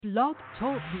Blog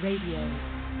Talk Radio.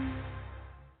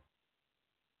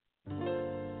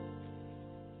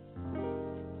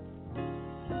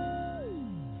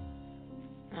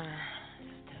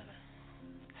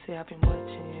 See, I've been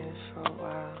watching you for a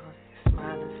while, your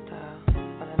smiling style,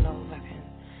 but I know I can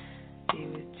be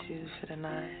with you for the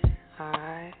night,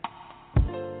 alright?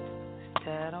 Is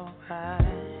that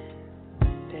alright,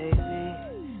 baby,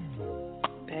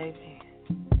 baby?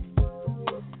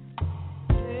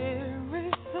 There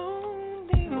is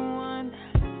only one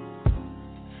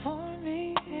for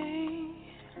me.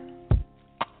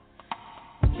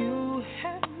 You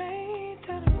have made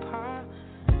that a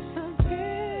possibility.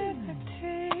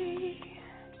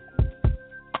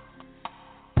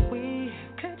 We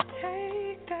could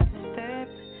take that step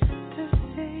to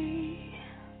see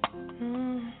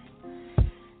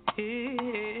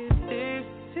if this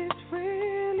is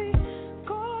really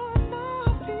gonna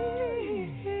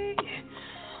be.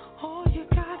 All you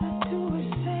gotta do is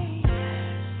say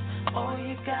yes. All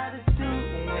you gotta do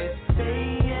is say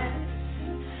yes.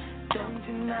 Don't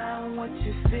deny what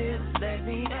you feel. Let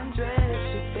me undress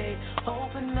you, babe.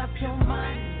 Open up your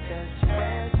mind and just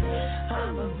rest.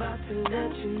 I'm about to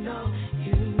let you know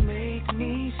you make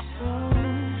me so.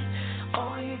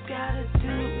 All you gotta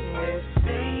do is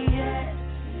say yes.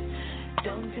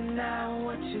 Don't deny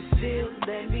what you feel.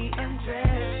 Let me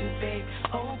undress you, babe.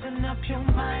 Open up your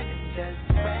mind and just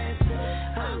rest.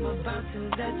 I'm about to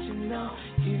let you know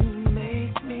you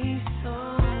make me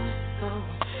so, so,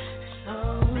 so,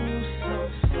 so,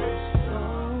 so, so,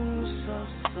 so,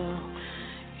 so.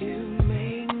 You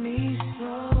make me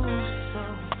so, so,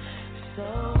 so,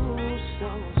 so,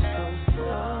 so,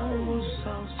 so,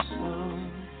 so, so.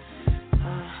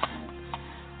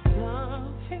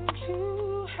 Loving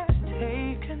you has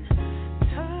taken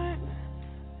time,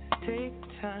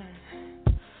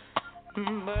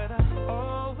 but I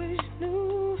always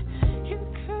knew you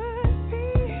could be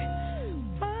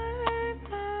mine.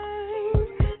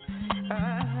 I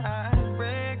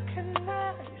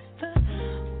recognize the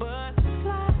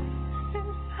butterflies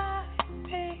inside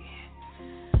me.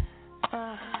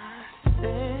 My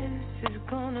sense is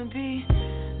gonna be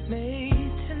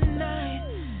made tonight,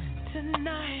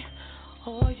 tonight.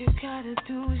 All you gotta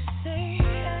do is say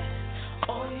yes.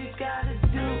 All you gotta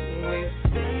do is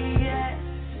say yes.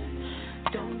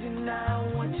 Don't deny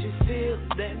what you feel.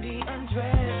 Let me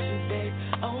undress you, babe.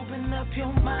 Open up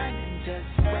your mind and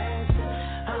just rest.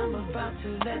 I'm about to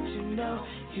let you know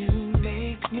you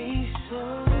make me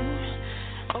so.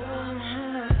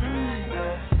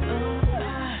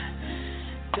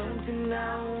 Don't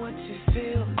deny what you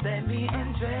feel. Let me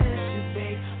undress you,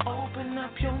 babe. Open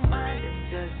up your mind and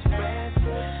just rest.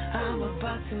 I'm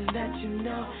about to let you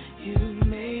know you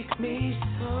make me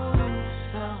so,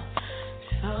 so,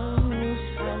 so,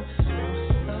 so, so,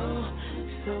 so,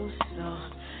 so, so.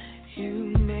 You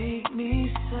make me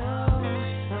so,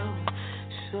 so,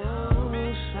 so,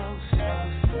 so, so,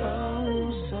 so,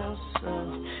 so, so.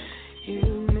 You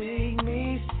make me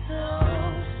so,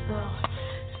 so,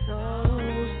 so,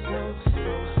 so, so,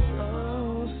 so,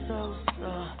 so,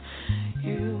 so.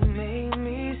 You make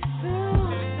me so,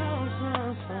 so,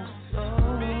 so, so,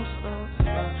 so,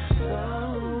 so, so,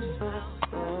 so,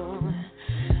 so.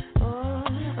 Oh,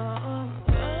 oh,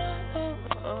 oh,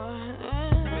 oh,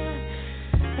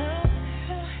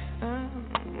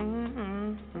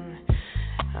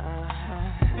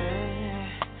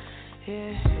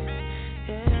 yeah,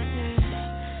 yeah,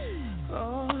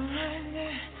 all right,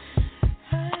 yeah.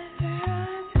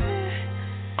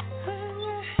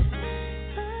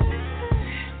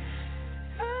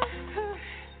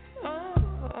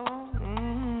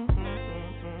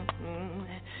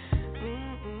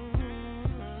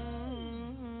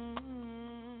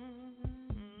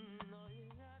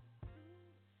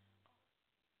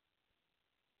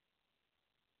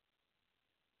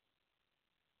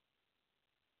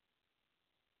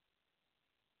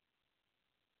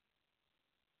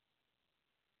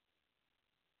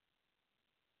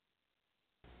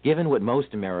 Given what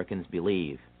most Americans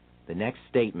believe, the next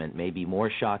statement may be more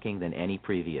shocking than any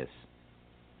previous.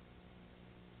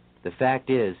 The fact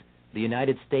is, the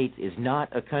United States is not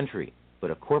a country,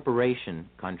 but a corporation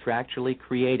contractually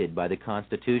created by the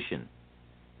Constitution.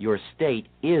 Your state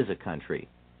is a country,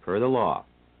 per the law,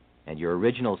 and your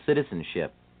original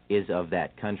citizenship is of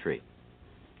that country.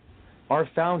 Our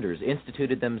founders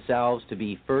instituted themselves to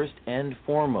be first and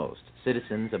foremost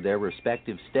citizens of their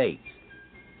respective states.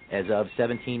 As of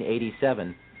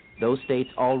 1787, those states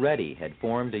already had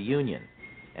formed a union,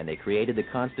 and they created the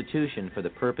Constitution for the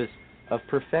purpose of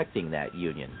perfecting that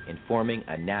union in forming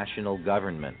a national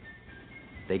government.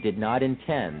 They did not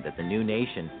intend that the new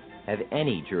nation have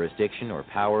any jurisdiction or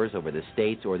powers over the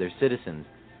states or their citizens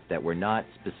that were not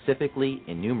specifically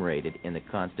enumerated in the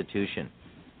Constitution.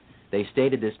 They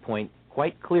stated this point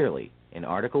quite clearly in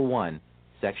Article 1,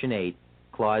 Section 8,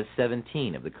 Clause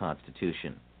 17 of the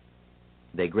Constitution.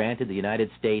 They granted the United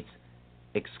States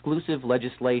exclusive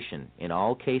legislation in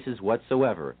all cases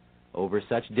whatsoever over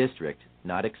such district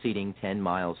not exceeding 10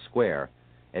 miles square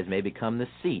as may become the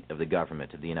seat of the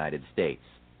government of the United States,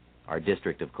 our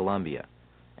District of Columbia,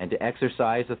 and to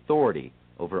exercise authority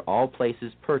over all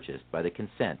places purchased by the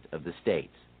consent of the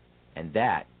states. And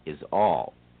that is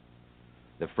all.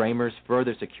 The framers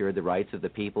further secured the rights of the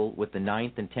people with the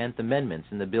 9th and 10th Amendments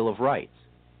in the Bill of Rights.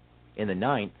 In the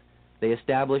 9th, they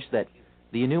established that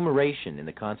the enumeration in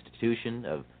the Constitution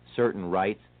of certain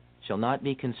rights shall not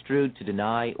be construed to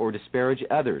deny or disparage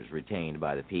others retained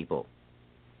by the people.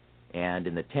 And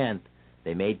in the 10th,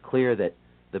 they made clear that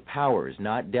the powers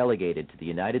not delegated to the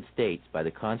United States by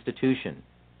the Constitution,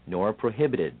 nor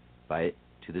prohibited by it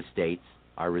to the states,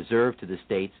 are reserved to the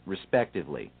states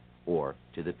respectively, or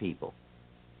to the people.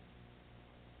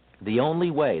 The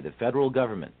only way the federal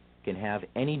government can have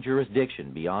any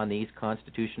jurisdiction beyond these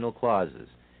constitutional clauses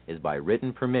is by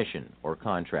written permission or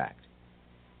contract.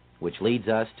 Which leads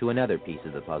us to another piece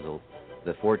of the puzzle,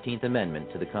 the 14th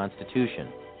Amendment to the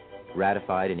Constitution,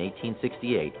 ratified in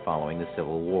 1868 following the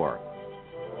Civil War.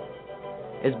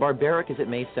 As barbaric as it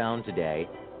may sound today,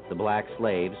 the black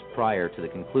slaves, prior to the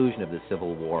conclusion of the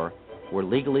Civil War, were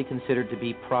legally considered to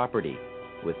be property,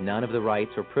 with none of the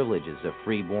rights or privileges of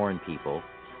free-born people,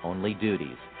 only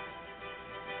duties.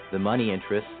 The money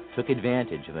interests took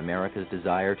advantage of America's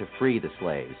desire to free the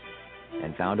slaves,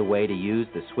 and found a way to use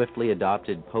the swiftly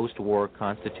adopted post-war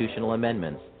constitutional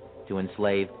amendments to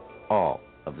enslave all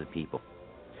of the people.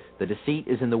 The deceit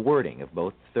is in the wording of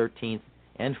both the 13th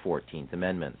and 14th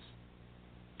Amendments.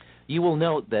 You will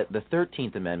note that the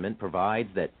 13th Amendment provides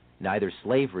that neither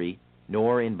slavery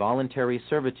nor involuntary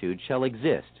servitude shall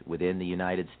exist within the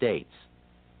United States.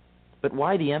 But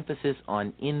why the emphasis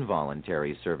on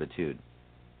involuntary servitude?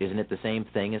 Isn't it the same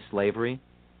thing as slavery?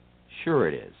 Sure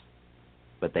it is.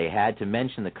 But they had to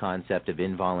mention the concept of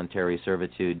involuntary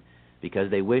servitude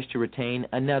because they wished to retain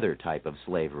another type of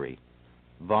slavery,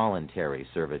 voluntary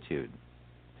servitude.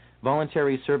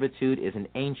 Voluntary servitude is an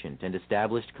ancient and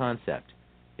established concept.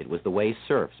 It was the way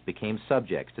serfs became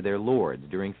subjects to their lords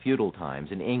during feudal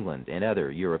times in England and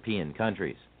other European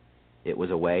countries. It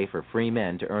was a way for free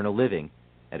men to earn a living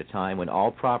at a time when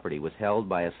all property was held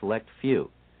by a select few,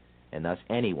 and thus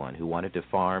anyone who wanted to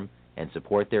farm and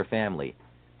support their family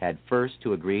had first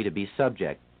to agree to be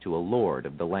subject to a lord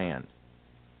of the land.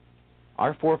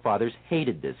 Our forefathers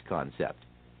hated this concept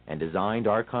and designed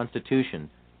our Constitution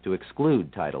to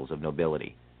exclude titles of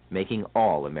nobility, making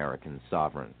all Americans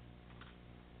sovereign.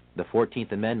 The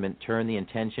 14th Amendment turned the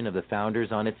intention of the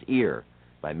founders on its ear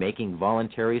by making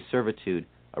voluntary servitude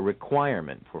a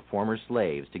requirement for former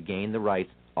slaves to gain the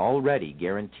rights already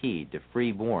guaranteed to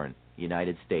free-born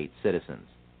United States citizens.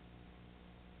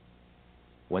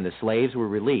 When the slaves were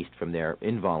released from their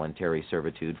involuntary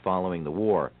servitude following the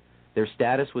war, their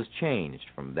status was changed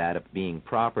from that of being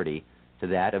property to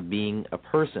that of being a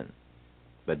person.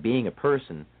 But being a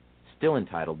person still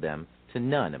entitled them to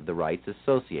none of the rights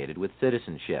associated with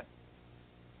citizenship.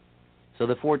 So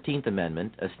the 14th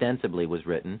Amendment ostensibly was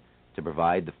written to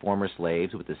provide the former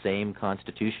slaves with the same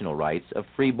constitutional rights of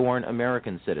free-born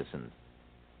American citizens,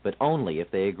 but only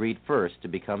if they agreed first to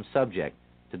become subject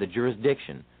to the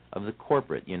jurisdiction of the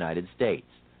corporate United States.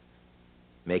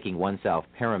 Making oneself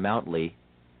paramountly,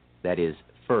 that is,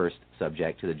 first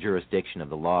subject to the jurisdiction of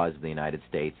the laws of the United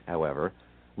States, however,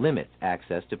 limits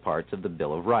access to parts of the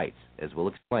Bill of Rights, as we'll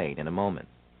explain in a moment.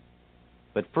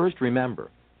 But first remember,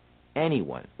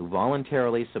 anyone who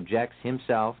voluntarily subjects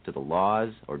himself to the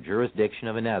laws or jurisdiction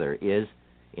of another is,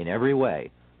 in every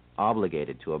way,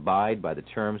 obligated to abide by the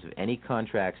terms of any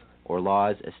contracts or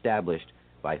laws established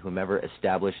by whomever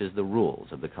establishes the rules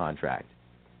of the contract.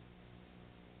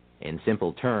 In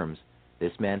simple terms,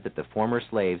 this meant that the former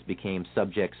slaves became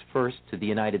subjects first to the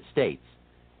United States,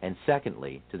 and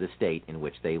secondly to the state in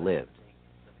which they lived.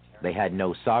 They had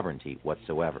no sovereignty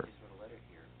whatsoever.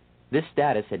 This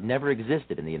status had never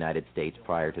existed in the United States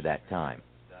prior to that time.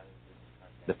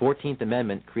 The 14th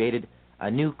Amendment created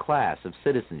a new class of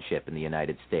citizenship in the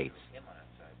United States,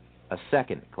 a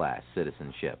second-class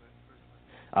citizenship.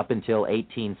 Up until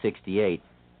 1868,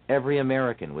 every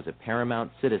American was a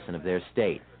paramount citizen of their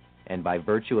state, and by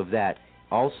virtue of that,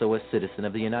 also a citizen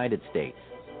of the United States,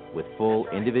 with full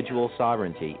individual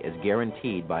sovereignty as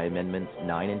guaranteed by Amendments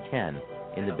 9 and 10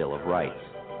 in the Bill of Rights.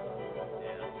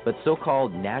 But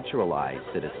so-called naturalized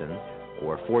citizens,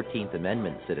 or 14th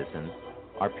Amendment citizens,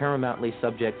 are paramountly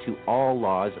subject to all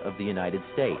laws of the United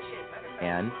States,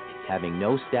 and, having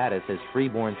no status as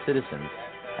freeborn citizens,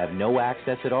 have no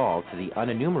access at all to the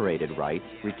unenumerated rights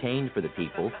retained for the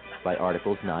people by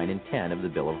Articles 9 and 10 of the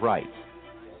Bill of Rights.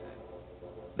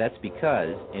 That's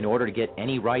because, in order to get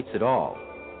any rights at all,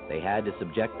 they had to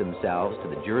subject themselves to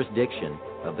the jurisdiction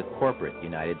of the corporate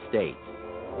United States,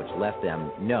 which left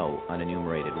them no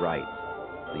unenumerated rights.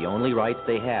 The only rights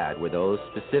they had were those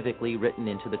specifically written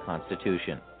into the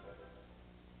Constitution.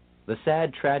 The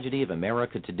sad tragedy of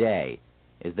America today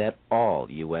is that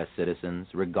all U.S. citizens,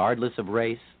 regardless of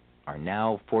race, are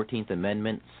now 14th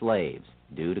Amendment slaves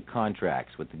due to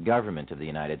contracts with the government of the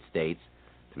United States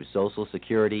through Social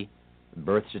Security,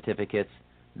 birth certificates,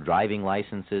 driving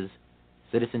licenses,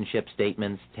 citizenship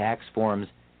statements, tax forms,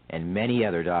 and many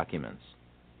other documents.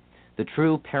 The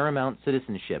true paramount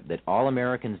citizenship that all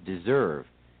Americans deserve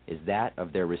is that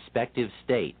of their respective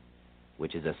state,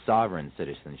 which is a sovereign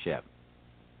citizenship.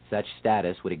 Such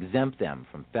status would exempt them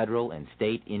from federal and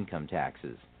state income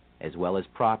taxes, as well as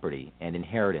property and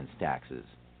inheritance taxes.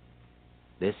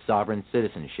 This sovereign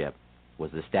citizenship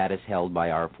was the status held by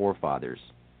our forefathers.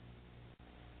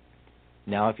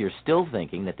 Now, if you're still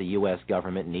thinking that the U.S.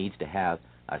 government needs to have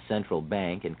a central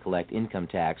bank and collect income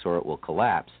tax or it will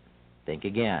collapse, think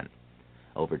again.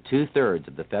 Over 2/3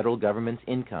 of the federal government's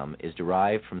income is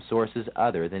derived from sources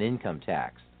other than income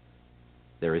tax.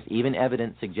 There is even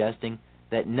evidence suggesting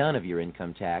that none of your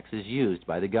income tax is used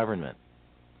by the government.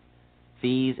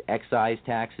 Fees, excise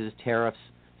taxes, tariffs,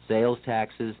 sales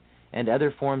taxes, and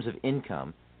other forms of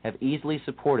income have easily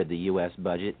supported the U.S.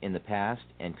 budget in the past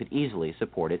and could easily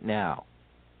support it now.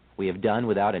 We have done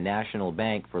without a national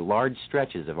bank for large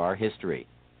stretches of our history,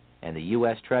 and the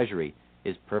U.S. Treasury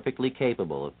is perfectly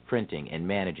capable of printing and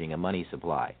managing a money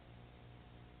supply.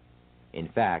 In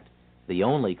fact, the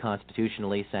only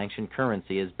constitutionally sanctioned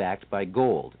currency is backed by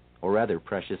gold or other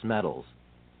precious metals.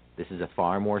 This is a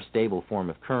far more stable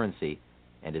form of currency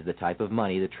and is the type of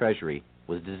money the Treasury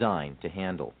was designed to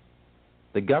handle.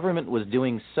 The government was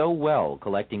doing so well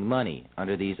collecting money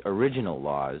under these original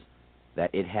laws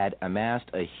that it had amassed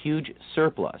a huge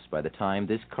surplus by the time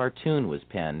this cartoon was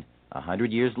penned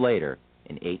 100 years later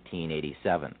in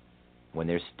 1887, when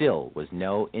there still was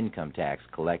no income tax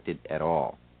collected at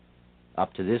all.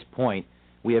 Up to this point,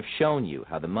 we have shown you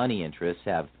how the money interests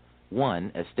have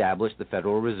 1. Established the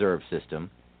Federal Reserve System,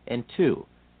 and 2.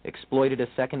 Exploited a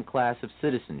second class of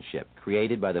citizenship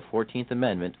created by the 14th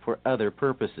Amendment for other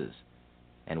purposes.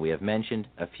 And we have mentioned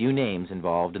a few names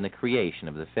involved in the creation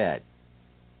of the Fed.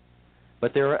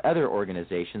 But there are other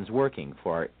organizations working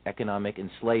for our economic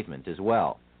enslavement as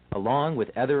well, along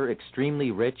with other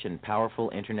extremely rich and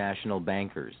powerful international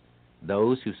bankers.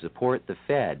 Those who support the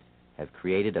Fed have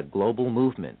created a global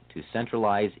movement to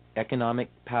centralize economic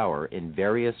power in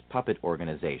various puppet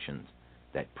organizations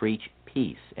that preach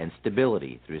peace and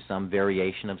stability through some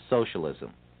variation of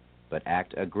socialism, but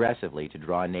act aggressively to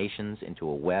draw nations into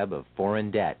a web of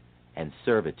foreign debt and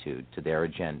servitude to their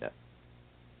agenda.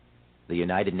 The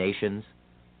United Nations,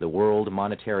 the World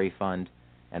Monetary Fund,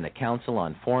 and the Council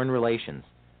on Foreign Relations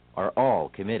are all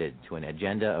committed to an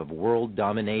agenda of world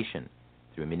domination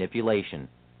through manipulation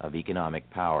of economic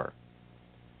power.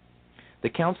 The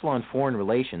Council on Foreign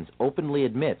Relations openly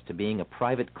admits to being a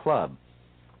private club,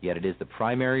 yet it is the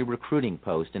primary recruiting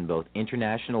post in both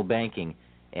international banking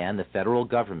and the federal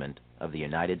government of the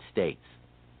United States.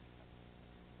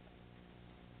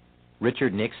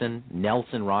 Richard Nixon,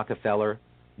 Nelson Rockefeller,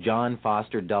 John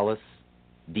Foster Dulles,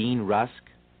 Dean Rusk,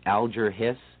 Alger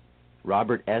Hiss,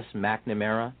 Robert S.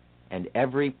 McNamara, and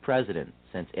every president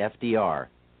since FDR,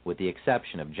 with the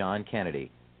exception of John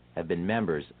Kennedy, have been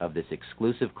members of this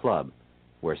exclusive club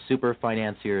where super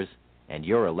financiers and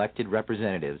your elected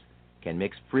representatives can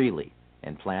mix freely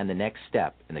and plan the next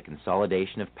step in the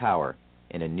consolidation of power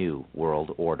in a new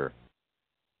world order.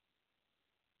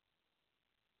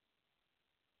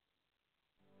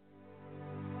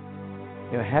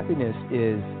 You know, happiness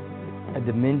is a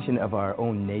dimension of our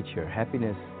own nature.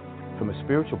 Happiness, from a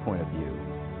spiritual point of view,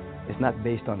 is not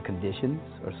based on conditions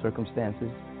or circumstances.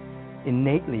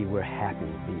 Innately, we're happy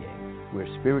beings.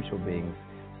 We're spiritual beings.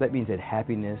 So that means that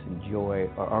happiness and joy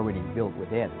are already built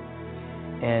within.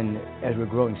 And as we're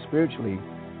growing spiritually,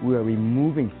 we are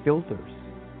removing filters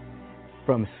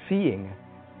from seeing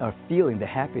or feeling the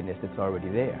happiness that's already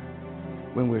there.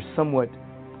 When we're somewhat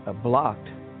blocked,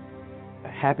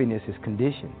 happiness is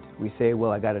conditioned. We say,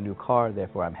 well, I got a new car,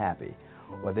 therefore I'm happy.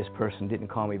 Or this person didn't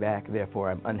call me back, therefore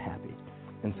I'm unhappy.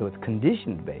 And so it's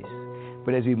conditioned based.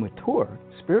 But as we mature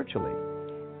spiritually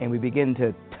and we begin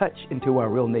to touch into our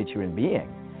real nature and being,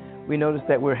 we notice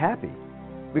that we're happy,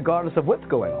 regardless of what's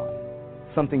going on.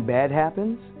 Something bad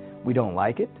happens, we don't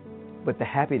like it, but the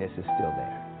happiness is still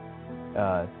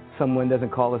there. Someone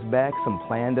doesn't call us back, some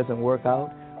plan doesn't work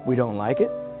out, we don't like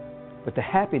it, but the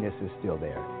happiness is still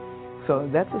there. So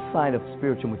that's a sign of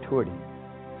spiritual maturity.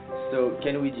 So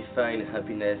can we define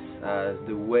happiness as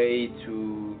the way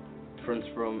to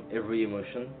transform every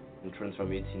emotion and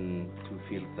transform it into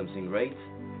feel something great?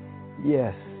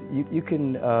 Yes, you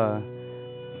can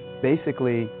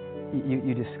basically,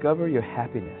 you discover your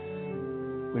happiness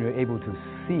when you're able to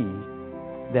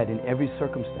see that in every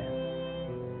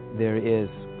circumstance there is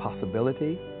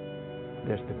possibility,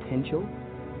 there's potential,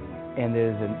 and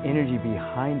there's an energy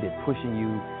behind it pushing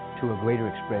you to a greater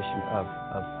expression of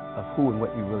who and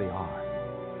what you really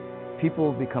are.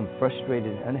 People become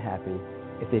frustrated and unhappy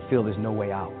if they feel there's no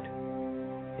way out,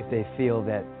 if they feel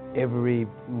that every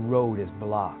road is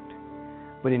blocked.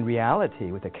 But in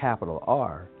reality, with a capital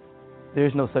R,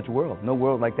 there's no such world. No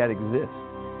world like that exists.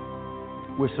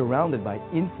 We're surrounded by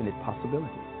infinite possibilities.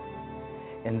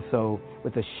 And so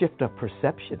with a shift of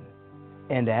perception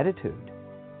and attitude,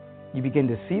 you begin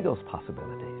to see those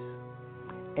possibilities.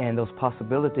 And those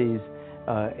possibilities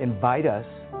invite us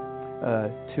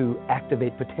to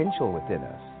activate potential within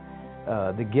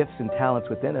us. The gifts and talents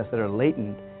within us that are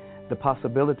latent, the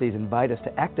possibilities invite us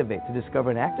to activate, to discover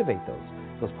and activate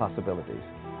those possibilities.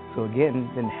 So again,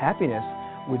 then happiness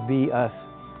would be us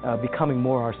becoming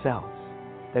more ourselves.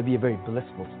 That'd be a very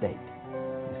blissful state,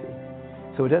 you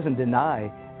see. So it doesn't deny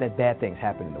that bad things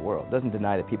happen in the world. It doesn't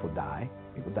deny that people die.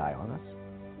 People die on us.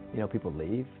 You know, people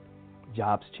leave.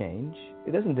 Jobs change.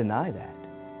 It doesn't deny that.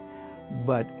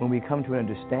 But when we come to an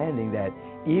understanding that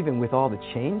even with all the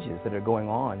changes that are going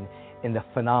on in the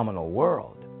phenomenal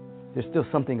world, there's still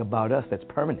something about us that's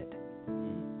permanent.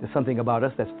 There's something about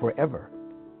us that's forever.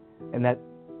 And that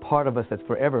part of us that's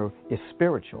forever is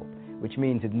spiritual, which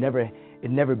means it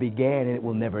never began and it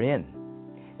will never end.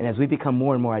 And as we become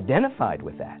more and more identified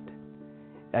with that,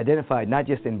 identified not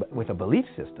just with a belief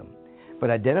system, but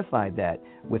identified that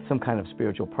with some kind of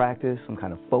spiritual practice, some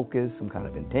kind of focus, some kind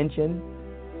of intention,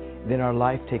 then our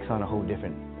life takes on a whole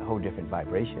different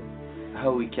vibration.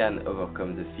 How we can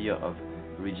overcome the fear of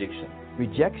rejection?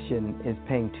 Rejection is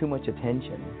paying too much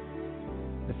attention.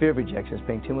 The fear of rejection is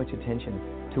paying too much attention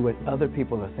to what other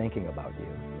people are thinking about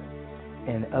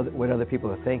you, and what other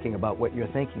people are thinking about what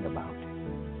you're thinking about.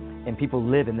 And people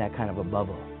live in that kind of a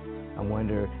bubble. I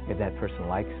wonder if that person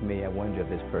likes me. I wonder if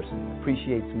this person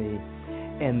appreciates me.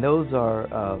 And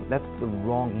that's the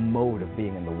wrong mode of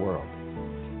being in the world.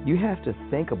 You have to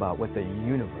think about what the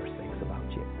universe thinks about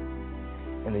you.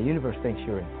 And the universe thinks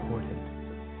you're important.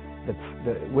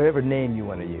 Whatever name you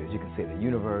want to use, you can say the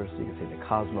universe, you can say the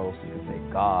cosmos, you can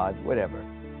say God, whatever.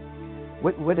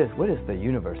 What does the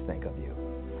universe think of you?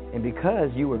 And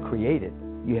because you were created,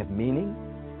 you have meaning,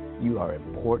 you are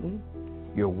important,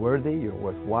 you're worthy, you're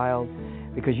worthwhile,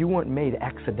 because you weren't made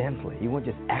accidentally. You weren't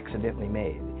just accidentally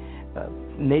made.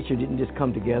 Nature didn't just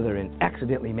come together and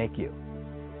accidentally make you.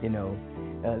 You know,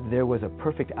 there was a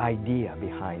perfect idea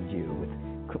behind you with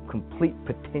complete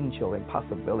potential and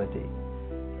possibility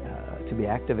to be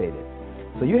activated.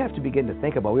 So you have to begin to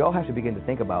think about, we all have to begin to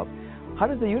think about, how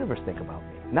does the universe think about me?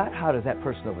 Not how does that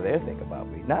person over there think about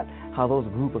me? Not how those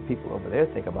group of people over there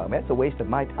think about me. That's a waste of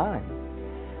my time.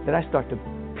 Then I start to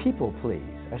people please.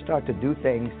 I start to do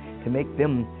things to make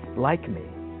them like me,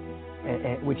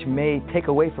 which may take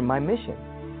away from my mission,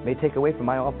 may take away from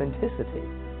my authenticity.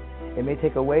 It may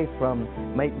take away from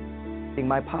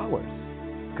my powers,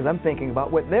 because I'm thinking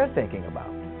about what they're thinking about.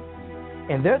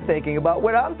 And they're thinking about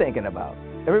what I'm thinking about.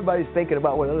 Everybody's thinking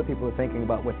about what other people are thinking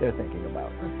about, what they're thinking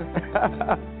about.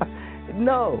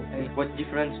 No. And what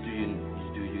difference do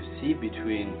you see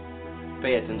between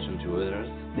pay attention to others,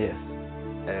 yes,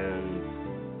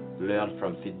 and learn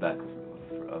from feedback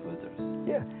of others?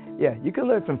 Yeah. You can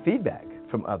learn from feedback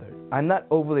from others. I'm not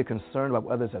overly concerned about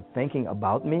what others are thinking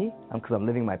about me, because I'm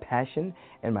living my passion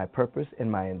and my purpose and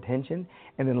my intention,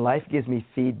 and then life gives me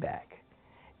feedback.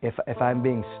 If I'm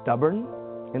being stubborn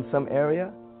in some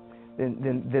area,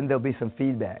 then there'll be some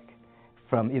feedback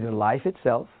from either life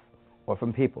itself or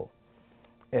from people.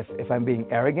 If I'm being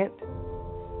arrogant,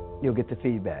 you'll get the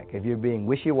feedback. If you're being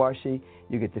wishy-washy,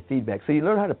 you get the feedback. So you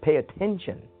learn how to pay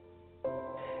attention.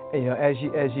 You know,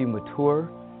 as you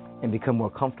mature and become more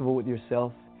comfortable with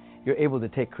yourself, you're able to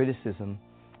take criticism,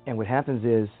 and what happens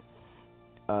is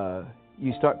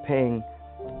you start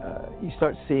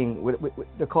seeing what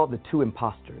they're called the two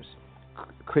imposters: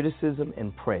 criticism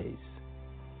and praise.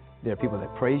 There are people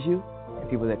that praise you and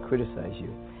people that criticize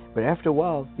you, but after a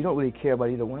while, you don't really care about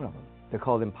either one of them. They're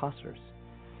called imposters.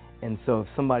 And so if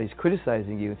somebody's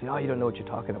criticizing you and saying, "Oh, you don't know what you're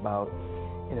talking about,"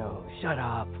 shut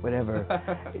up, whatever.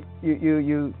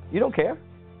 you don't care.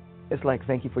 It's like,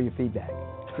 thank you for your feedback,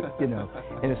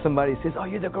 And if somebody says, oh,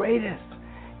 you're the greatest,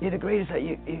 you're the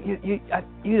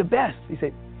the best, you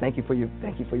say, thank you for your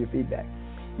feedback.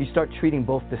 You start treating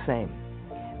both the same,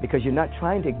 because you're not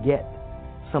trying to get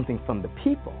something from the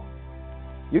people.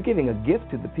 You're giving a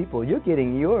gift to the people. You're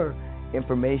getting your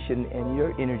information and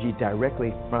your energy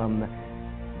directly from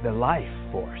the life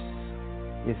force.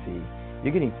 You see,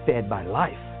 you're getting fed by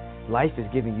life. Life is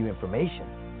giving you information,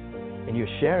 and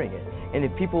you're sharing it. And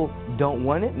if people don't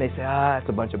want it, and they say, it's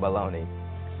a bunch of baloney,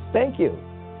 thank you.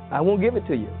 I won't give it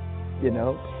to you,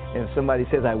 And if somebody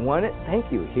says, I want it, thank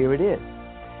you, here it is.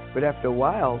 But after a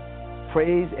while,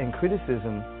 praise and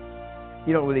criticism,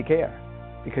 you don't really care,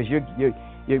 because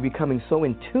you're becoming so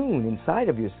in tune inside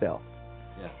of yourself.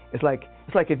 Yeah. It's like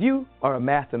if you are a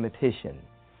mathematician,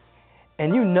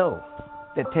 and you know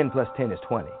that 10 plus 10 is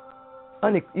 20.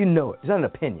 You know it. It's not an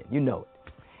opinion. You know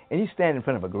it. And you stand in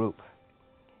front of a group,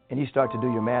 and you start to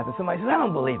do your math, and somebody says, I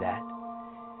don't believe that.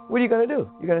 What are you going to do?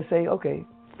 You're going to say, okay,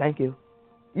 thank you.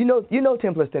 You know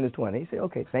 10 plus 10 is 20. You say,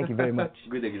 okay, thank you very much.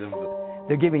 Good example.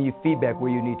 They're giving you feedback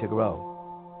where you need to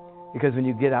grow. Because when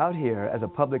you get out here as a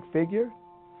public figure,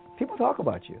 people talk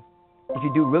about you. If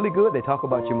you do really good, they talk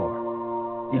about you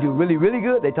more. You do really, really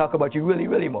good, they talk about you really,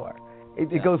 really more.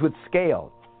 It goes with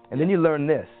scale. And then you learn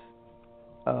this.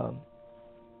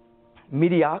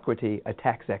 Mediocrity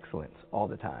attacks excellence all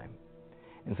the time.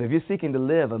 And so if you're seeking to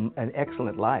live an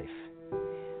excellent life,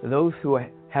 those who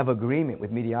have agreement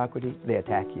with mediocrity, they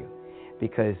attack you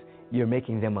because you're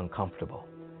making them uncomfortable.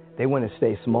 They want to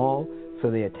stay small, so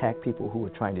they attack people who are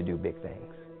trying to do big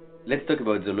things. Let's talk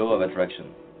about the law of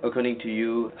attraction. According to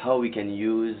you, how we can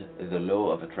use the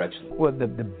law of attraction? Well,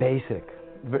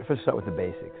 first start with the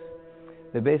basics.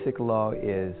 The basic law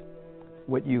is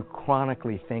what you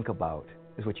chronically think about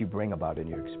is what you bring about in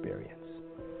your experience.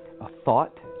 A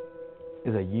thought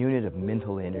is a unit of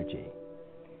mental energy.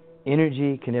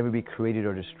 Energy can never be created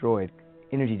or destroyed.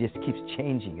 Energy just keeps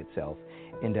changing itself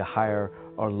into higher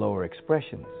or lower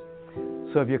expressions.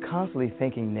 So if you're constantly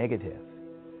thinking negative,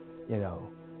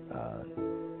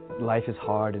 life is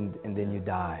hard and then you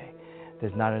die.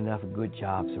 There's not enough good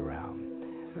jobs around.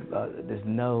 There's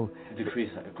no... The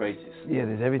crisis. Yeah,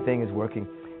 everything is working.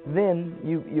 Then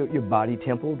your body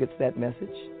temple gets that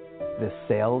message. The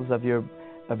cells of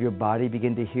your body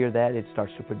begin to hear that. It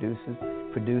starts to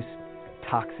produce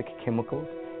toxic chemicals.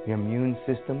 Your immune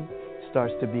system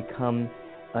starts to become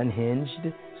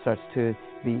unhinged, starts to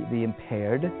be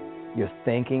impaired. Your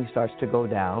thinking starts to go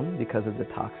down because of the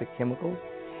toxic chemicals.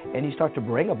 And you start to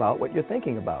bring about what you're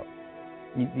thinking about.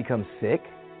 You become sick,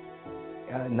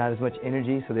 not as much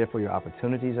energy, so therefore your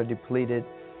opportunities are depleted.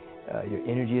 Your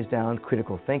energy is down,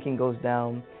 critical thinking goes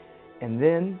down, and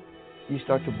then you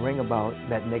start to bring about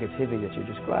that negativity that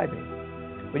you're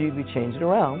describing. But you change it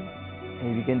around,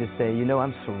 and you begin to say,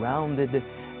 I'm surrounded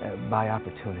by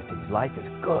opportunities. Life is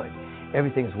good.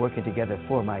 Everything is working together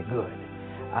for my good.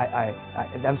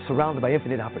 I'm surrounded by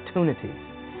infinite opportunities.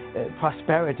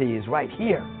 Prosperity is right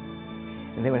here.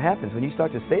 And then what happens, when you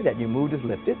start to say that, your mood is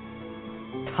lifted,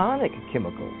 tonic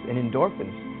chemicals and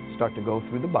endorphins start to go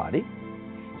through the body,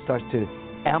 starts to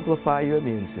amplify your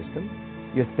immune system,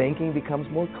 your thinking becomes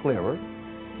more clearer,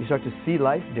 you start to see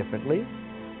life differently,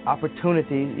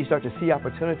 you start to see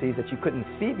opportunities that you couldn't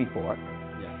see before,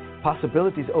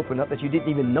 possibilities open up that you didn't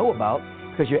even know about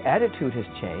because your attitude has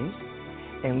changed,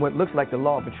 and what looks like the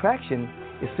law of attraction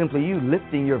is simply you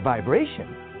lifting your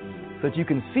vibration so that you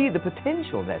can see the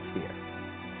potential that's here.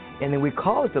 And then we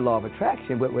call it the law of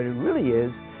attraction, but what it really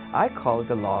is, I call it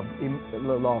the law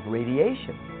of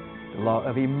radiation, the law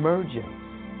of emergence.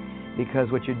 Because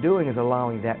what you're doing is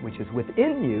allowing that which is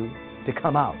within you to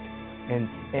come out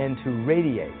and to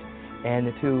radiate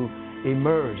and to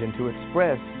emerge and to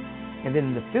express. And then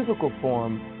in the physical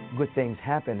form, good things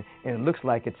happen, and it looks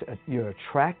like you're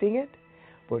attracting it,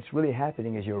 but what's really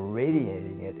happening is you're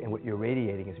radiating it, and what you're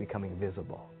radiating is becoming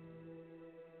visible.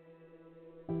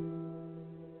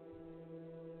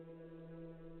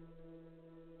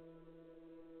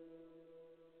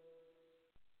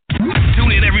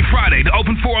 Tune in every Friday to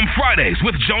Open Forum Fridays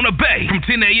with Jonah Bey from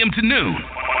 10 a.m. to noon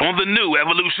on the new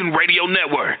Evolution Radio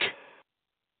Network.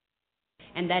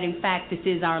 And that, in fact, this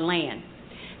is our land.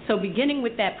 So beginning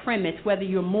with that premise, whether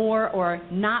you're more or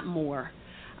not more,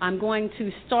 I'm going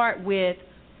to start with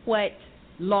what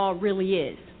law really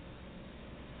is.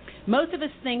 Most of us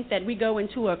think that we go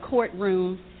into a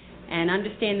courtroom and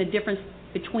understand the difference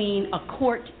between a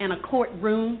court and a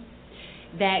courtroom,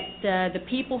 that the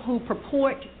people who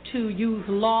purport to use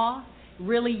law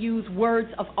really use words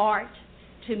of art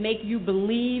to make you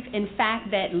believe, in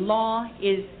fact, that law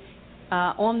is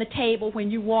on the table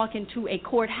when you walk into a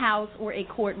courthouse or a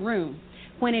courtroom,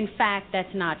 when in fact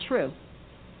that's not true.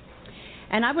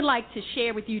 And I would like to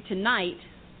share with you tonight,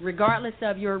 regardless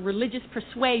of your religious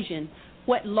persuasion,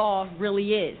 what law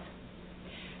really is.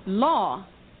 Law,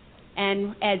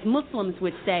 and as Muslims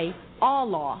would say, all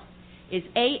law, is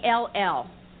A-L-L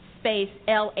space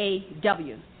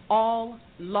L-A-W, all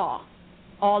law,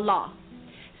 all law.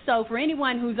 So for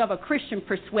anyone who's of a Christian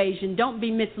persuasion, don't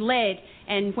be misled,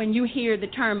 and when you hear the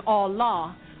term all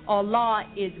law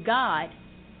is God,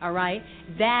 all right?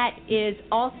 That is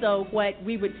also what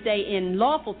we would say in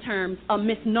lawful terms, a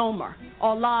misnomer.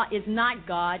 Allah is not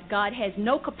God. God has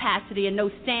no capacity and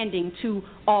no standing to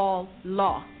all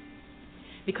law.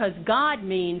 Because God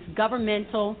means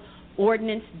governmental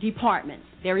ordinance departments.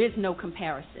 There is no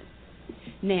comparison.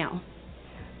 Now,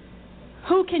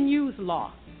 who can use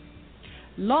law?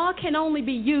 Law can only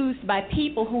be used by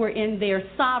people who are in their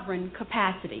sovereign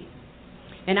capacity.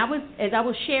 And as I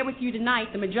will share with you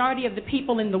tonight, the majority of the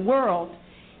people in the world,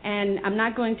 and I'm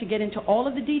not going to get into all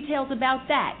of the details about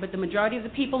that, but the majority of the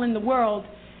people in the world,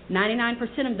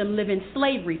 99% of them live in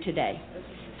slavery today.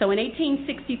 So in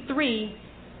 1863,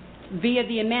 via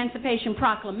the Emancipation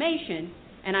Proclamation,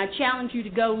 and I challenge you to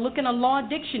go look in a law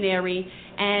dictionary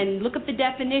and look up the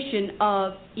definition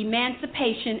of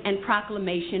emancipation and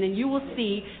proclamation, and you will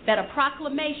see that a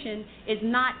proclamation is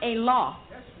not a law.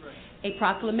 A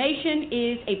proclamation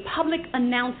is a public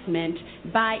announcement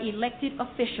by elected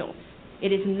officials.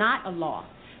 It is not a law.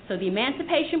 So the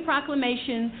Emancipation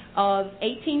Proclamation of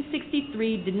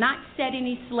 1863 did not set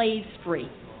any slaves free.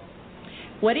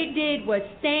 What it did was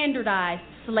standardize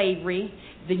slavery,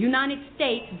 the United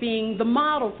States being the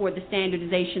model for the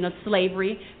standardization of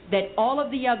slavery, that all of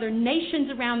the other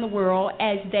nations around the world,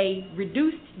 as they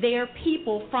reduced their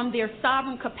people from their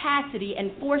sovereign capacity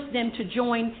and forced them to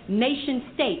join nation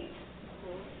states,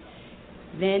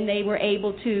 then they were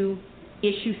able to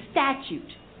issue statute,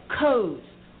 codes,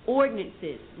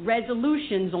 ordinances,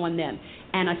 resolutions on them.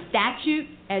 And a statute,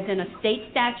 as in a state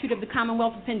statute of the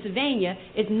Commonwealth of Pennsylvania,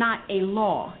 is not a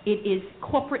law. It is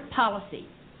corporate policy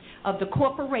of the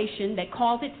corporation that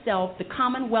calls itself the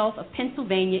Commonwealth of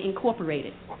Pennsylvania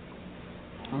Incorporated.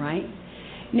 All right?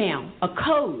 Now, a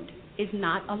code is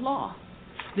not a law.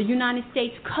 The United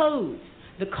States codes,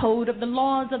 the code of the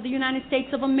laws of the United States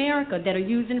of America that are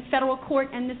used in federal court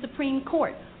and the Supreme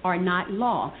Court, are not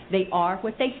law. They are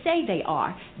what they say they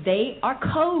are. They are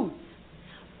codes,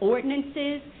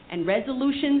 ordinances, and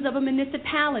resolutions of a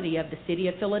municipality of the city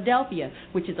of Philadelphia,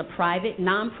 which is a private,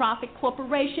 non-profit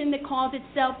corporation that calls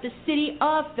itself the City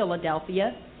of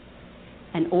Philadelphia.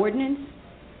 An ordinance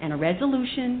and a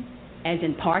resolution, as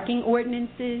in parking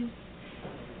ordinances,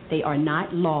 they are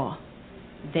not law.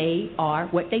 They are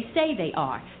what they say they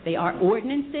are. They are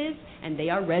ordinances and they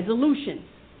are resolutions.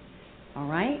 All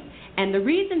right? And the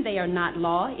reason they are not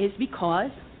law is because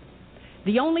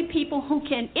the only people who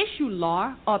can issue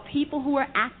law are people who are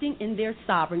acting in their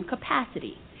sovereign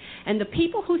capacity. And the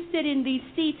people who sit in these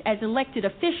seats as elected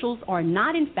officials are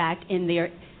not, in fact, in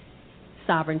their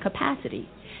sovereign capacity.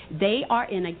 They are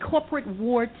in a corporate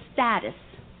ward status,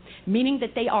 meaning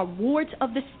that they are wards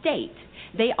of the state.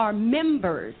 They are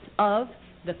members of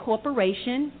the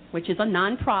corporation, which is a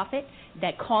nonprofit,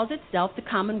 that calls itself the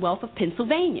Commonwealth of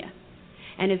Pennsylvania.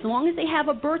 And as long as they have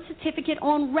a birth certificate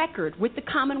on record with the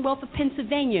Commonwealth of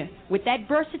Pennsylvania, with that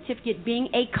birth certificate being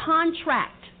a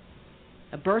contract,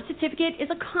 a birth certificate is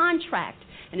a contract,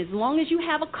 and as long as you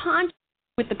have a contract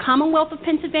with the Commonwealth of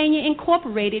Pennsylvania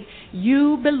Incorporated,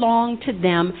 you belong to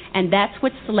them, and that's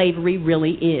what slavery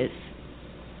really is.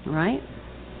 All right?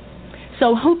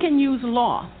 So who can use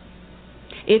law?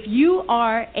 If you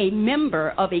are a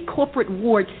member of a corporate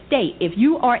ward state, if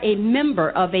you are a member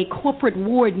of a corporate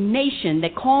ward nation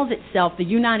that calls itself the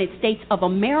United States of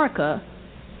America,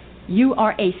 you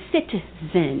are a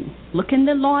citizen. Look in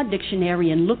the law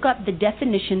dictionary and look up the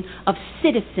definition of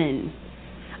citizen.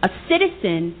 A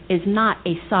citizen is not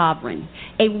a sovereign.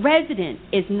 A resident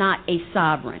is not a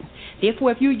sovereign.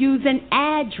 Therefore, if you use an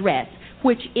address,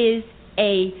 which is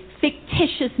a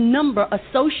fictitious number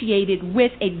associated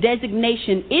with a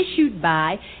designation issued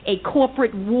by a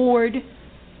corporate ward,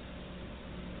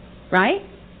 right?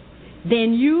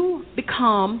 Then you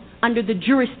become under the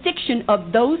jurisdiction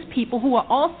of those people who are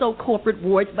also corporate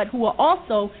wards, but who are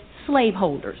also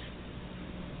slaveholders.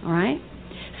 All right?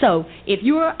 So if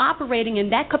you are operating in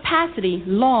that capacity,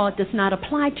 law does not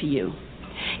apply to you.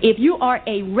 If you are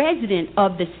a resident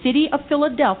of the city of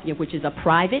Philadelphia, which is a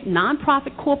private,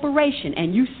 nonprofit corporation,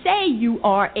 and you say you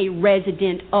are a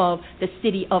resident of the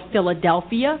city of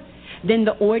Philadelphia, then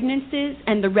the ordinances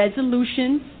and the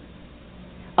resolutions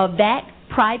of that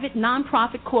private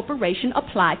nonprofit corporation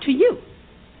apply to you.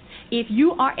 If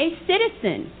you are a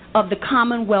citizen of the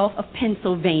Commonwealth of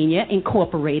Pennsylvania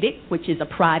Incorporated, which is a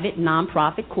private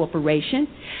nonprofit corporation,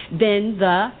 then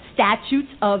the statutes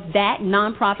of that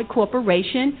nonprofit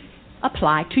corporation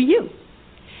apply to you.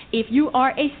 If you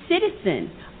are a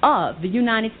citizen of the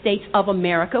United States of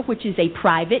America, which is a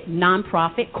private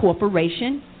nonprofit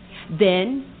corporation,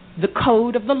 then the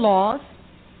code of the laws,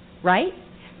 right,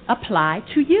 apply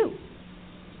to you.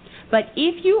 But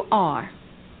if you are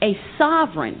a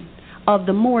sovereign of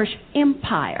the Moorish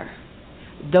Empire,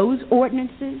 those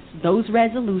ordinances, those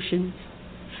resolutions,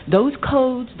 those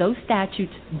codes, those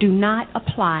statutes do not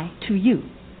apply to you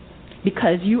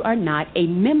because you are not a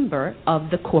member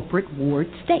of the corporate ward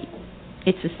state.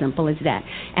 It's as simple as that.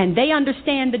 And they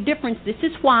understand the difference. This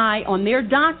is why on their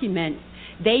documents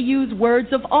they use words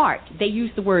of art. They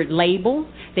use the word label.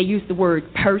 They use the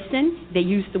word person. They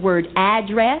use the word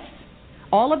address.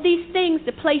 All of these things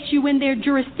that place you in their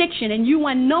jurisdiction, and you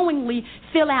unknowingly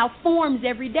fill out forms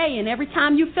every day. And every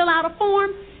time you fill out a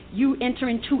form, you enter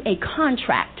into a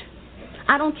contract.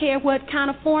 I don't care what kind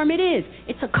of form it is.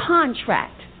 It's a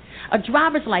contract. A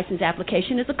driver's license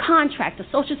application is a contract. A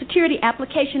Social Security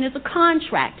application is a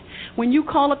contract. When you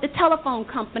call up the telephone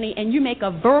company and you make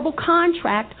a verbal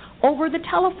contract over the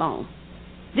telephone,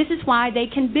 this is why they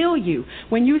can bill you.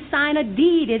 When you sign a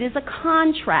deed, it is a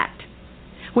contract.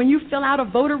 When you fill out a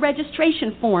voter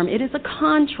registration form, it is a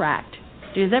contract.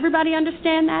 Does everybody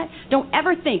understand that? Don't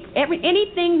ever think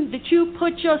anything that you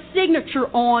put your signature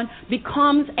on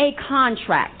becomes a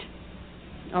contract.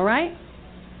 All right?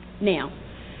 Now,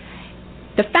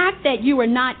 the fact that you are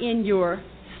not in your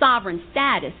sovereign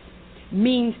status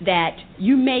means that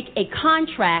you make a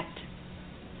contract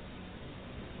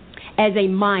as a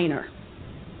minor.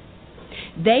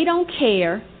 They don't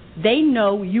care. They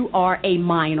know you are a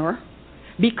minor.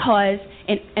 Because,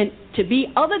 and to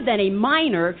be other than a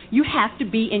minor, you have to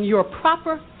be in your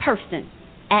proper person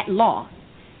at law.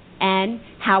 And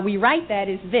how we write that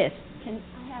is this. Can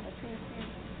I have a pen here?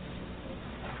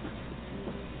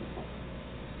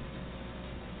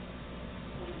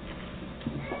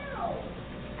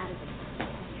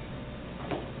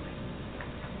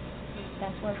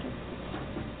 That's working.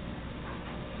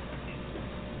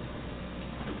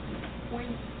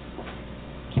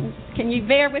 Can you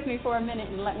bear with me for a minute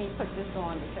and let me put this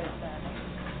on because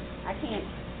I can't.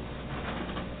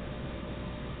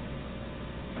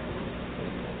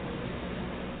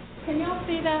 Can y'all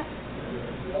see that?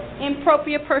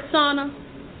 Impropria persona.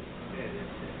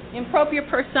 Impropria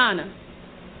persona.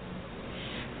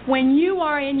 When you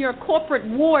are in your corporate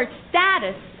ward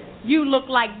status, you look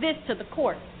like this to the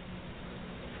court.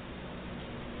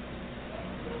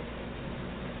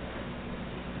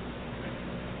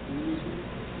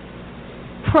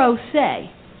 Pro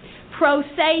se. Pro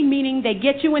se meaning they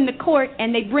get you in the court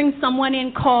and they bring someone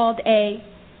in called a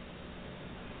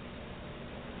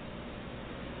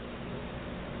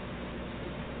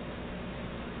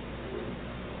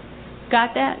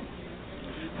got that?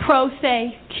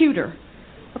 Prosecutor,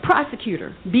 a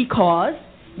prosecutor, because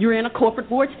you're in a corporate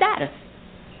board status.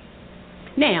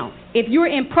 Now, if you're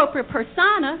in propria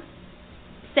persona,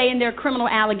 saying there are criminal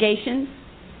allegations,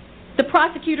 the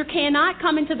prosecutor cannot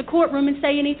come into the courtroom and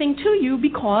say anything to you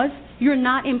because you're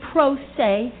not in pro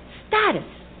se status.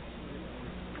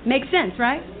 Makes sense,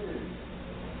 right?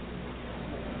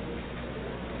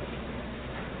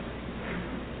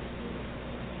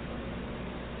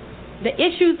 The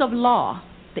issues of law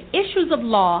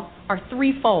are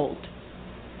threefold.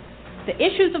 The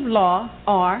issues of law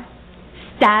are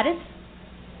status,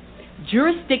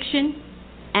 jurisdiction,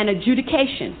 and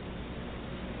adjudication.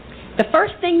 The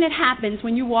first thing that happens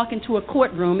when you walk into a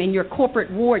courtroom in your corporate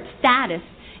ward status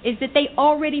is that they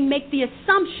already make the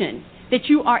assumption that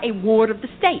you are a ward of the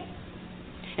state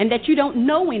and that you don't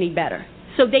know any better.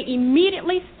 So they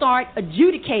immediately start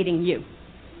adjudicating you.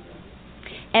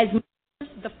 As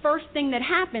the first thing that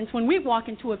happens when we walk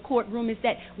into a courtroom is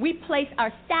that we place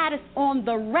our status on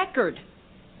the record.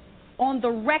 On the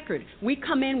record. We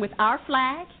come in with our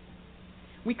flag.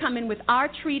 We come in with our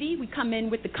treaty. We come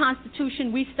in with the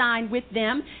Constitution we signed with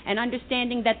them, and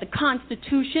understanding that the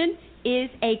Constitution is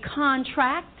a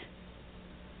contract.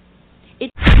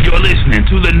 You're listening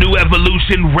to the New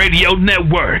Evolution Radio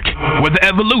Network, where the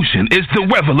evolution is the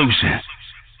revolution.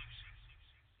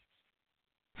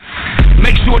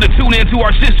 Make sure to tune in to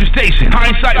our sister station,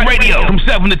 Hindsight Radio, from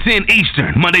 7 to 10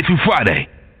 Eastern, Monday through Friday.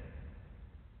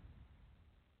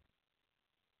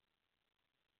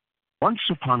 Once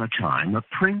upon a time, a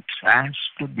prince asked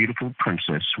a beautiful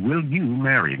princess, "Will you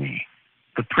marry me?"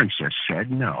 The princess said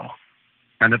no,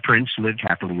 and the prince lived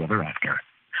happily ever after.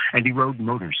 And he rode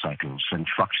motorcycles and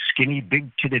fucked skinny,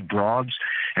 big-titted broads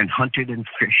and hunted and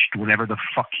fished whenever the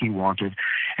fuck he wanted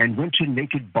and went to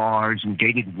naked bars and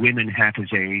dated women half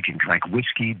his age and drank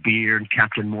whiskey, beer, and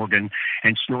Captain Morgan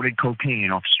and snorted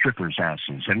cocaine off strippers'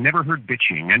 asses and never heard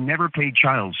bitching and never paid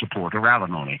child support or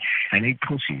alimony and ate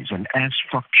pussies and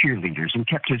ass-fucked cheerleaders and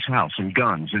kept his house and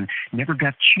guns and never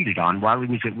got cheated on while he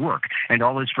was at work and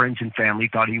all his friends and family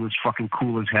thought he was fucking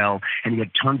cool as hell and he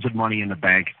had tons of money in the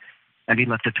bank. And he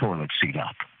left the toilet seat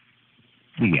up.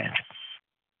 The end.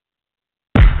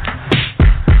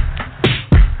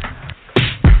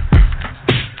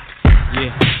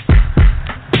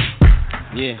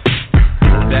 Yeah.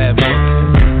 Bad boy.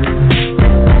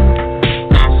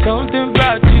 Something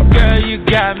about you, girl, you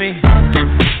got me.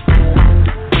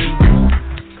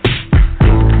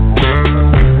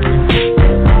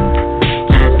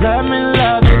 Let me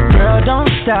love you, girl, don't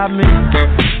stop me.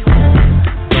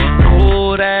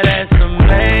 Oh, that ass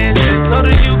amazing. So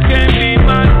that you can be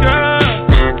my girl,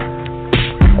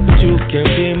 but you can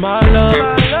be my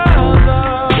lover.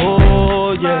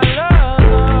 Oh, yeah.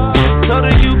 So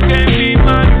that you can be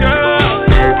my girl,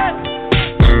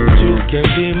 but you can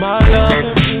be my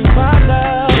lover.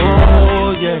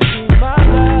 Oh, yeah.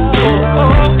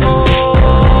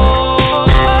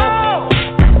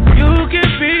 You can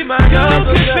be my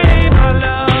lover.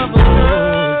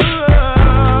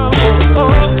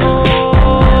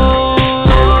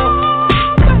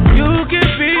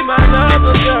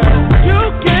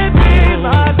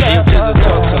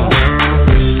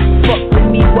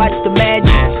 Watch the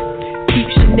magic. Keep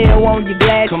Chanel on your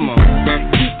glasses. Come on.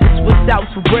 Keep the Swiss out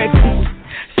for breakfast.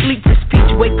 Sleep this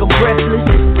peach, wake up breathless.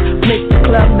 Miss the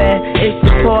club, man, it's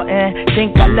important.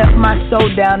 Think I left my soul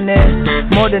down there.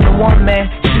 More than a woman,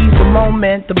 she's a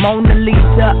moment. The Mona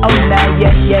Lisa, oh now,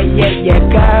 yeah,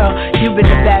 girl. You've been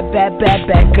a bad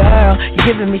girl. You're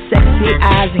giving me sexy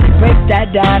eyes and you break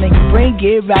that down and you bring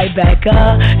it right back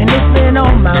up. And it's been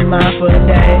on my mind for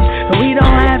days. And we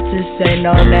don't have to say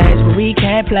no names, but we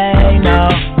can't play no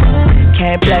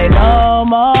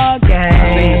more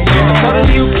games.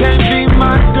 But you can be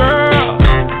my girl,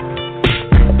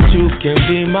 you can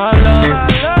be my lover.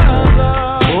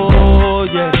 Oh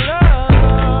yeah.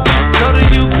 So that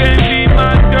you can be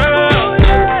my girl,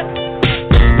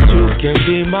 you can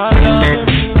be my lover.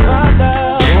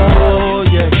 Oh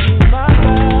yeah.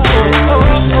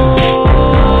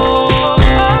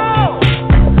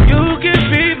 You can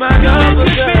be my lover,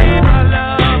 girl.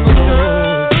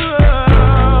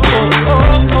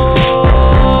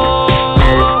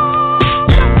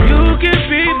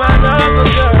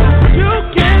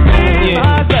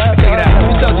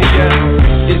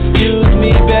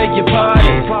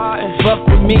 Fuck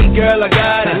with me, girl, I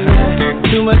got it.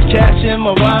 Too much cash in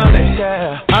my wallet.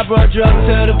 I brought drugs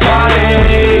to the party.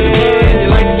 You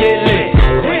like to get lit.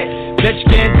 Bet you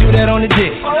can't do that on the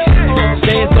dick.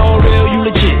 Say it's all real, you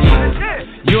legit.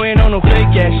 You ain't on no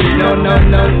fake ass shit. No,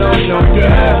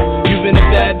 girl. You been a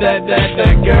bad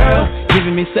girl.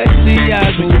 Giving me sexy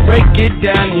eyes when you break it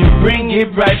down and you bring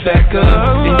it right back up.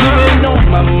 And you been on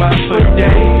my mind for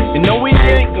days. You know we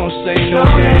ain't gon' say no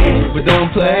games, but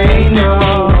don't play no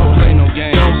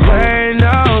games. Don't play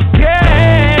no games.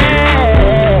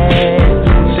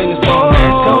 Sing a song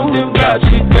that's something about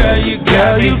you,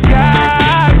 girl. You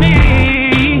got me.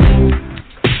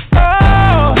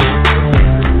 Oh,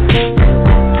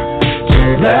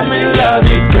 let me love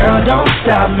you, girl. Don't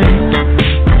stop me.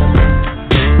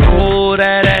 Oh,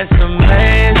 that ass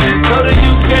amazing. So that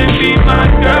you can be my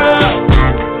girl,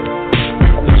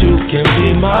 but you can be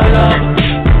my love.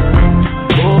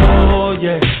 Oh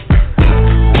yeah.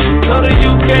 So that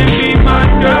you can be my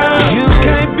girl, you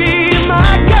can be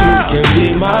my girl, you can be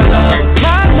my love,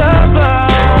 my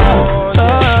lover.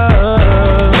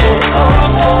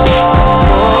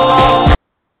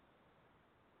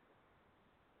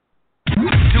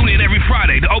 Tune in every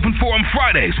Friday to Open Forum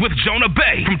Fridays with Jonah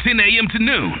Bey from 10 a.m. to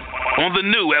noon on the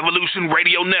new Evolution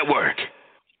Radio Network.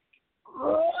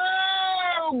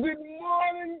 Oh, good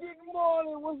morning.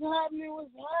 What's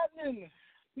happening?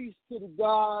 Peace to the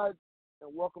gods,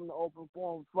 and welcome to Open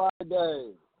Forum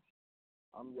Friday.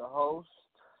 I'm your host,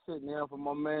 sitting here for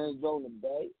my man Jonah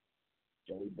Bey,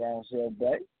 Joey Brownsell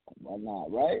Bey. Why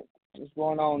not, right? What's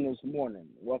going on this morning?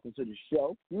 Welcome to the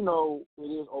show. You know, it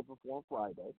is Open Forum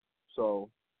Friday, so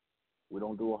we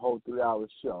don't do a whole 3-hour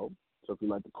show. So if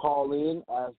you'd like to call in,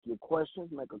 ask your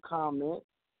questions, make a comment,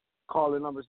 call the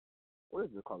number. What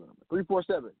is the call number?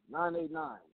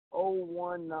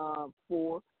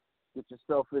 347-989-0194. Get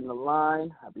yourself in the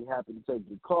line. I'd be happy to take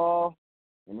your call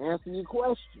and answer your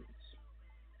questions.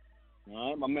 All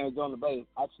right, my man Jonah Bey is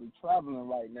actually traveling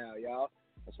right now, y'all.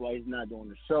 That's why he's not doing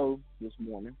the show this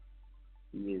morning.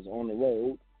 He is on the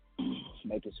road,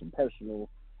 making some personal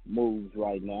moves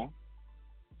right now.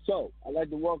 So, I'd like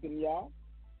to welcome y'all.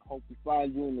 Hope we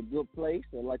find you in a good place.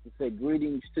 I'd like to say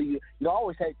greetings to you. You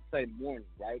always hate to say morning,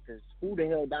 right? Because who the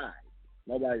hell died?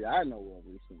 Nobody I know of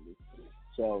recently.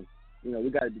 So, we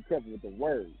got to be careful with the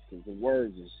words, because the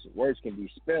words can be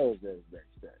spells, as they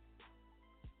say.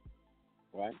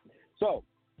 Right? So,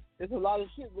 there's a lot of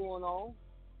shit going on.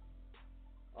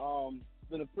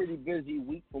 It's been a pretty busy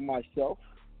week for myself.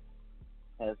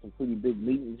 Had some pretty big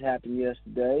meetings happen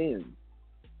yesterday, and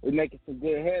we're making some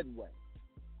good headway.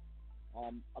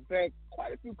 I've had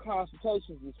quite a few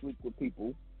consultations this week with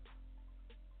people,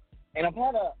 and I've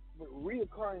had a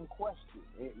reoccurring question.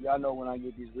 Y'all know when I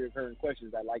get these reoccurring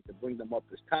questions, I like to bring them up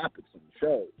as topics on the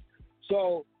show.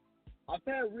 So I've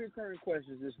had reoccurring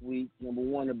questions this week. Number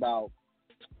one, about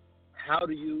how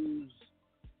to use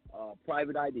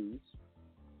private IDs,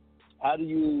 how to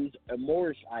use a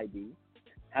Moorish ID,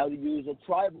 how to use a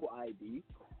tribal ID.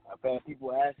 I've had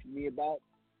people asking me about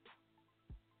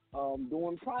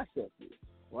doing processes,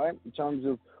 right? In terms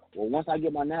of, well, once I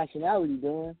get my nationality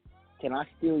done, can I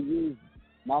still use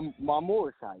my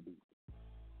Moorish ID?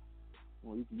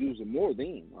 Well, you can use it more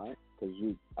then, right? Because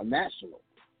you're a national.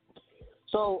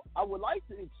 So I would like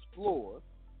to explore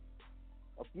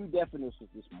a few definitions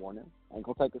this morning. I ain't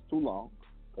going to take us too long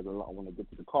because I want to get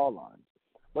to the call lines.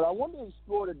 But I want to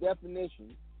explore the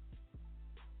definition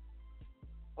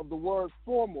of the word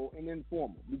formal and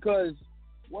informal, because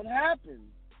what happens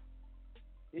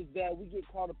is that we get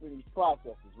caught up in these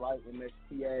processes, right?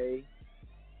 MSTA,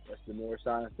 that's the North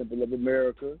Side Symbol of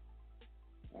America.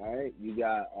 All right, you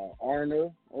got ARNA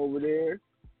over there.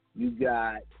 You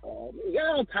got all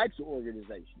types of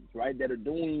organizations, right, that are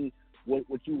doing what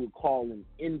you would call an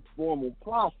informal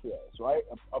process, right?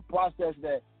 A process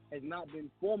that has not been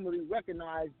formally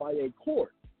recognized by a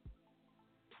court.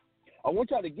 I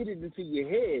want y'all to get it into your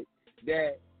head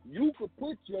that you could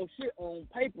put your shit on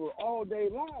paper all day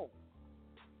long.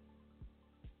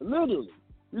 Literally,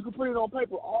 you could put it on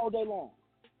paper all day long.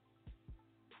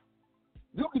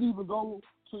 You could even go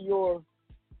to your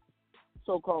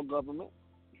so-called government.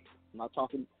 I'm not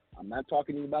talking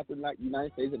about the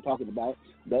United States. I'm talking about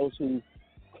those who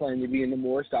claim to be in the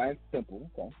Moorish Science Temple.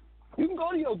 Okay, you can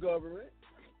go to your government,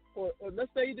 or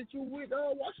let's say that you're with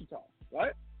Washington,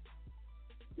 right?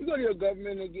 You go to your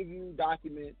government and give you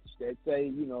documents that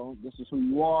say, this is who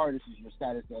you are, this is your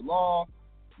status at law,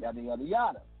 yada yada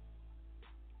yada.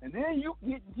 And then you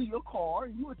get into your car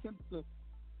and you attempt to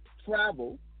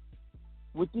travel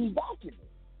with these documents.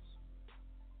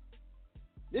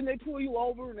 Then they pull you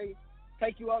over and they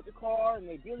take you out the car and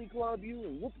they billy club you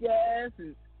and whoop your ass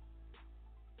and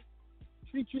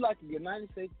treat you like a United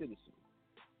States citizen.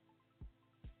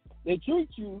 They treat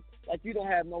you like you don't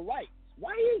have no rights.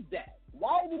 Why is that?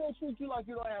 Why do they treat you like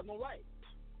you don't have no rights?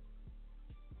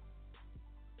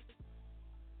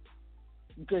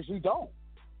 Because you don't.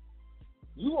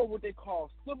 You are what they call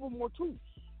civil mortus.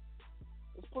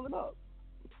 Let's pull it up.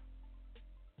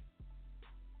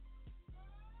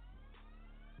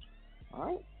 All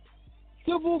right?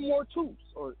 Civil mortus,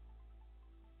 or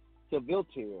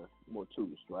civilter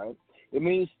mortus, right? It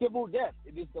means civil death.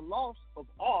 It is the loss of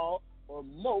all or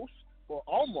most or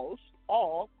almost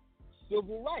all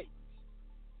civil rights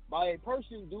by a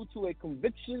person due to a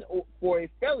conviction or for a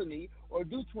felony or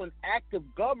due to an act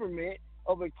of government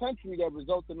of a country that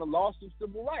results in the loss of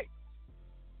civil rights.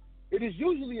 It is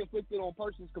usually inflicted on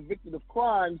persons convicted of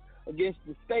crimes against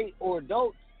the state or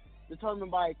adults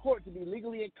determined by a court to be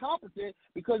legally incompetent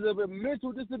because of a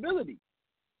mental disability.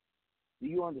 Do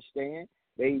you understand?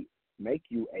 They make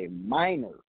you a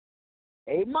minor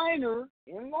in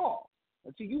law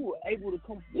until you were able to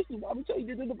come. This is why we tell you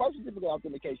to do the birth certificate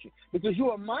authentication, because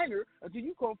you're a minor until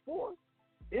you come forth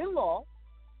in law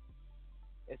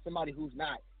as somebody who's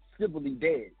not civilly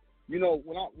dead.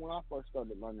 When I first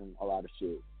started learning a lot of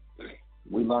shit,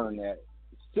 we learned that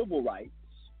civil rights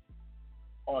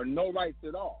are no rights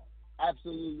at all.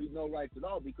 Absolutely no rights at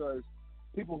all, because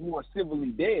people who are civilly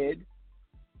dead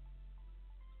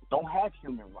don't have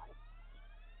human rights.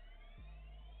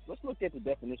 Let's look at the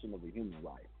definition of a human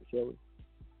right, shall we?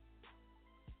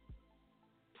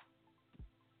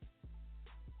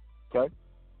 Okay?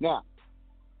 Now,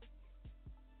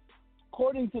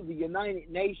 according to the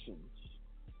United Nations,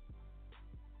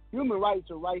 human rights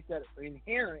are rights that are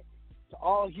inherent to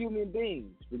all human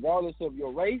beings, regardless of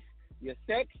your race, your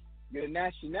sex, your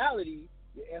nationality,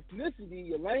 your ethnicity,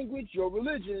 your language, your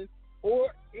religion,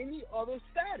 or any other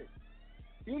status.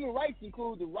 Human rights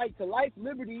include the right to life,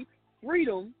 liberty,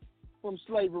 freedom, from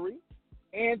slavery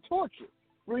and torture,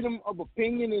 freedom of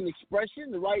opinion and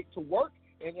expression, the right to work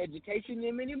and education,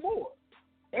 and many more.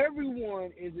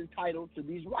 Everyone is entitled to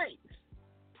these rights.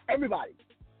 Everybody.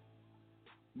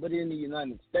 But in the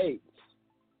United States,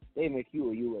 they make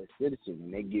you a U.S. citizen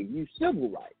and they give you civil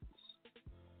rights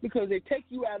because they take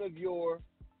you out of your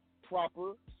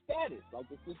proper status, like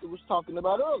the sister was talking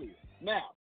about earlier.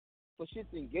 Now, for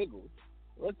shits and giggles,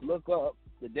 let's look up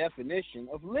the definition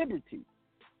of liberty.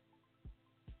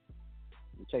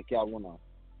 We'll take y'all on a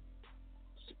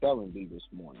spelling bee this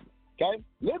morning. Okay?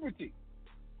 Liberty.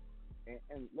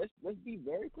 And let's be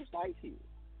very precise here.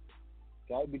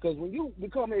 Okay? Because when you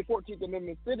become a 14th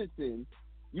Amendment citizen,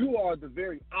 you are the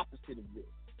very opposite of this.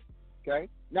 Okay?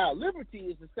 Now, liberty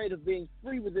is the state of being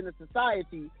free within a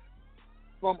society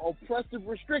from oppressive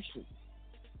restrictions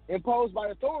imposed by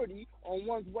authority on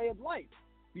one's way of life,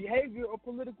 behavior, or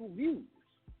political views.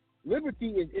 Liberty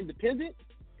is independent,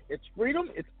 it's freedom,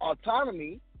 it's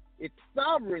autonomy, it's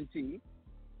sovereignty,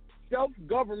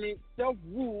 self-government,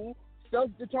 self-rule,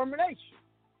 self-determination.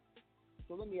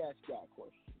 So let me ask y'all a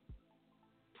question.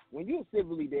 When you're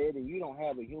civilly dead and you don't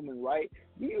have a human right,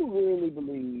 do you really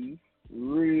believe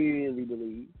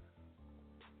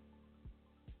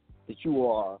that you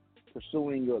are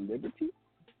pursuing your liberty,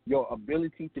 your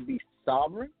ability to be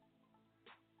sovereign?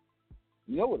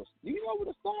 Do you know what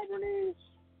a sovereign is?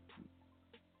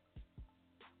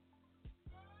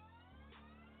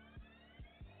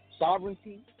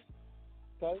 Sovereignty,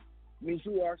 okay, means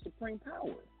you are supreme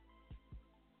power,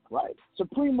 right?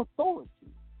 Supreme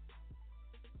authority,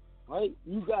 right?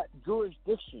 You got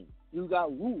jurisdiction, you got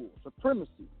rule,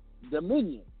 supremacy,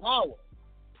 dominion, power,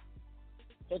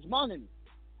 hegemony,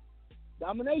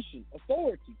 domination,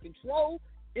 authority, control,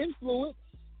 influence,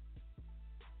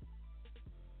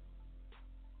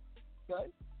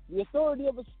 okay? The authority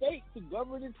of a state to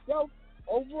govern itself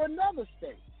over another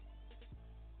state.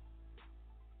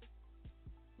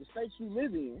 The states you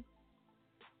live in,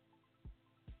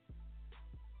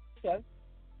 okay?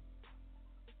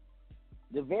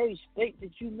 The very state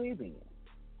that you live in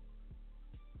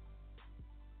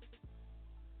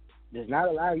does not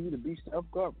allow you to be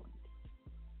self-governed.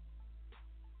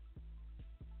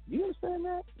 Do you understand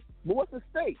that? But what's a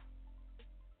state?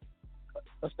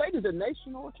 A state is a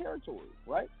nation or a territory,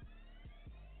 right?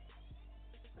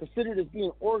 Considered as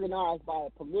being organized by a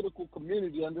political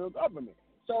community under a government.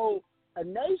 So a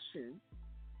nation,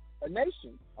 a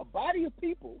body of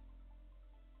people,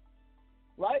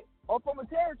 right, are from a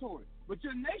territory. But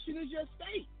your nation is your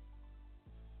state.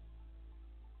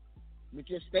 But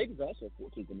your state is also a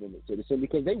 14th Amendment citizen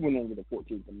because they went under the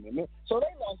 14th Amendment, so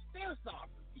they lost their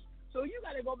sovereignty. So you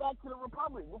got to go back to the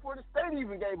Republic before the state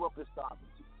even gave up its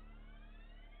sovereignty.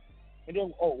 And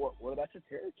then, what about your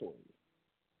territory?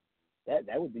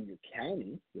 That would be your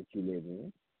county that you live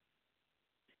in.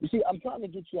 You see, I'm trying to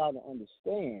get you all to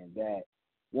understand that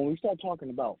when we start talking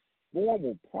about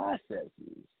formal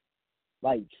processes,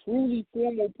 like truly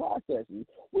formal processes,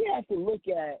 we have to look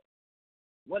at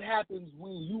what happens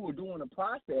when you are doing a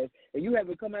process and you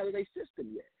haven't come out of their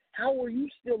system yet. How are you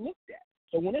still looked at?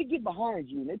 So when they get behind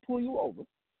you and they pull you over,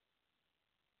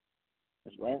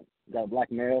 that's right, you got a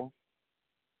black male,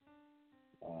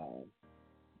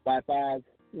 5'5",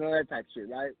 you know, that type of shit,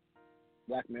 right?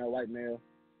 Black male, white male.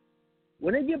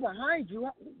 When they get behind you,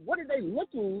 what are they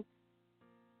looking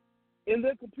in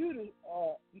their computer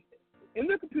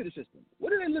system?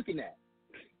 What are they looking at?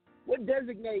 What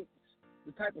designates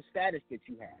the type of status that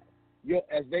you have? Your,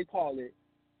 as they call it,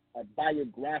 a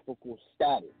biographical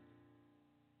status.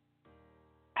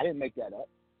 I didn't make that up.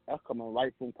 That's coming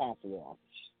right from consular office.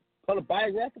 Called a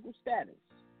biographical status.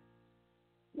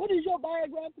 What is your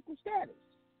biographical status?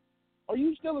 Are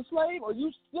you still a slave? Are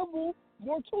you civil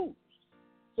mortals?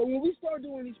 So when we start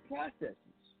doing these processes,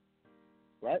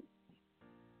 right,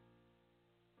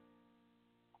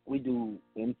 we do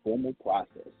informal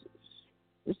processes.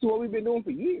 This is what we've been doing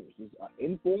for years. It's an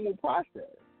informal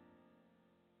process.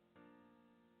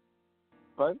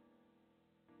 Okay?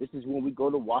 This is when we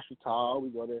go to Washita, we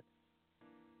go to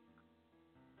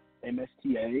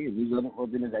MSTA, and these other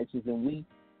organizations, and we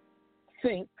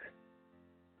think,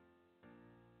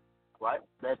 right,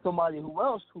 that somebody who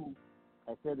has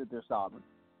said that they're sovereign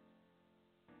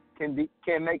can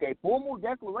make a formal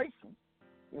declaration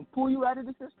and pull you out of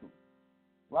the system,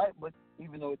 right? But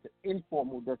even though it's an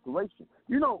informal declaration,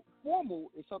 you know, formal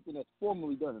is something that's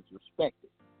formally done. It's respected.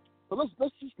 So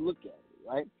let's just look at it,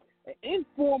 right? An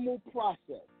informal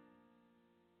process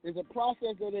is a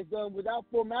process that is done without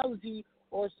formality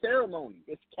or ceremony.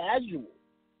 It's casual,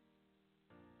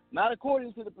 not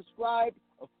according to the prescribed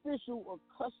official or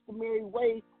customary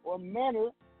way or manner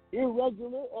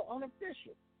irregular, or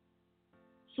unofficial,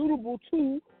 suitable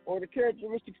to or the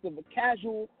characteristics of a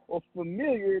casual or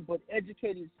familiar but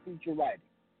educated speech or writing.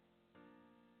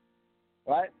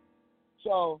 Right?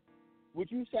 So,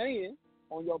 what you saying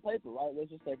on your paper, right?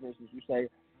 Let's just say, for instance, you say,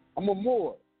 I'm a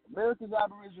Moor, America's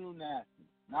Aboriginal Nasty,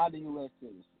 not a U.S.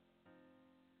 citizen.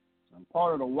 I'm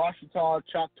part of the Washita,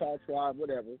 Choctaw tribe,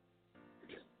 whatever,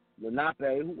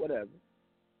 Lenape, whatever.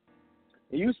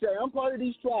 And you say, I'm part of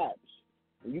these tribes.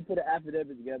 And you put an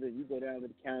affidavit together, and you go down to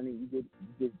the county, you get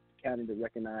the county to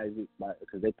recognize it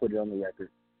because they put it on the record.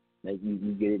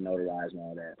 You get it notarized and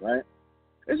all that, right?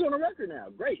 It's on the record now.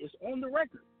 Great. It's on the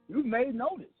record. You made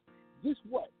notice. Guess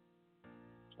what?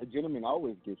 A gentleman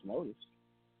always gives notice.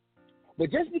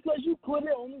 But just because you put it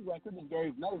on the record and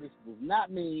gave notice does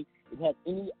not mean it has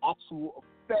any actual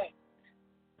effect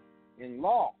in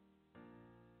law.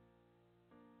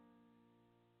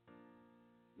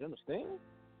 You understand?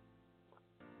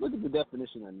 Look at the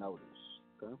definition of notice,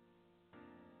 okay?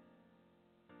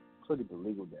 Look at the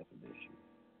legal definition.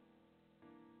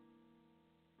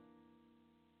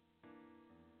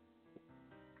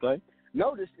 Okay?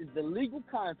 Notice is the legal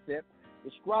concept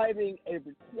describing a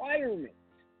requirement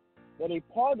that a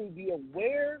party be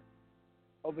aware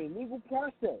of a legal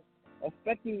process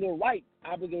affecting their rights,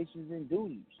 obligations, and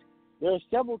duties. There are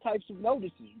several types of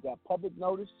notices. You got public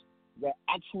notice, you got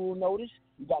actual notice,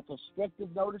 you got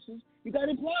constructive notices, you got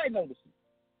implied notices.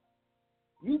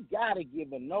 You got to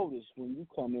give a notice when you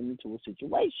come into a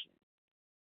situation.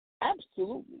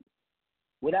 Absolutely.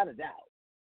 Without a doubt.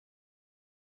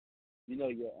 You know,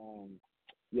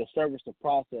 your service of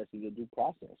process and your due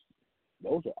process,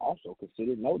 those are also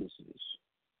considered notices,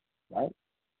 right?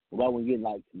 Well, when you're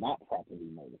like not properly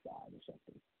notified or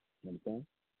something. You understand?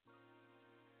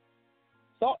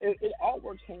 So it all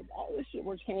works all this shit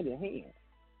works hand in hand,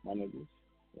 my niggas.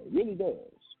 It really does.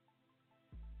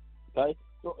 Okay?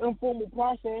 So informal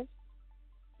process,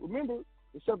 remember,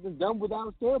 it's something done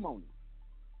without ceremony.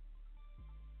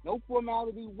 No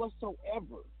formality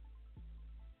whatsoever.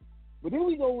 But then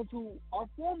we go into our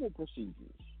formal procedures,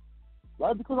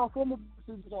 right? Because our formal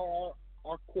procedures are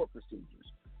our court procedures.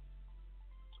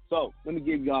 So let me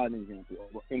give y'all an example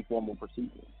of an informal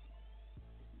procedure.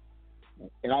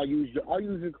 And I'll use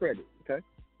your credit, okay?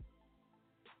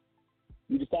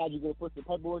 You decide you're going to put the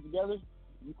paperwork together.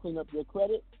 You clean up your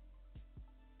credit.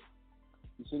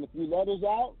 You send a few letters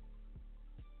out,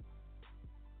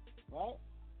 right?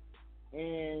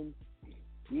 And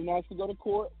you didn't actually go to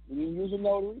court. You didn't use a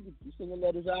notary. You send the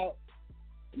letters out.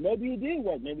 Maybe it did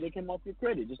work. Maybe they came off your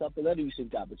credit just off the letter you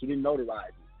sent out, but you didn't notarize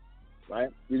it, right?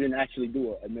 You didn't actually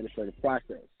do an administrative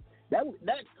process. That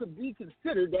could be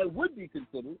considered, that would be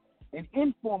considered an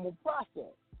informal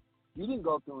process. You didn't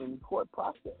go through any court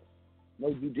process,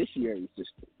 no judiciary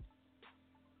system.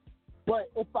 But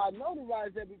if I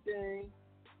notarize everything,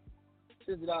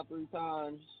 send it out 3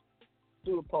 times,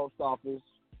 through the post office,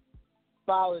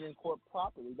 file it in court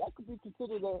properly, that could be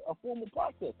considered a formal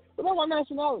process. But that's my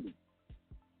nationality.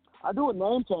 I do a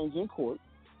name change in court,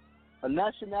 a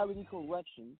nationality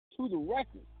correction to the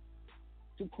record,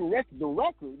 to correct the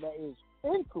record that is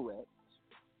incorrect,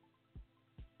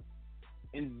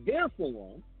 in their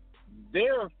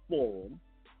form,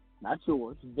 not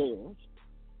yours, theirs.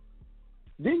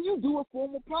 Then you do a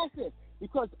formal process,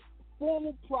 because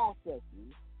formal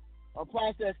processes are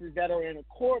processes that are in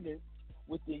accordance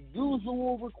with the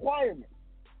usual requirements,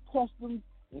 customs,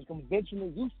 and conventional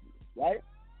uses, right?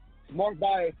 It's marked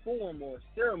by a form or a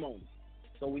ceremony.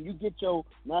 So when you get your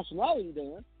nationality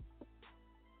done,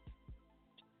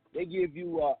 they give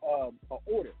you an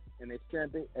order, and they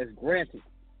stamp it as granted,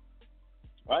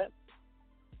 right?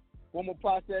 Formal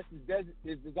process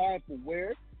is designed for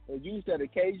wear or use at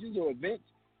occasions or events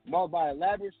marked by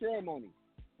elaborate ceremony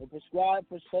and prescribed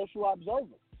for social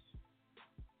observance.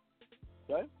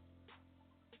 Okay?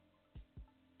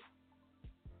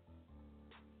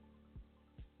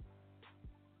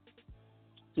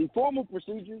 See, formal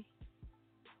procedures,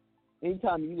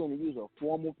 anytime you're going to use a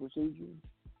formal procedure,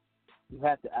 you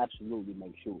have to absolutely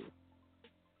make sure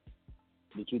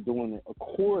that you're doing it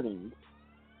according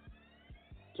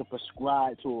to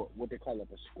prescribe to what they call a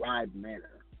prescribed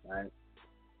manner, right?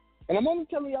 And I'm only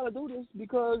telling y'all to do this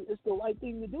because it's the right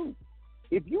thing to do.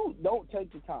 If you don't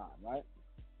take the time, right?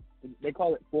 They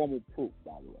call it formal proof,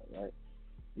 by the way, right?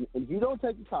 If you don't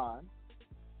take the time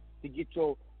to get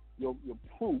your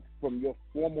proof from your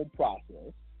formal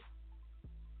process,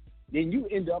 then you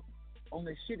end up on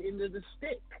the shit end of the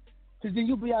stick. Because then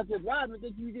you'll be out there driving and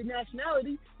think you get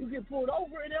nationality, you get pulled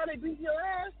over, and now they beat your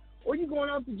ass, or you're going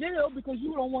out to jail because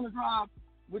you don't want to drive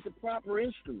with the proper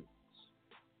instruments.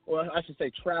 Or I should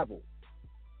say travel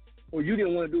or you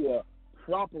didn't want to do a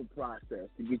proper process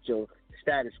to get your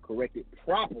status corrected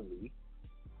properly,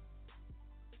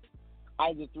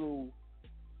 either through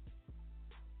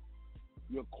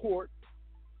your court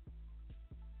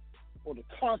or the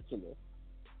consulate,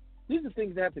 these are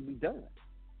things that have to be done.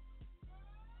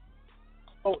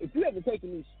 Oh, if you haven't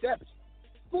taken these steps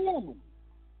formally,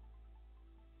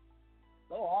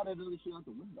 all that other shit out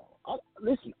the window.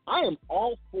 Listen, I am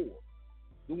all for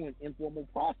doing informal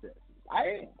processes. I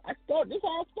am. This is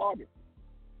how I started.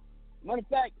 Matter of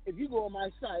fact, if you go on my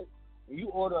site and you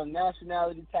order a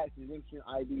nationality tax exemption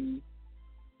ID,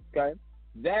 okay,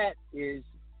 that is,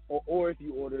 or if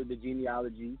you order the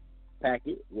genealogy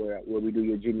packet where we do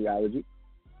your genealogy,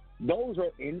 those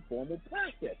are informal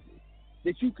processes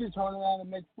that you can turn around and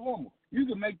make formal. You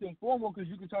can make them formal because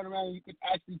you can turn around and you can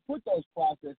actually put those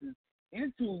processes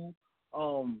into,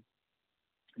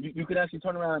 you can actually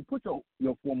turn around and put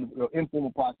your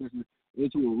informal processes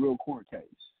into a real court case.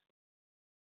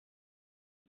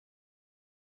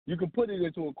 You can put it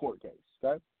into a court case,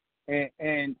 okay?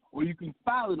 And or you can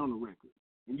file it on the record,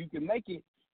 and you can make it,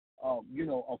 a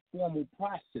formal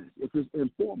process if it's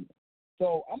informal.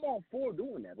 So I'm all for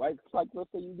doing that, right? It's like,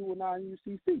 let's say you do a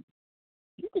non-UCC.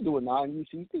 You can do a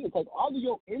non-UCC and take all of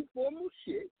your informal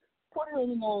shit, put it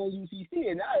in a non-UCC,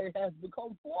 and now it has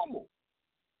become formal.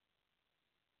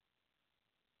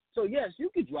 So, yes, you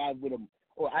could drive with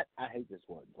I hate this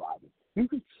word, driving. You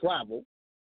could travel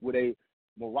with a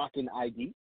Moroccan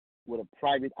ID, with a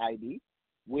private ID,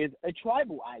 with a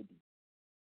tribal ID.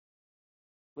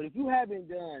 But if you haven't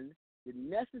done the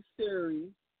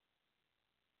necessary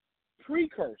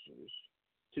precursors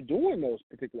to doing those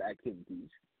particular activities,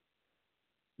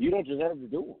 you don't deserve to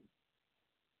do them.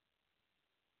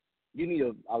 You need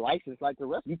a license like the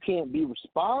rest. You can't be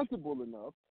responsible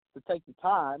enough to take the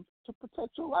time to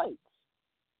protect your rights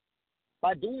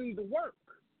by doing the work.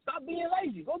 Stop being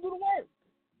lazy. Go do the work.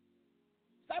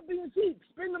 Stop being cheap.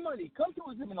 Spend the money. Come to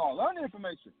a seminar. Learn the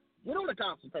information. Get on a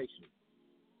consultation.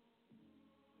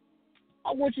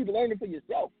 I want you to learn it for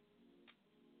yourself.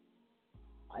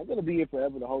 I ain't going to be here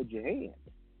forever to hold your hand.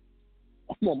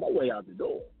 I'm on my way out the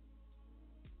door.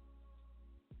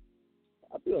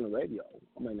 I'll be on the radio.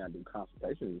 I may not do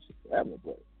consultations forever,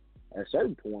 but at a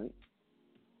certain point,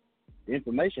 the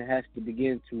information has to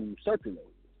begin to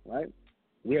circulate, right?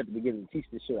 We have to begin to teach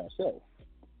this shit ourselves.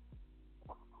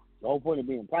 The whole point of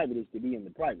being private is to be in the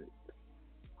private.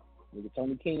 Nigga,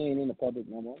 Tony King ain't in the public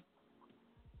no more.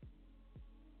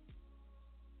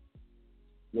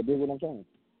 You dig what I'm saying?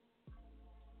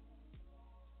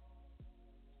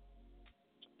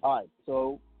 All right,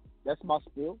 so that's my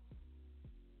spiel.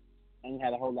 Ain't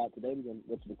had a whole lot today. We're going to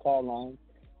go to the call line,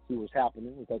 see what's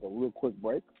happening. We'll take a real quick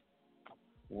break.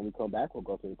 When we come back, we'll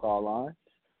go to the call line.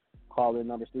 Call in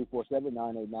number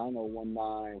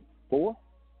 347-989-0194. Look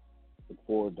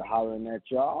forward to hollering at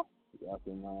y'all. Y'all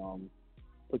can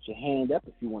put your hand up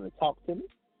if you want to talk to me.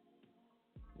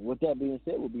 And with that being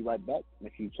said, we'll be right back.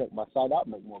 Make sure you check my site out,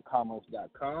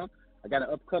 makemorecommerce.com. I got an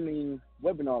upcoming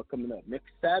webinar coming up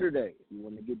next Saturday. If you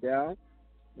want to get down,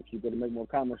 make sure you go to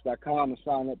makemorecommerce.com and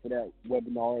sign up for that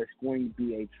webinar. It's going to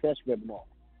be a trust webinar.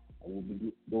 And we'll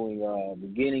be doing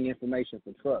beginning information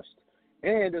for trust.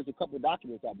 And there's a couple of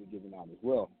documents I'll be giving out as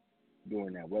well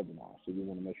during that webinar. So you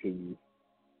want to make sure you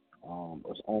are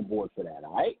on board for that,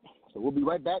 all right? So we'll be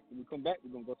right back. When we come back,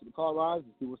 we're going to go to the call lines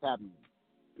and see what's happening.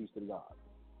 Peace to God.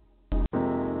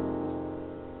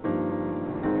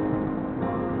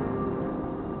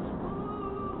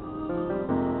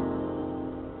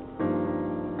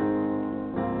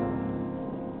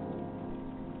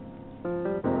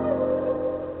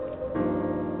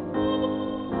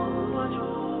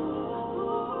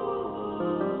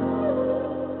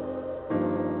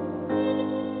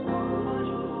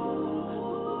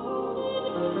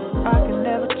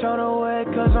 Turn away,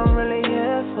 cause I'm really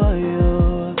here for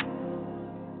you.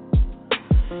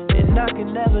 And I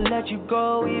can never let you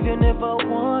go, even if I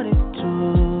wanted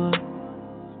to.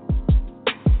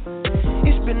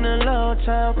 It's been a long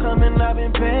time coming, I've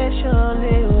been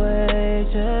patiently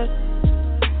waiting.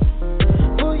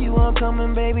 For you I'm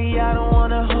coming, baby, I don't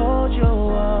wanna hold you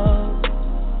up.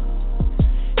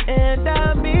 And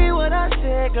I mean what I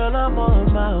said, girl, I'm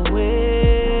on my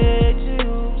way to.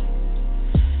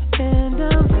 And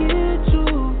I'm here to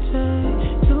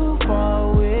take you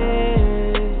far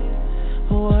away.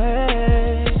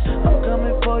 I'm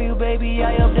coming for you, baby,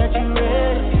 I hope that you're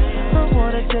ready. I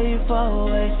wanna take you far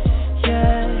away,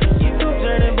 yeah. No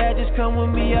turning back, just come with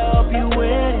me, I hope you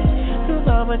ready. Cause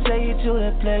I'ma take you to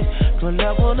that place. Girl,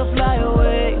 I wanna fly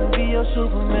away and be your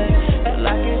Superman. Act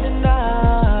like in the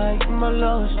night, my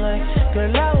lowest night.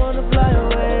 Girl, I wanna fly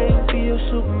away and be your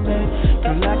Superman.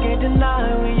 Girl, I can't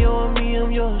deny when you're with me,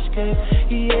 I'm your escape.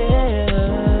 Yeah.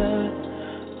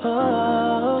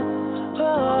 Oh,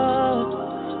 oh,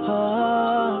 oh.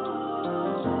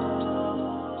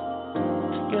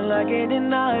 Girl, I can't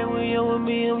deny when you're with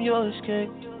me, I'm your escape.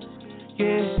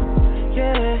 Yeah,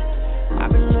 yeah.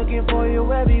 I've been looking for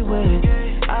you everywhere.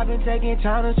 I've been taking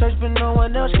time to search, but no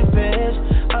one else compares.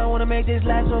 I wanna make this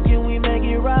last, so can we make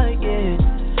it right? Yeah.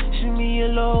 Shoot me your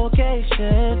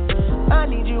location. I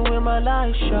need you in my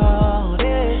life,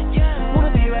 shawty. Yeah.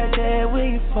 Wanna be right there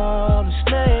when you fall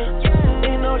asleep.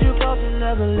 Ain't no you close and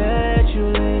never let you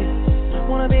leave.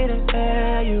 Wanna be the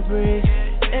air you breathe.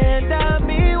 And I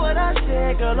mean what I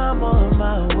said, girl, I'm on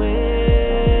my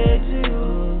way to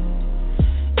you.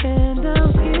 And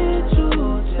I'm here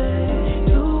to take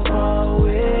you far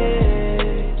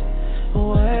away.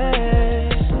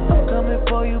 I'm coming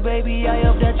for you, baby, I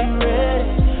hope that you're ready.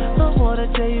 I wanna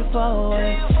take you far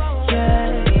away,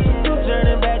 yeah. No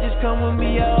turning back, just come with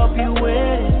me, I hope you with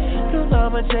it. Cause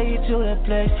I'ma take you to that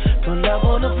place. Girl, I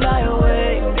wanna fly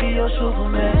away and be your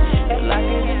Superman. Girl, I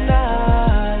can't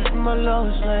deny my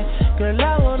lowest night. Girl,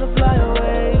 I wanna fly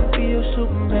away and be your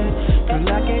Superman. Girl,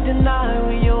 I can't deny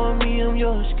when you're with me, I'm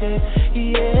your escape.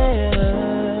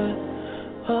 Yeah.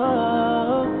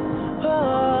 Oh,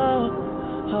 oh,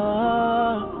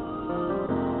 oh.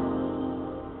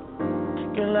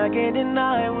 Girl, I can't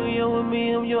deny when you're with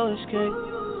me, I'm your escape.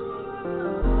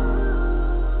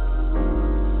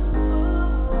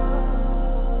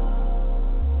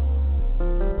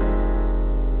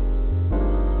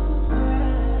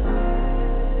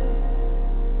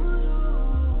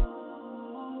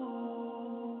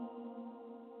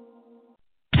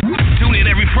 Tune in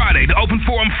every Friday to Open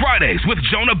Forum Fridays with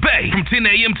Jonah Bey from 10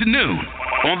 a.m. to noon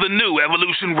on the new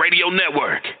Evolution Radio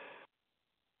Network.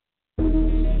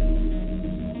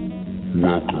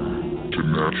 Welcome to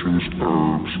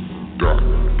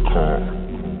naturalsherbs.com.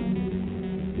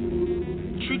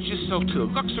 Treat yourself to the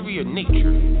luxury of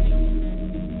nature.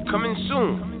 Coming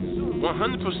soon,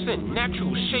 100%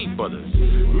 natural shea butters,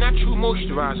 natural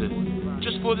moisturizer,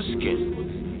 just for the skin.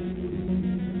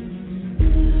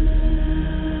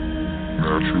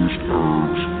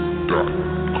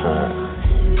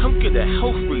 naturalsherbs.com. Come get a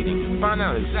health reading and find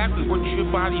out exactly what your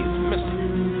body is missing.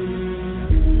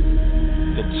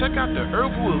 Then check out the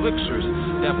herbal elixirs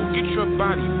that will get your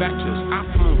body back to its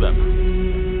optimal level.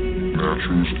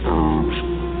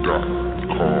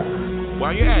 naturalsherbs.com.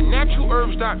 While you're at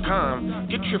naturalherbs.com,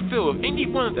 get your fill of any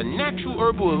one of the natural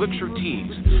herbal elixir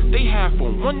teas. They have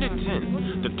from 1 to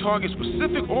 10 to target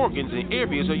specific organs and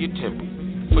areas of your temple.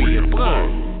 For your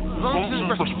blood, lungs and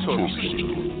respiratory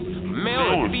system,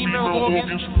 male and female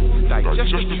organs,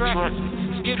 digestive tract,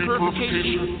 skin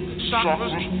purification,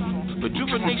 chakras,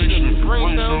 rejuvenation of your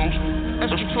brain cells,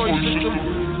 respiratory system,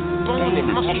 bone and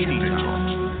muscle detox.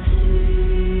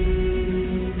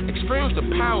 Experience the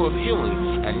power of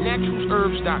healing at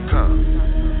naturalherbs.com.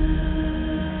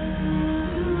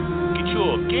 Get your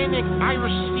organic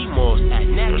Irish sea moss at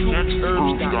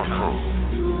naturalherbs.com.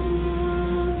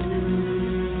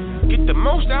 Get the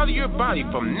most out of your body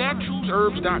from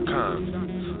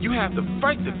naturalherbs.com. You have to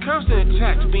fight the constant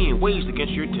attacks being waged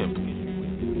against your temple.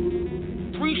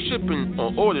 Free shipping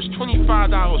on orders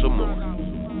 $25 or more.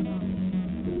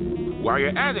 While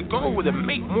you're at it, go over to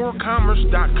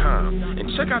MakeMoreCommerce.com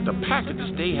and check out the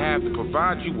packages they have to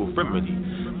provide you with remedy.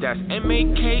 That's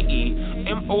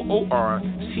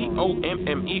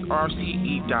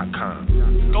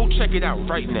MakeMoreCommerce.com. Go check it out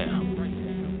right now.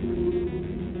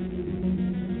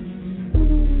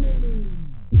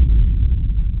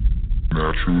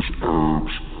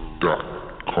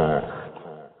 naturalsherbs.com.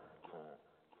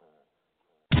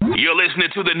 You're listening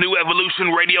to the new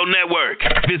Evolution Radio Network.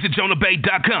 Visit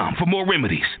JonahBey.com for more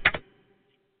remedies.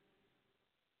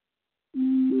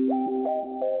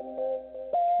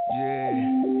 Yeah,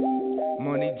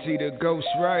 Money G the Ghost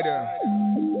Rider.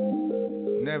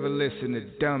 Never listen to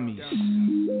dummies.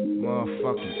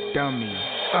 Motherfucking dummies.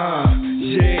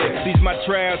 Yeah, these my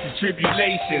trials and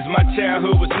tribulations. My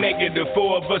childhood was negative,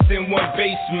 4 of us in one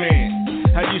basement.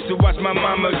 I used to watch my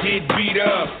mama get beat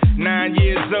up. 9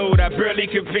 years old, I barely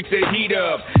could fix the heat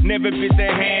up. Never bit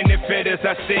the hand that fed us,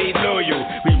 I stayed loyal.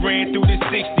 We ran through the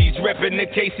 60s, repping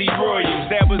the KC Royals.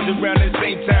 That was around the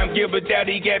same time Gilbert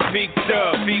Daddy got picked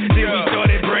up. Then we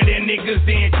started branding niggas,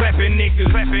 then clapping niggas.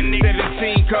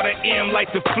 17 caught an M like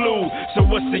the flu. So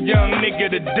what's the young nigga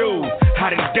to do?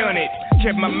 I done it.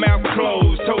 Kept my mouth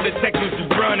closed, told detectives to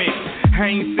run it. I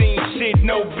ain't seen shit,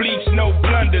 no bleach, no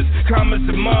blunders. Karma's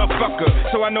a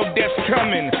motherfucker, so I know death's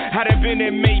coming. I'd have been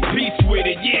and made peace with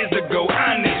it years ago,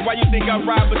 honest. Why you think I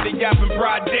ride with the yacht in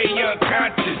broad day,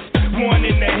 unconscious? one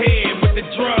in the head with the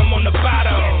drum on the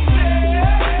bottom.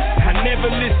 I never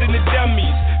listen to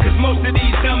dummies, cause most of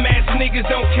these dumbass niggas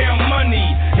don't count money.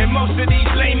 And most of these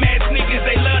lame ass niggas,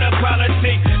 they love the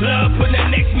politics. Love putting the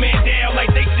next man down like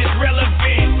they just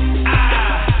relevant.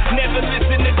 I never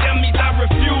listen to dummies, I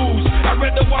refuse. I'd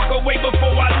rather walk away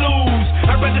before I lose.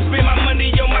 I'd rather spend my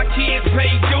money on my kids,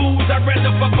 pay dues. I'd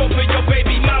rather fuck both of your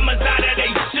baby mamas out of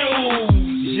they shoes.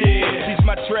 Yeah, these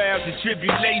my trials and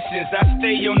tribulations. I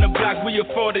stay on the block, we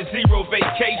afford a zero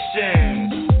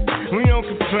vacations. We don't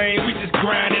complain, we just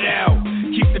grind it out.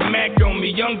 Keep the Mac on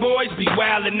me, young boys be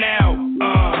wildin' out.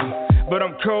 But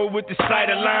I'm cold with the sight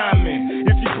alignment.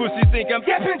 If you pussies think I'm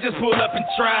yapping, just pull up and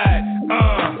try it.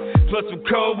 Plus I'm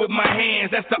cold with my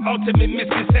hands. That's the ultimate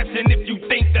misconception if you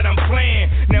think that I'm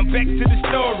playing. Now back to the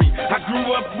story. I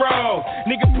grew up raw.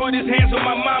 Nigga put his hands on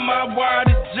my mama, I wired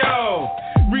his jaw.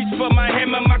 Reach for my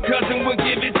hammer, my cousin would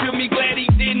give it to me. Glad he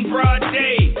didn't broad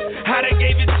day. I'd have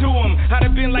gave it to him. I'd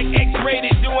have been like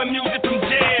X-rated doing music from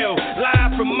jail.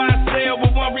 Live from my cell,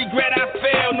 but one regret I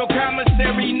failed. No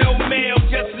commissary, no mail,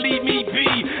 just leave me be.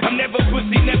 I'm never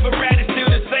pussy, never ratted, still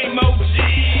the same OG.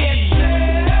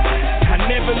 I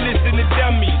never listen to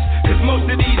dummies, cause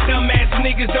most of these dumbass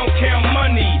niggas don't count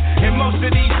money. And most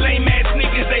of these lame ass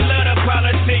niggas, they love the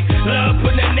politics. Love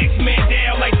putting the next man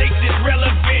down like they just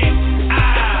relevant.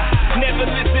 I never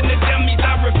listen to dummies,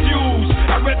 I refuse.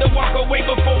 I'd rather walk away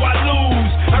before I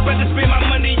lose. I'd rather spend my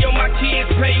money on my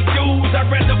kids, pay dues. I'd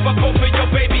rather fuck both of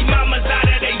your baby mamas out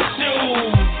of they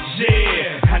shoes.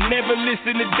 Yeah, I never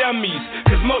listen to dummies,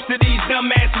 cause most of these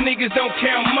dumbass niggas don't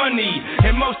count money.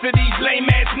 And most of these lame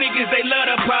ass niggas, they love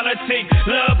the politics.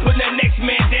 Love putting the next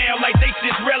man down like they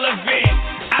just relevant.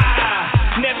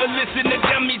 I never listen to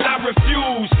dummies, I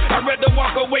refuse. I'd rather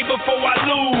walk away before I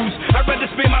lose. I'd rather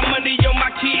spend my money on my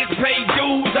kids, pay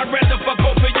dues. I'd rather fuck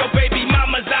both of your baby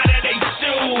mamas out of they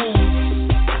shoes.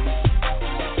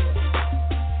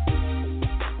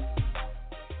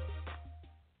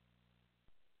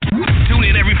 Tune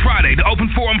in every Friday to Open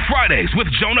Forum Fridays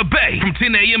with Jonah Bey from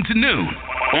 10 a.m. to noon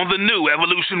on the new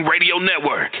Evolution Radio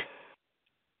Network.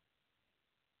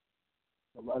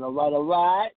 All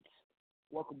right.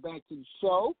 Welcome back to the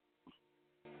show.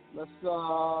 Let's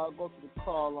go to the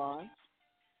call line.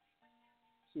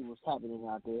 See what's happening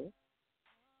out there.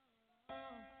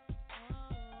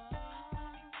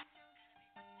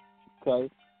 Okay.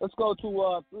 Let's go to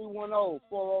 310-403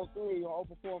 on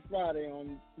Open Forum Friday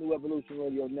on New Evolution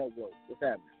Radio Network. What's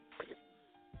happening?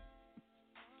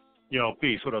 Yo,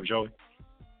 peace. What up, Joey?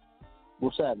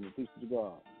 What's happening? Peace to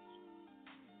God.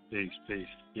 Peace.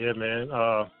 Yeah, man.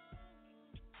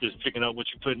 Just picking up what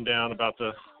you're putting down about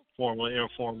the formal and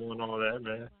informal and all that,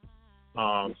 man.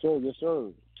 Yes,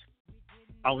 sir.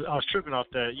 I was tripping off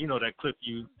that, that clip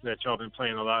that y'all been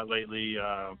playing a lot lately.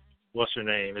 What's her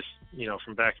name? It's,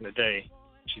 from back in the day.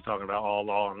 She's talking about all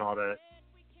law and all that.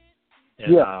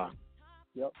 And,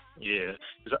 Yep. Yeah.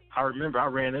 'Cause I remember I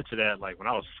ran into that, like, when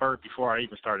I was first, before I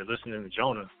even started listening to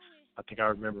Jonah. I think I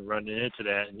remember running into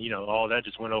that, and, all that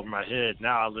just went over my head.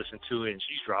 Now I listen to it, and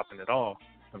she's dropping it all.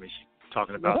 I mean, she's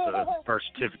talking about the birth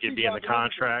certificate being the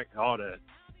contract, all that.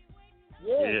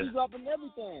 Yeah, she's dropping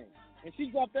everything. And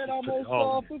she dropped that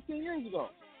almost 15 years ago.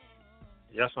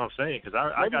 That's what I'm saying, because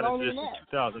I got into this in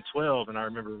 2012, and I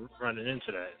remember running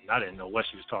into that, and I didn't know what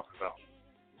she was talking about.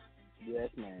 Yes,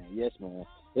 man.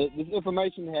 This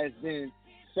information has been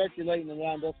circulating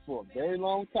around us for a very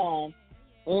long time,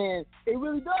 and it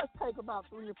really does take about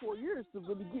 3 or 4 years to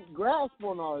really get grasp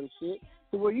on all this shit,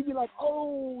 to where you be like,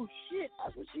 oh, shit,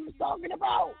 that's what she was talking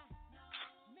about.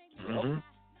 Mm-hmm.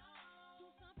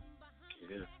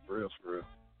 Yeah, for real.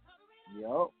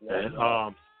 Yep.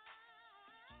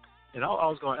 And I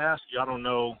was going to ask you, I don't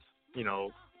know,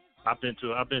 I've been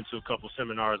to a couple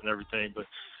seminars and everything, but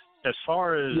as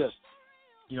far as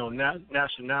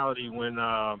nationality, when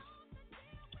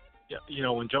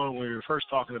when Jonah, when we were first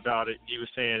talking about it, he was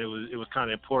saying it was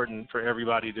kind of important for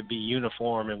everybody to be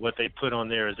uniform, and what they put on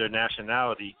there is their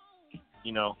nationality,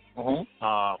 more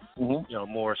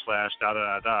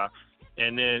 /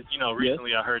 And then,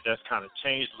 recently I heard that's kind of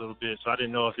changed a little bit, so I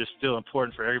didn't know if it's still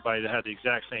important for everybody to have the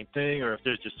exact same thing, or if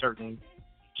there's just certain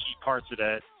key parts of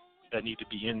that need to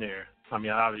be in there. I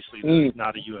mean, obviously,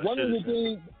 not a U.S. One citizen. of the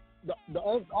things, the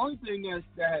only thing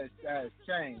that has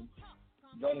changed,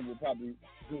 Jonah will probably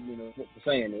hit me for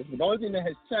saying this, but the only thing that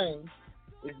has changed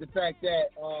is the fact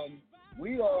that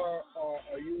we are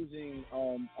using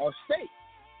our state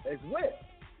as well.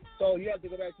 So you have to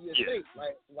go back to your state.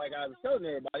 Like I was telling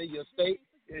everybody, your state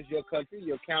is your country,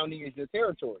 your county is your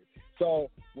territory. So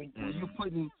when you're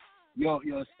putting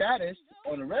your status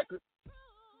on the record,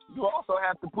 you also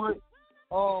have to put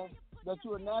that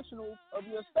you're a national of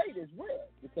your state as well,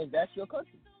 because that's your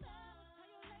country.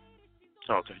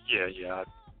 Okay. Yeah.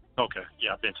 Okay.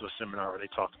 Yeah, I've been to a seminar where they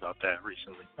talked about that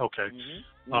recently. Okay.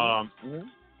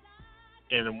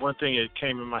 And then one thing that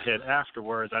came in my head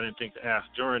afterwards, I didn't think to ask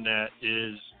during that,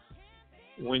 is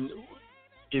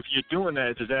if you're doing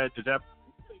that, does that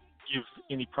give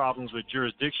any problems with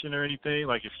jurisdiction or anything?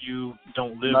 Like if you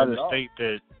don't live in the state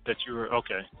that you were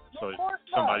so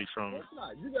somebody from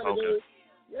you gotta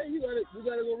you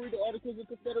gotta go read the Articles of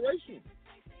Confederation.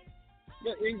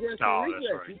 Yeah, ingress and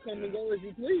regress. Right. You come and go as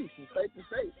you please from state to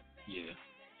state. Yeah.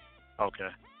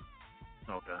 Okay.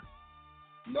 No, that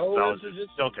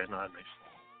makes sense.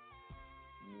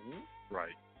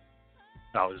 Right.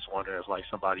 I was just wondering if like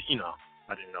somebody, I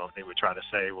didn't know if they would try to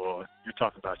say, well, you're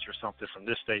talking about you're something from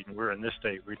this state and we're in this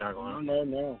state. We're not going to.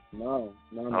 No.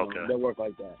 Okay. It doesn't work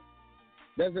like that.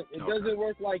 Doesn't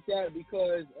work like that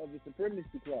because of the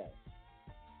supremacy clause.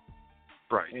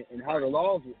 Right. And how the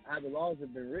laws have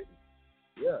been written.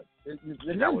 Yeah.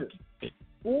 Remember,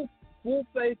 full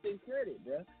faith and credit,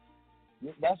 bro.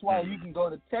 That's why you can go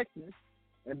to Texas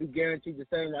and be guaranteed the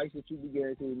same rights that you be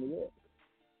guaranteed in New York.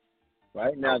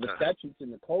 Right? Now, the statutes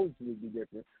and the codes will be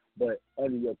different, but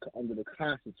under the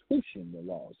Constitution, the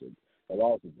laws are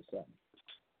the same.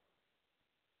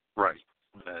 Right.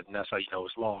 And that's how you know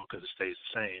it's law, because it stays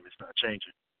the same. It's not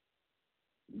changing.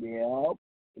 Yeah,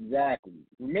 exactly.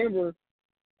 Remember,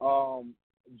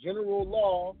 general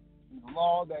law is a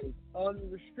law that is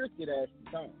unrestricted as to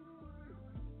time.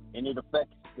 And it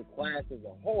affects the class as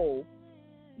a whole,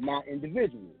 not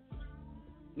individuals.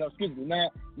 No, excuse me,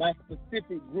 not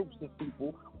specific groups of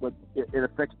people, but it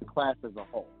affects the class as a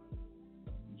whole.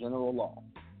 General law.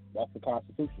 That's the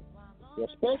Constitution. The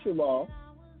special law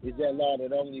is that law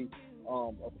that only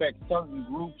affects certain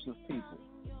groups of people.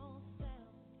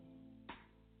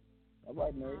 All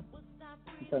right, Mary.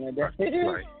 You turn that down. Right.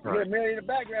 You got Mary in the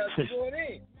background. She's going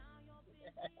in.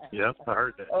 Yep, I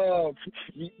heard that.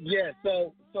 Yeah.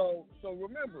 So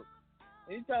remember,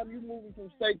 anytime you're moving from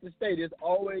state to state, it's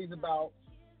always about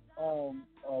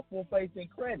full faith and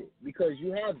credit, because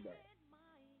you have that.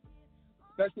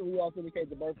 Especially when you authenticate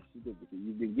the birth certificate,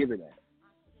 you've been given that.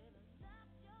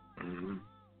 Mm-hmm.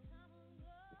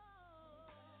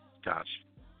 Gotcha.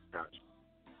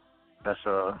 That's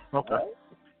okay. Right.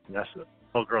 That's a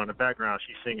little girl in the background.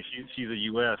 She's singing. She's a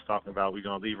U.S. talking about we're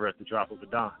gonna leave her at the drop of a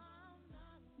dime.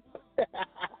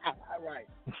 Right.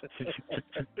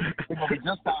 We're gonna be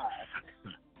just fine.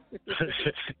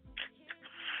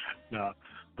 No,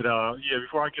 but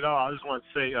before I get off, I just want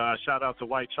to say shout out to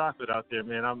White Chocolate out there,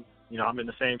 man. I'm in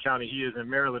the same county he is in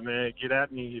Maryland, man. Get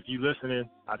at me if you listening.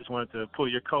 I just wanted to pull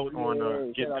your coat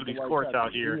on getting through these courts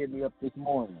out here. He hit me up this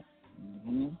morning.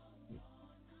 Mm-hmm.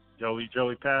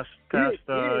 Joey passed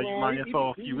my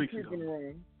info a few weeks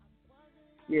ago.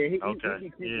 Yeah, he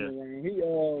creeping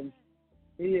around.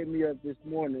 He hit me up this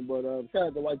morning, but shout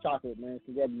out to White Chocolate, man.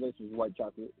 Congratulations, White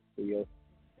Chocolate, for your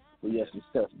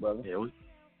success, brother. Yeah,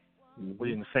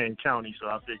 we're in the same county, so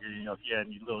I figured, if you had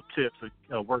any little tips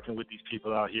of working with these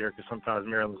people out here, because sometimes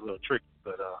Maryland's a little tricky,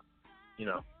 but,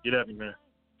 get at me, man.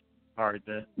 All right,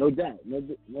 man. No doubt.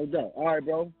 All right,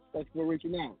 bro. Thanks for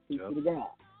reaching out. Peace to the God.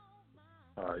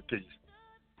 All right, peace.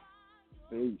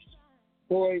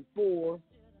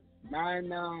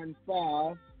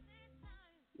 484-995.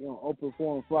 Open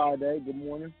Forum Friday. Good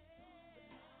morning.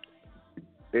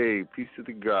 Hey, peace to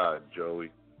the God, Joey.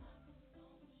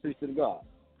 Peace to the God.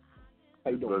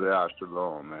 How you doing? Brother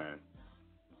Ashalom, man.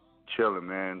 Chilling,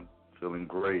 man. Feeling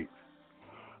great.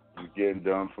 You're getting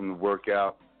done from the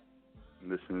workout,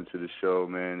 listening to the show,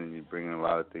 man, and you're bringing a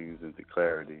lot of things into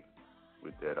clarity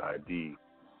with that ID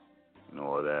and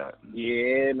all that.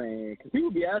 Yeah, man. Because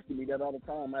people be asking me that all the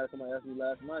time. I had somebody ask me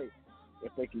last night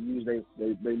if they can use their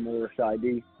Moorish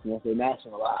ID once they're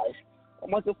nationalized.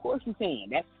 I'm like, of course you can.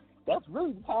 That's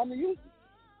really the time to use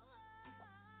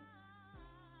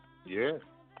it. Yeah.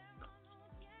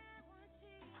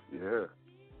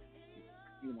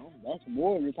 That's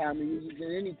more of the time to use it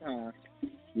than any time.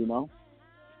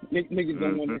 Niggas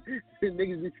don't want to.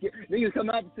 Niggas be scared. Niggas come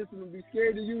out the system and be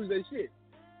scared to use their shit.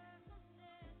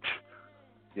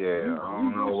 Yeah, I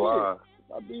don't know why.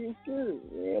 Stop being scared.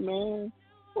 Yeah, man.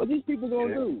 What these people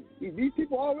gonna do? These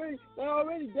people already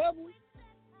devils.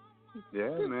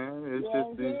 Yeah, man. It's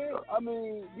I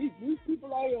mean, these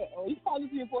people out here, these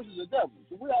policy enforcers are devils.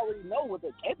 So we already know what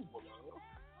they're capable of.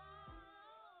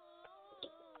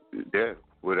 Yeah,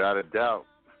 without a doubt.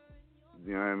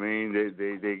 You know what I mean? They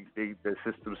the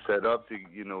system's set up to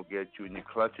get you in your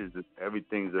clutches.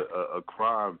 Everything's a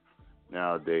crime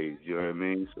nowadays. You know what I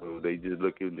mean? So they just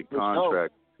look in the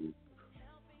contract.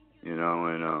 You know,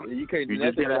 and you can't do you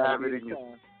just nothing gotta without have it being in your.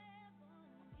 fun.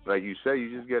 Like you say,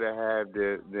 you just gotta have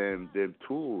them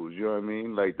tools. You know what I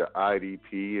mean? Like the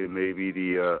IDP and maybe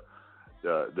the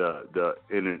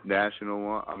international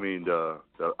one. I mean the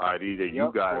ID that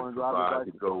you guys provide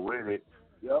to go with it.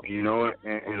 Yep. You know,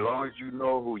 and as long as you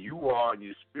know who you are and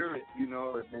your spirit, you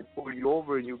know, if they pull you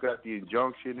over and you got the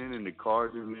injunction in and the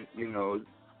cars in it, you know,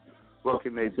 what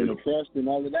can they do? And the trust and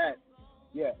all of that.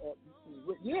 Yeah.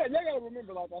 Yeah, they got to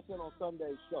remember, like I said on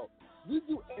Sunday's show, you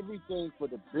do everything for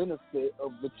the benefit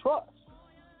of the trust.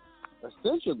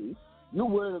 Essentially, you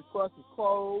wear the trust's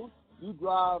clothes, you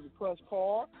drive the trust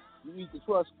car, you eat the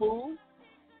trust food,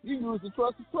 you use the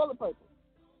trust's toilet paper.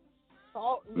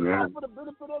 All for the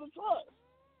benefit of the trust.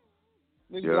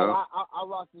 Nigga, like, I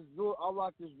rock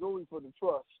this jewelry for the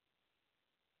trust.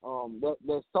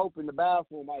 That soap in the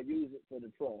bathroom, I use it for the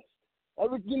trust.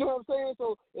 You know what I'm saying?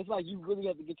 So it's like you really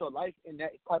have to get your life in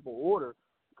that type of order,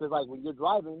 because like when you're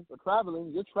driving or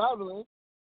traveling, you're traveling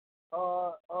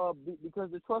because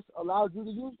the trust allows you to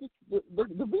use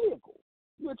the vehicle.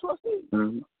 You're a trustee.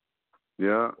 Mm-hmm.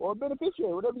 Yeah. Or a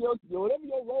beneficiary, whatever your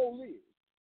role is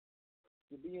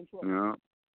to be in trust.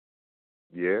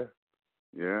 Yeah.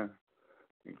 Yeah.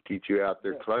 And keep you out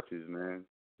their clutches, man.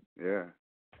 Yeah.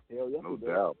 Hell yeah. No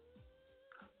doubt.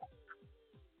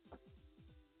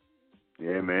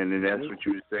 Yeah, man, and that's what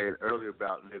you were saying earlier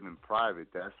about living private.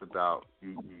 That's about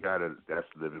that's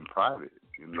living private,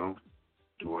 you know,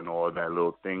 doing all that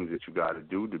little things that you gotta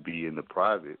do to be in the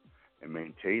private and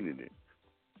maintaining it.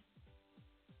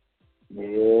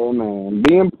 Yeah, man.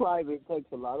 Being private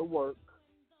takes a lot of work,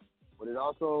 but it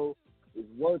also is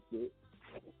worth it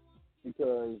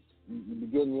because you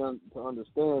begin to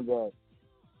understand that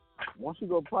once you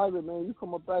go private, man, you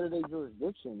come up out of their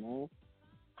jurisdiction, man.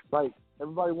 Like,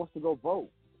 everybody wants to go vote.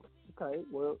 Okay,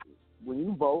 well, when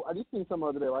you vote, I just seen some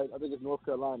other day, right? I think it's North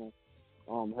Carolina,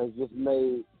 has just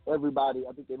made everybody,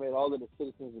 I think they made all of the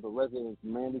citizens of the residents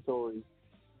mandatory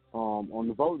on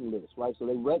the voting list, right? So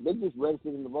they just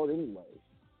registered in the vote anyway.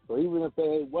 So even if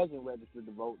they wasn't registered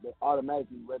to vote, they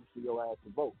automatically register your ass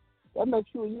to vote. That makes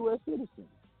you a U.S. citizen.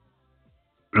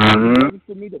 Mm-hmm. You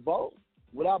register me to vote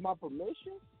without my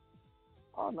permission?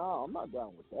 Oh, no, I'm not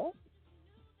down with that.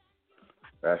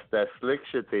 That's that slick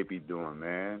shit they be doing,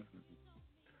 man.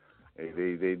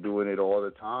 They doing it all the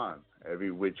time,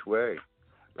 every which way.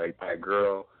 Like that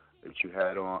girl that you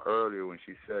had on earlier when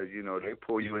she said, you know, they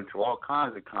pull you into all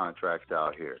kinds of contracts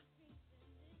out here.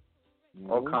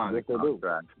 Mm-hmm. All kinds of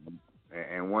contracts.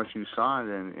 And once you sign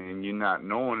it and you're not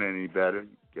knowing any better,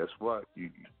 guess what? You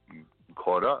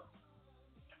caught up.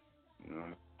 You know?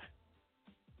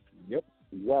 Yep,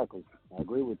 exactly. I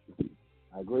agree with you.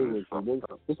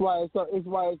 That's why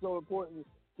it's so important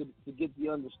to get the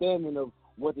understanding of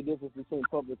what the difference between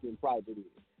public and private is.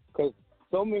 Because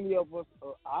so many of us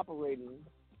are operating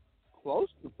close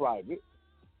to private,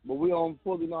 but we don't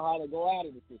fully know how to go out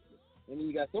of the system. And then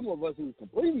you got some of us who's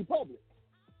completely public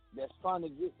that's trying to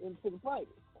get into the private.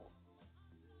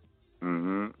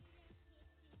 Mm-hmm.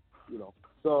 You know,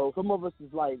 so some of us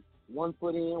is like 1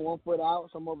 foot in, 1 foot out.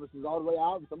 Some of us is all the way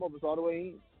out, and some of us all the way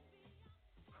in.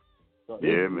 So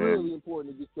it's really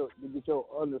important to get your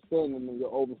understanding and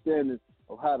your understanding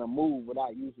of how to move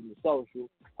without using the social,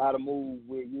 how to move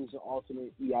with using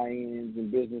alternate EINs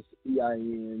and business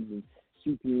EINs and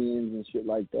CPNs and shit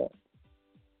like that.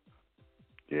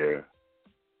 Yeah.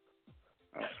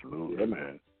 Absolutely,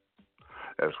 man.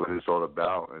 That's what it's all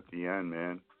about at the end,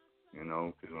 man. You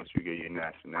know, because once you get your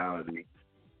nationality,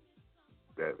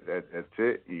 that's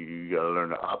it. You got to learn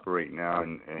to operate now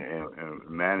and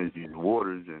manage these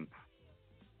waters and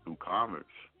do commerce,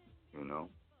 you know.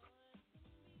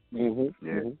 Mm-hmm.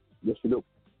 Yeah. Mm-hmm. Yes, you do.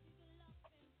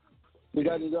 You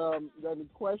got any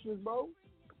questions, bro?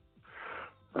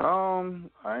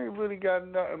 I ain't really got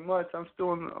nothing much. I'm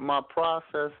still in my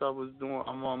process.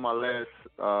 I'm on my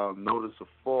last notice of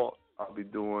fault I'll be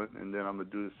doing, and then I'm gonna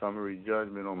do the summary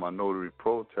judgment on my notary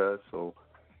protest. So,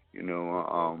 you know,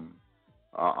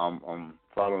 I'm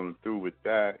following through with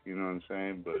that. You know what I'm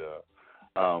saying? But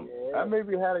I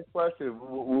maybe had a question.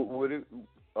 Would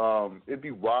it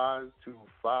be wise to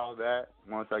file that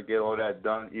once I get all that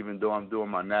done, even though I'm doing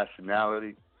my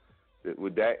nationality?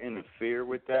 Would that interfere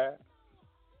with that?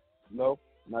 No,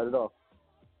 not at all.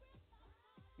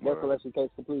 That collection case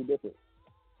completely different.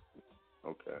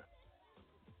 Okay.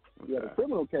 Yeah, the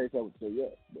criminal case, I would say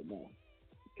yes, but no.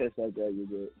 Case like that, you're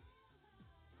good.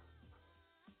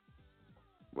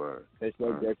 Word. Case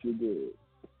like that, you're good.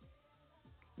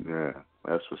 Yeah,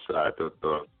 that's what I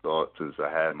thought since I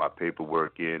had my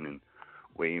paperwork in and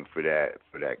waiting for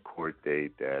that court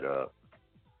date that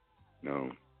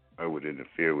I would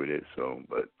interfere with it. So,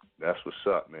 but That's what's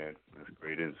up, man. That's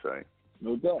great insight.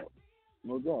 No doubt.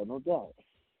 No doubt. No doubt.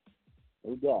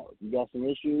 No doubt. You got some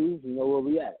issues, you know where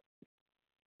we at.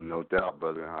 No doubt,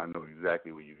 brother. I know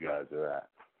exactly where you guys are at.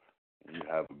 You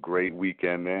have a great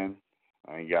weekend, man.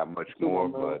 I ain't got much more,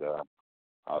 but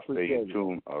I'll stay in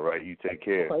tune. All right, you take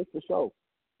care. Okay, for sure.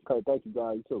 Okay, thank you,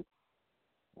 guys, too.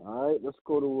 All right, let's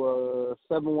go to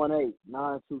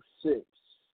 718-926.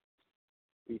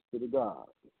 Peace to the God.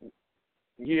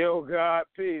 Yo, God,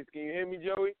 peace. Can you hear me,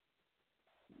 Joey?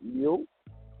 Yo.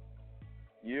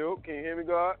 Yo, can you hear me,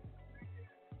 God?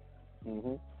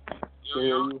 Mm-hmm.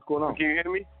 Yo. What's going on? Can you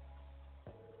hear me?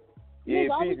 Yes,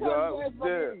 Yeah, peace, God. What's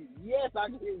good? Yes, I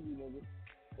can hear you,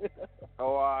 nigga. Oh,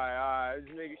 all right.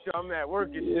 Just making sure I'm at work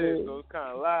and shit, so it's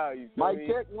kind of loud. You feel Mic me?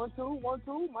 check, 1 2 1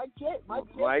 2. Mic check,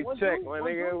 Mic one, check. two, My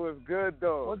one, nigga two. was good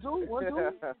though. 1 2 1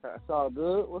 2. It's all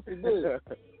good. What's it good?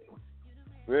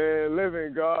 Man,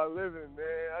 living, God, living,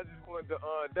 man. I just wanted to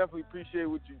definitely appreciate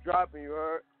what you dropping. You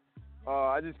heard?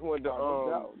 I just wanted to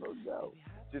no doubt.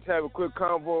 Just have a quick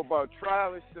convo about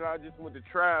trial and shit. I just went to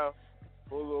trial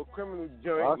for a little criminal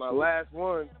joint, my last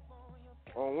one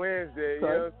on Wednesday. You know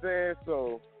what I'm saying?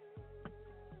 So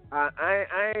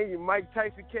I ain't Mike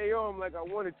Tyson KO him like I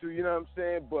wanted to. You know what I'm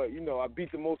saying? But you know, I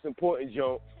beat the most important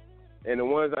joint, and the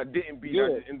ones I didn't beat,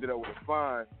 I just ended up with a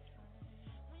fine.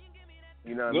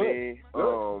 You know what I mean?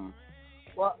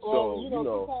 Well, you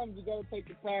know, sometimes you gotta take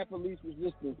the path of least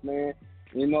resistance, man.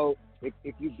 You know,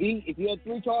 if you had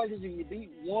 3 charges and you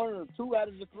beat 1 or 2 out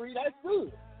of the 3, that's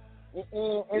good. And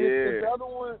if the other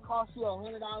one costs you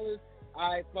 $100, all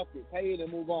right, fuck it, pay it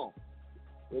and move on.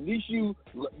 At least you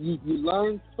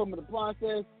learned some of the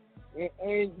process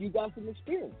and you got some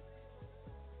experience.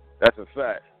 That's a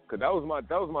fact. Cause that was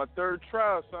my 3rd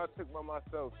trial, so I took by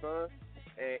myself, son.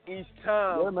 And each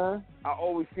time, I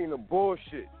always seen the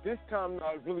bullshit. This time,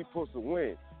 I was really supposed to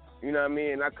win. You know what I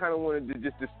mean? I kind of wanted to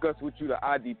just discuss with you the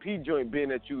IDP joint, being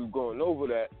that you was going over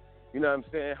that. You know what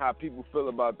I'm saying? How people feel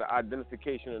about the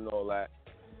identification and all that.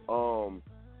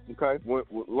 Okay.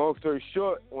 Long story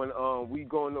short, when we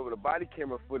going over the body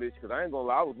camera footage, because I ain't gonna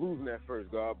lie, I was losing at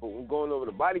first, God. But when going over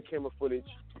the body camera footage,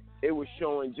 it was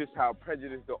showing just how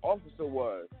prejudiced the officer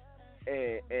was,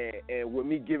 and with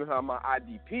me giving her my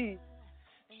IDP,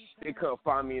 they couldn't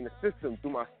find me in the system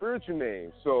through my spiritual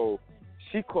name. So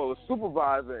she called a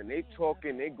supervisor, and they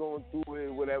talking, they going through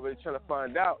it, whatever, they trying to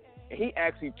find out. And he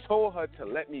actually told her to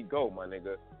let me go, my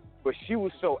nigga. But she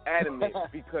was so adamant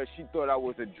because she thought I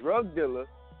was a drug dealer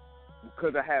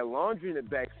because I had laundry in the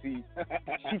back seat.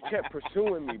 She kept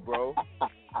pursuing me, bro.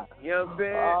 You know what I'm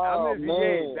saying? I'm in the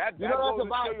game. That goes to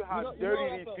show you how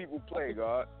dirty these people play,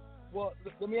 God. Well,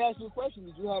 let me ask you a question.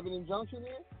 Did you have an injunction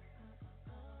in?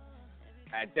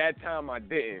 At that time, I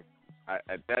didn't.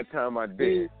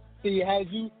 See,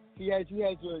 had you had your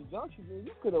injunction, then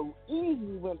you could have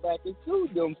easily went back and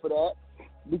sued them for that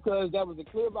because that was a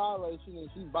clear violation and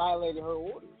she violated her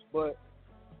orders. But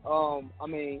I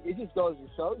mean, it just goes to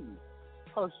show you,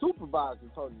 her supervisor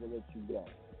told her to let you go.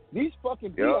 These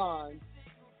fucking peons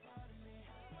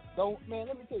don't. Man,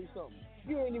 let me tell you something.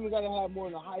 You ain't even got to have more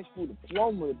than a high school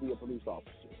diploma to be a police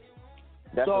officer.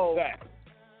 That's a fact.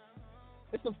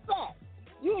 It's a fact.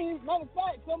 You ain't, matter of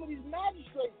fact, some of these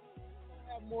magistrates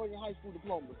have more than high school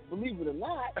diplomas. Believe it or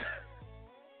not.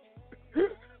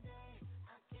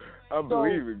 I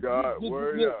believe it, God.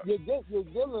 Word up. You're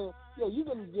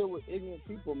gonna deal with ignorant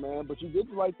people, man. But you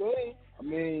did the right thing. I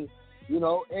mean, you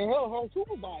know, and her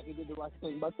supervisor did the right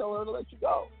thing by telling her to let you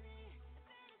go.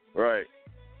 Right.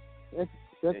 And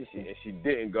she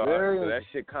didn't, God. So that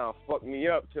shit kind of fucked me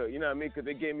up too. You know what I mean? Because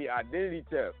they gave me identity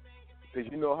theft. Because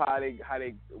you know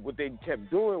what they kept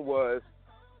doing was,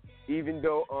 even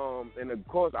though, and of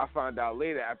course I found out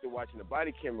later after watching the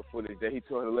body camera footage that he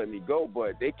told her to let me go,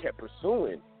 but they kept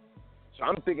pursuing. So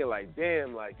I'm thinking like,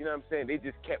 damn, like, you know what I'm saying? They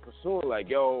just kept pursuing like,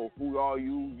 yo, who are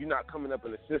you? You're not coming up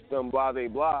in the system, blah, blah,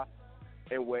 blah.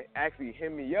 And what actually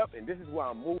hit me up, and this is why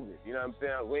I'm moving. You know what I'm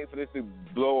saying? I was waiting for this to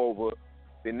blow over.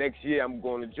 The next year I'm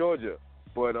going to Georgia.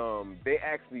 But they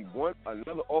actually want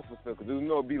another officer, because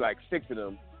it'd be like 6 of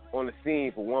them on the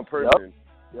scene for one person.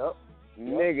 Yep.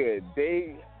 Nigga,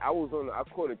 I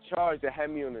caught a charge that had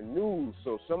me on the news.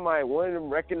 So one of them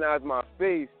recognized my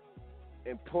face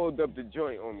and pulled up the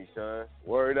joint on me, son.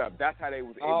 Word up. That's how they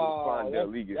was able to find their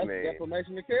leaguer's name. That's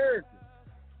defamation of character.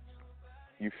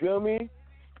 You feel me?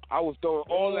 I was throwing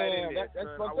all that in there. That's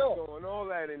I was throwing all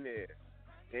that in there.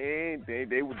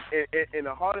 They was, and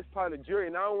the hardest part of the jury,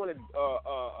 and I don't want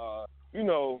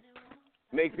to,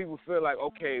 make people feel like,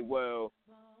 okay, well,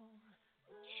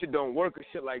 shit don't work or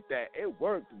shit like that. It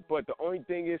worked, but the only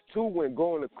thing is, too, when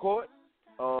going to court,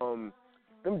 them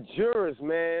jurors,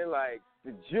 man, like,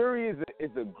 the jury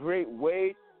is a great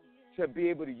way to be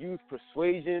able to use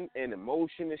persuasion and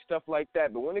emotion and stuff like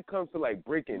that. But when it comes to like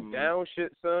breaking down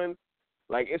shit, son,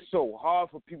 like it's so hard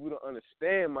for people to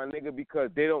understand, my nigga, because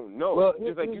they don't know. Well,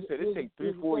 just like you said, it takes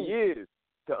 3-4 years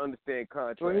to understand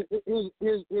contracts. Well,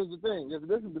 here's the thing. There's a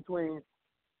difference between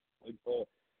a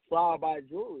trial by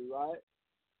jury, right?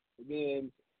 And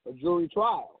then a jury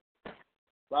trial,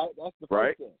 right? That's the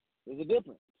first thing. There's a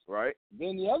difference. Right.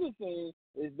 Then the other thing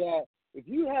is that if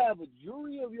you have a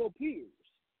jury of your peers,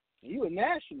 and you a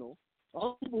national,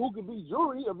 all people who can be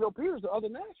jury of your peers are other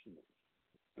nationals.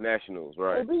 Nationals,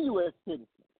 right. They be U.S. citizens.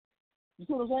 You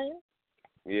see what I'm saying?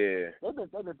 Yeah.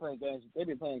 They've been playing games. They've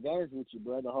been playing games with you,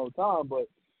 bro, the whole time. But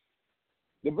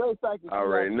the very fact that I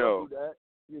already know that,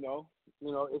 you know,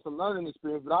 it's a learning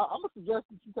experience. But I'm gonna suggest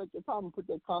that you take your time and put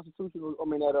that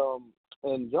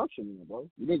injunction in, bro.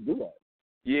 You didn't do that.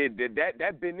 Yeah,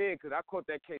 that been in because I caught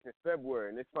that case in February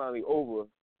and it's finally over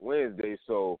Wednesday.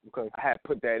 So I had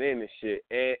put that in and shit,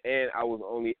 and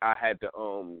I had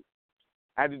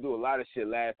to do a lot of shit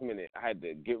last minute. I had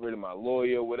to get rid of my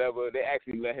lawyer or whatever. They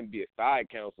actually let him be a side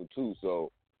counsel too.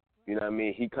 So you know what I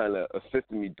mean. He kind of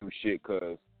assisted me through shit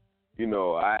because you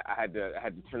know I had to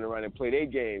turn around and play their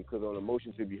game because on the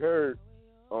motion to be heard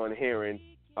on hearing.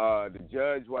 The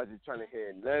judge wasn't trying to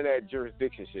hear none of that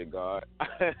jurisdiction shit, God.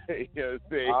 You know what I'm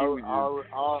saying? He was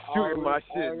just shooting my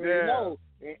shit down.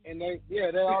 And they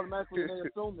automatically they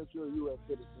assume that you're a U.S.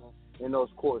 citizen in those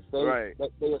courts. They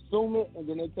assume it, and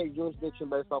then they take jurisdiction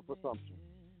based off assumption,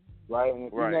 right? And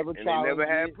if you never they never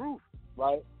had proof,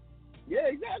 right? Yeah,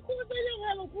 exactly. Of course, they didn't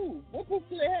have no proof. What proof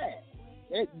do they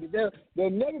have? They'll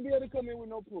never be able to come in with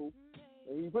no proof.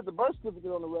 And you put the birth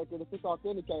certificate on the record, if it's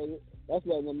authenticated, that's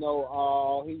letting them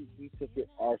know he took his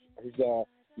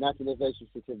naturalization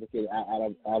certificate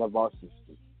out of our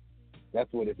system.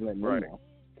 That's what it's letting them know.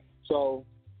 So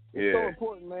it's so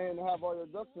important, man, to have all your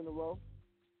ducks in a row.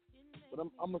 But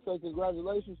I'm gonna say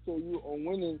congratulations to you on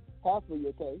winning half of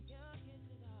your case.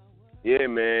 Yeah,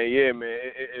 man.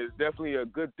 It's definitely a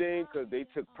good thing because they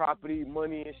took property,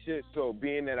 money, and shit. So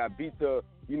being that I beat the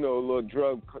little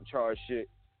drug charge shit.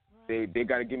 They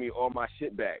got to give me all my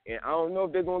shit back. And I don't know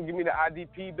if they're going to give me the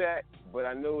IDP back, but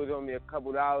I know it's only a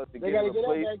couple $2 to get in a place. They got to get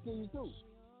that back to you, too.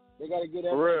 They got to get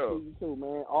that back to you, too,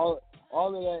 man. All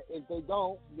of that, if they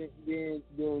don't, then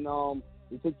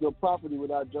they took your property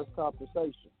without just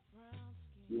compensation.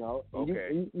 You know?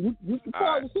 Okay. You can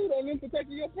call the suit and then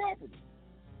protecting your property.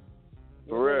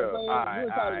 For real. All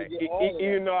right.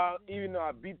 Even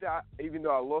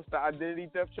though I lost the identity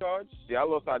theft charge, I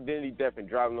lost identity theft and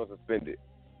driving on suspended.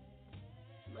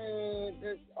 Man,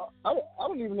 I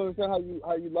don't even understand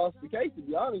how you lost the case, to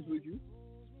be honest with you.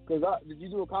 Because did you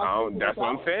do a constitutional challenge? That's what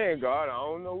I'm saying, God. I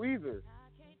don't know either.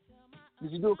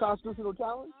 Did you do a constitutional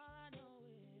challenge?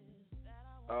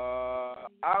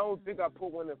 I don't think I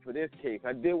put one in for this case.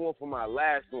 I did one for my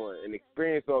last one. And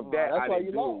experience of that, I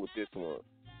didn't do it with this one.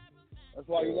 That's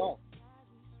why you lost.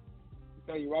 I'll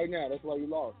tell you right now, that's why you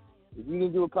lost. If you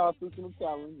didn't do a constitutional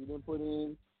challenge, you didn't put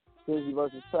in Tinsley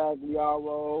versus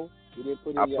Pagliaro. I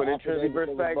put in Tinsley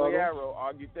versus Pagliaro.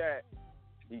 Argued that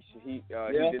he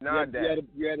denied that.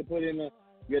 You had to put in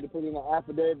an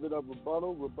affidavit of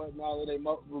rebuttal, rebutting all of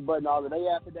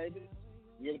their affidavits.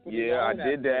 I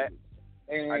did that.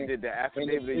 I did the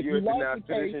affidavit of U.S. denied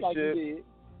citizenship.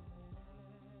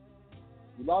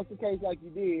 You lost the case like you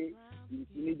did. You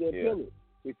need to appeal it.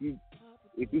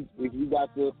 If you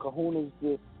got the kahunas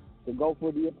to go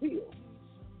for the appeal.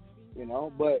 You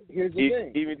know, but here's the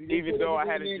thing. Even though I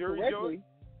had a jury joint?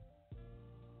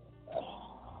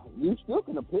 You still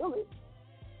can appeal it.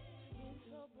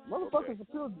 Motherfuckers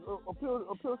appeal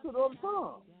shit all the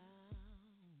time.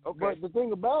 Okay. But the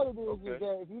thing about it is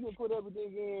that if you didn't put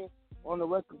everything in on the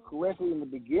record correctly in the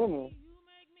beginning,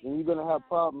 then you're going to have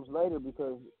problems later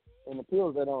because in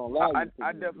appeals they don't allow you to.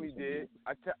 I definitely did.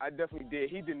 I definitely did.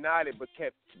 He denied it but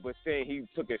saying he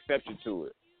took exception to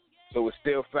it. So it's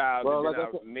still filed, and then I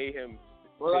made him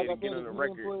say it again on the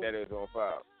record that it's on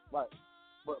file. Right.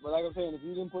 But like I'm saying, if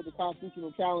you didn't put the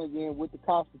constitutional challenge in with the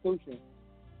Constitution,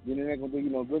 then it ain't going to do you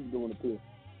no good to do an appeal.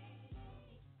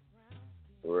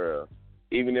 For real.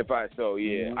 Even if I did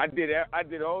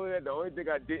all of that. The only thing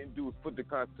I didn't do was put the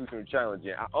constitutional challenge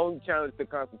in. I only challenged the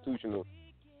constitutional.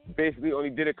 Basically, only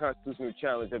did a constitutional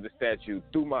challenge of the statute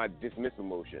through my dismissal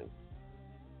motion.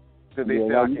 So they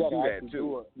said I can do that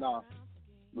too.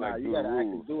 You gotta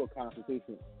actually do a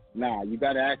constitution. You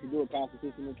gotta actually do a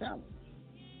constitutional challenge.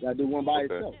 You gotta do one by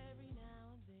itself.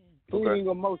 Pleading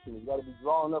a motion. You gotta be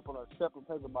drawn up on a separate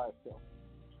paper by itself.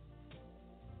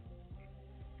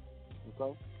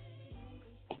 Okay.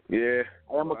 Yeah.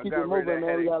 Hey, I'm gonna keep it moving,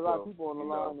 man. We got a lot of people on the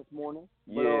line this morning.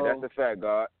 Yeah, that's a fact,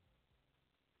 God.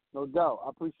 No doubt. I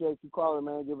appreciate you calling,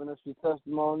 man, giving us your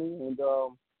testimony, and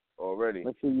already.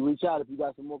 Make sure you reach out if you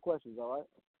got some more questions. All right.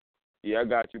 Yeah, I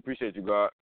got you. Appreciate you,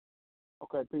 God.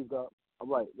 Okay, peace, God. All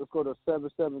right, let's go to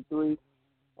 773-569.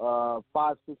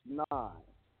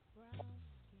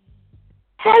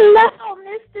 Hello,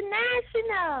 Mr.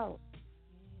 National.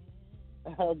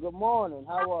 Good morning.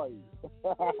 How are you?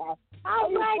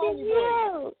 All right, and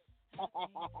you?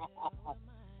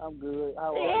 I'm good.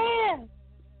 How are you? Yeah.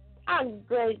 I'm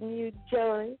great, and you,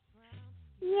 Joey?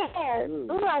 Yes.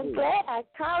 Oh, I'm glad I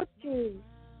caught you.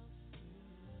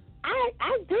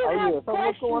 I do have so questions.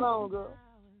 what's going on, girl?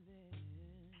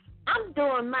 I'm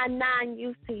doing my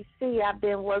non-UCC. I've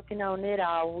been working on it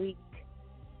all week.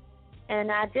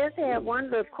 And I just had one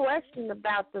little question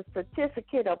about the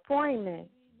certificate appointment.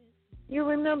 You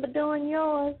remember doing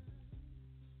yours?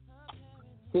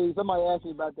 See, somebody asked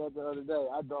me about that the other day.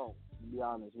 I don't, to be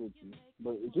honest with you.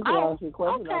 But if you can ask me a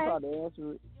question, okay. I'll try to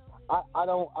answer it. I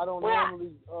don't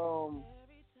normally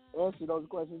answer those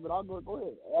questions, but I'll go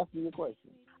ahead. Ask me your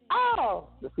question. Oh,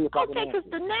 let's see if I can okay, because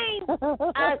the name,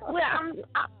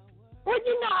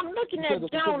 I'm looking at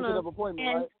Jonah, of appointment,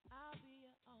 and right?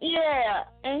 yeah,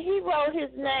 and he wrote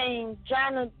his name,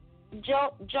 Jonah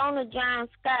John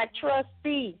Scott,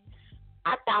 trustee.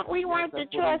 I thought we weren't the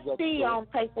trustee on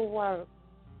paperwork.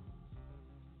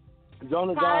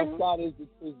 Jonah John Scott is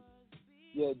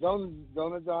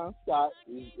Jonah John Scott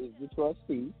is the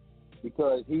trustee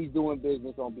because he's doing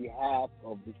business on behalf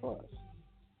of the trust.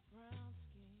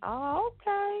 Oh,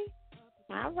 okay.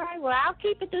 All right. Well, I'll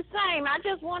keep it the same. I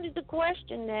just wanted to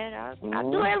question that. I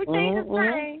do everything the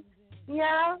same.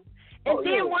 Yeah. And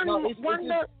then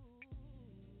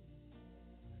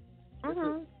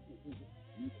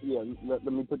let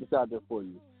me put this out there for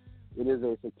you. It is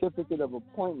a certificate of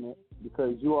appointment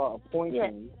because you are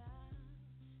appointing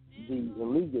the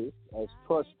illegals as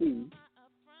trustee,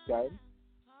 okay,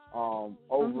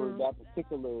 over that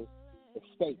particular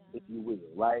estate, if you will,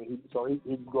 right? So he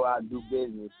can go out and do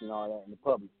business and all that in the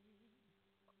public.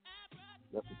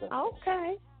 That's what that's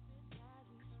okay.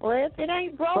 Well, if it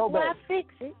ain't broke, why fix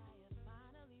it?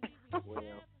 Well.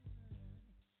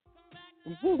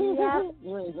 Yeah.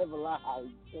 You ain't never lied.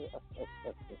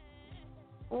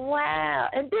 Wow.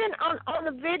 And then on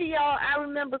the video, I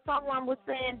remember someone was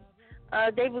saying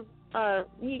they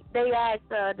asked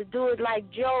to do it like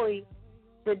Joey,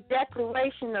 the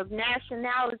Declaration of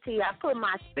Nationality. I put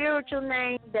my spiritual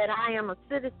name, that I am a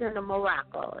citizen of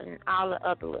Morocco, and all the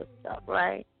other little stuff,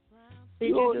 right? Did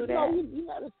you do that?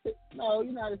 No,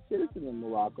 you're not a citizen of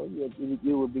Morocco.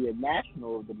 You would be a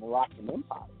national of the Moroccan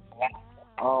Empire.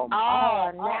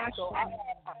 National.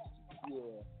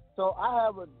 So I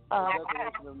have a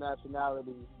declaration of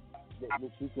nationality that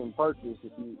you can purchase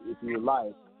if you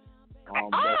like.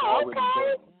 That's already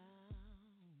done.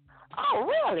 Oh,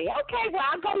 really? Okay, well,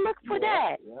 I'll go look for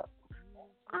that. Yeah.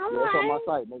 All It's on my right.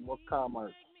 site, Make More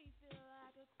Commerce.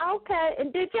 Okay,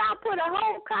 and did y'all put a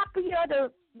whole copy of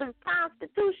the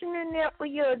Constitution in there for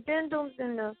your addendums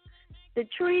and the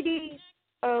Treaty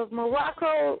of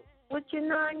Morocco with your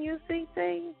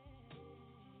non-UCC?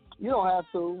 You don't have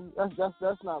to.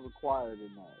 That's not required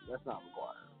in that. That's not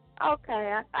required.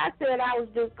 Okay, I said I was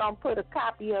just gonna put a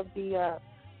copy of the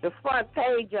front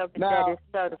page of it now, that is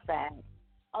certified.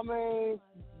 I mean,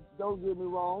 don't get me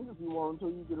wrong. If you want to,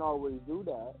 you can always do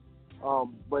that.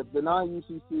 But the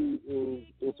non-UCC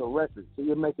it's a record. So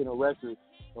you're making a record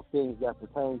of things that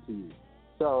pertain to you.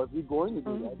 So if you're going to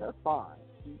do that, that's fine.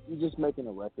 You're just making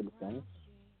a record of things.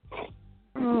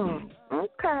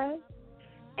 Okay.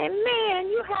 And man,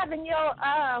 you having your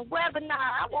webinar.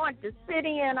 I want to sit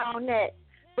in on that.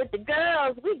 With the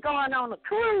girls, we going on a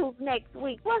cruise next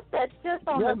week. What's that? Just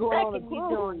on the second we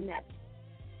doing that.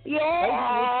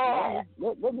 Yeah.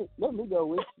 Let me go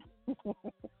with you.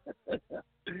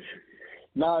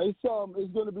 Now it's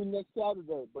going to be next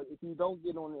Saturday, but if you don't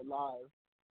get on it live,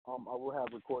 I will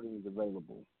have recordings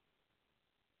available.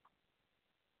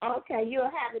 Okay, you'll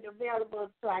have it available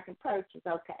so I can purchase.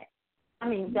 Okay. I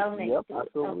mean, donate to it.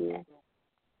 Absolutely. Okay.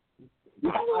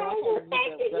 Yeah, All right,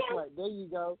 thank you. That's right. There you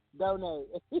go. Donate.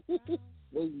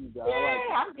 There you go. Yeah,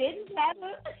 I'm getting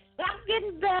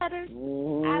better.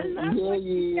 I love what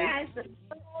you guys are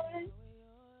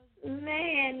doing.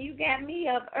 Man, you got me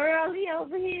up early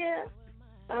over here.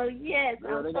 Oh, yes,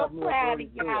 Girl, I'm so proud of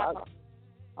y'all.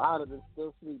 I'd have been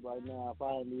still asleep right now if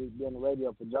I hadn't been on the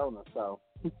radio for Jonah, so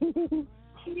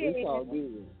it's all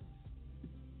good.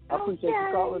 I appreciate you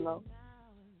calling, though.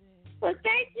 Well,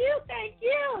 thank you.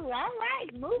 All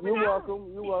right, moving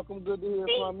on. You're welcome. Good to hear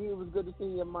from you. It was good to see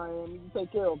you in Miami. You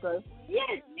take care, okay?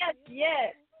 Yes.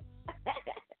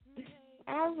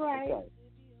 All right. Okay.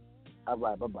 All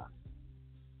right, bye-bye.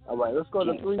 All right, let's go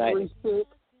to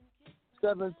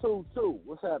 336-722.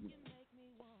 What's happening?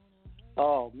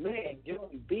 Oh, man,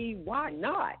 Jonah Bey, why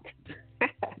not?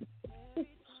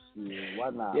 Yeah, why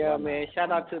not? Yeah, why man, not?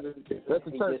 shout out to the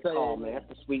just call, man.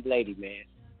 That's a sweet lady, man.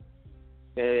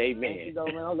 Amen. Thank you, though,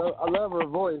 man. I love her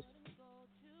voice.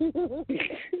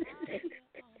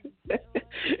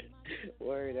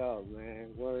 Word up,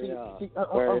 man. Word up.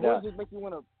 Her voice just makes you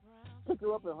want to pick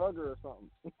her up and hug her or something.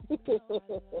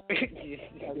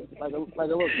 like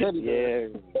a little teddy bear.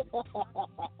 Yeah.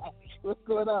 What's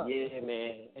going on? Yeah,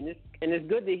 man. And it's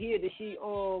good to hear that she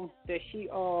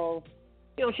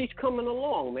she's coming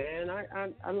along, man.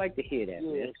 I like to hear that,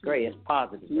 man. It's great. It's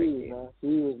positive. She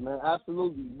is, man.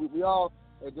 Absolutely. We all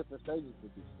at different stages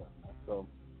with this stuff, man. So,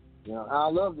 I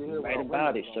love to hear right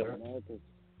about it, sir.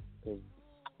 Because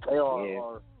they are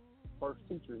our first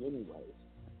teachers anyways.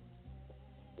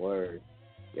 Word.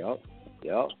 Yup.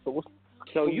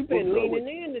 So you've been leaning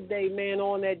in today, man,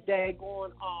 on that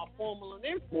daggone formal and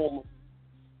informal.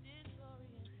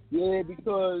 Yeah,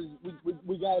 because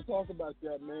we got to talk about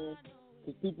that, man.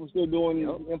 Because people still doing these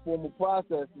informal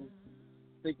processes,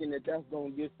 thinking that that's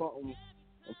going to get something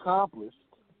accomplished.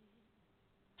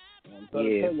 I'm trying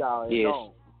to tell y'all it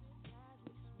don't.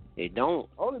 It don't.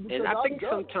 Only because and I think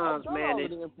sometimes, man,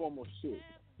 it's the informal shit.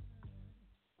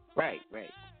 Right.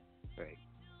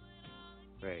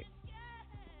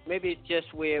 Maybe it's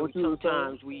just where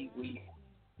sometimes we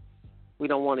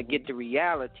don't want to get the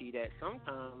reality that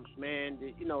sometimes, man,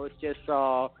 it's just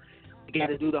we got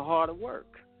to do the harder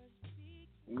work.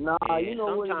 Nah, and you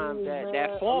know what it is, man. that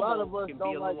a lot of formal us can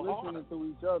don't be a like little listening harder. to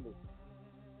each other.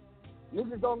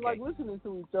 Niggas don't like listening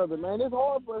to each other, man. It's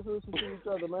hard for us to listen to each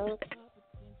other, man.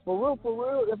 For real.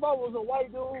 If I was a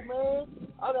white dude, man,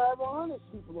 I'd have 100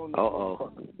 people on this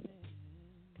motherfucker.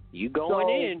 You going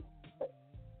in?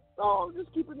 No, I'm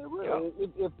just keeping it real.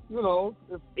 Yep.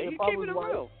 If I was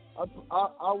white,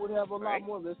 I would have a lot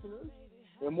more listeners,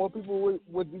 and more people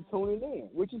would be tuning in,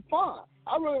 which is fine.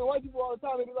 I run into white people all the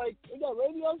time. They be like, "They got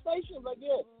radio stations." I'm like,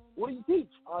 yeah. What do you teach?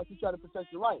 I teach how to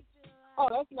protect your rights. Oh,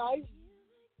 that's nice.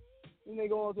 And they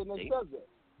go on to the next subject.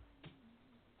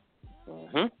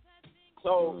 Mm-hmm.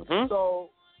 So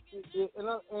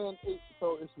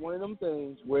it's one of them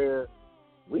things where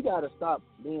we gotta stop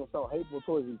being so hateful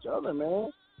towards each other,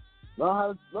 man.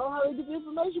 Learn how to get the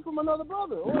information from another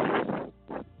brother.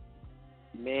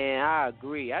 Man, I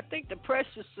agree. I think the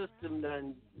pressure system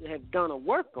have done a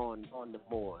work on the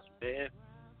boys, man.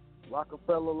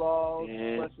 Rockefeller laws,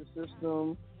 the pressure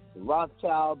system, the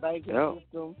Rothschild banking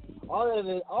system, all that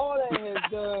has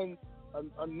done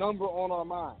a number on our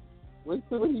minds. What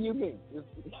do you mean?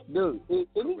 Dude,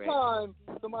 anytime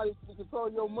somebody can control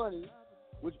your money,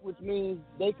 which means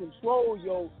they control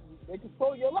your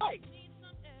life.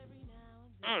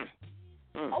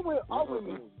 Our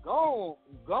women is gone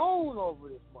over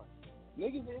this money.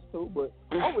 Niggas is too, but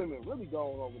our women really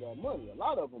gone over that money. A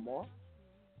lot of them are.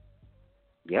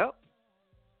 Yep.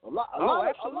 A lot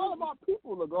of our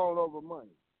people are going over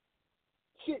money.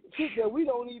 Shit that we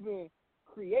don't even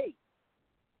create.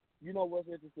 You know what's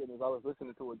interesting is I was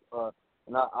listening to it,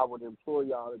 and I would implore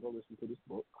y'all to go listen to this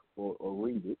book or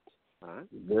read it. Right.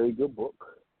 It's a very good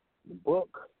book. The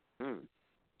book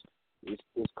is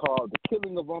called The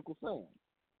Killing of Uncle Sam.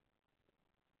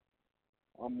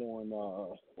 I'm on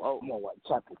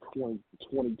chapter 20,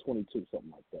 22,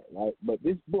 something like that, right? But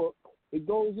this book, it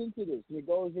goes into this. And it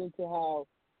goes into how,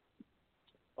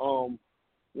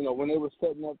 when they were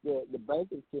setting up the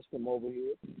banking system over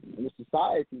here in the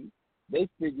society, they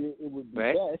figured it would be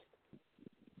best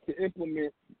to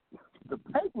implement the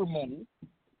paper money,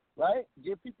 right?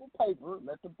 Give people paper,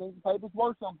 let them think paper's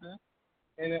worth something,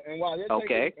 and while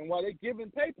they're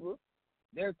giving paper,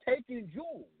 they're taking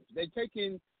jewels, they're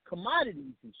taking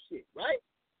commodities and shit, right?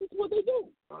 That's what they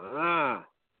do.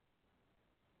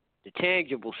 The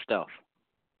tangible stuff.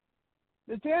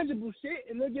 The tangible shit,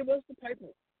 and they'll give us the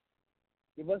paper.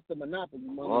 Give us the monopoly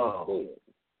money instead.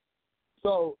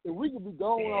 So if we could be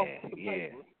going off the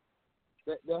paper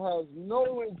that has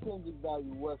no intrinsic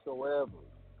value whatsoever,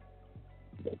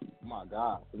 my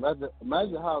God!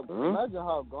 Imagine how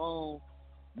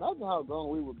gone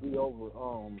we would be over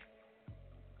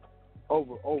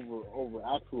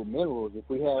actual minerals if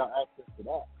we had our access to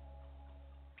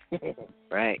that.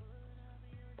 Right.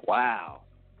 Wow.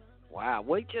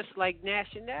 Well, just like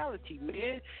nationality,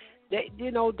 man.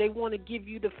 They want to give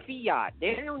you the fiat.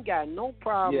 They don't got no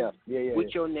problem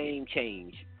with your name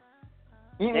change.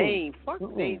 They ain't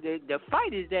fucking. The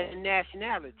fight is that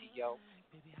nationality, yo.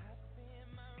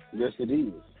 Yes, it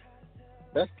is.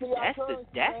 That's the listen.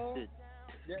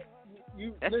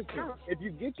 If you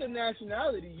get your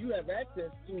nationality, you have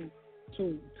access to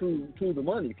the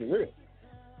money for real.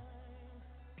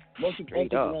 Most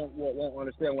people won't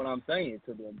understand what I'm saying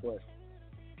to them, but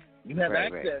you have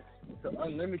access to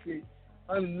unlimited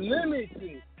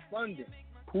funding.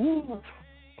 Ooh.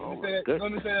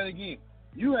 Let me say that again.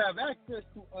 You have access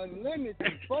to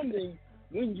unlimited funding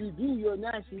when you do your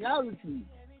nationality.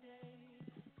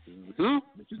 Mm-hmm.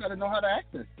 But you got to know how to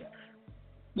access that.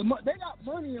 They got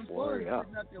money and funds sitting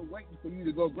out there waiting for you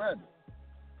to go grab it.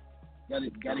 Got to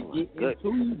get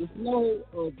into the flow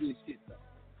of this shit, though.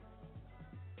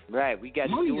 Right, we got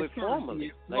to do it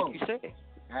formally, like you said.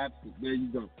 Absolutely. There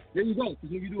you go. Because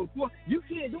when you do it you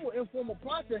can't do an informal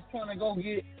process trying to go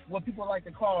get what people like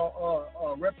to call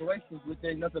reparations, which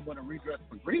ain't nothing but a redress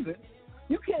for grievance.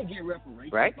 You can't get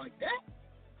reparations like that.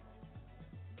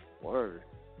 Word.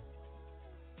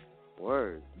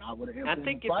 I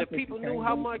think if the people knew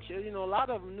how much, a lot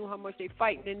of them knew how much they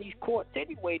fighting in these courts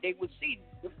anyway, they would see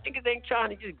the niggas ain't trying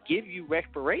to just give you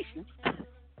reparations.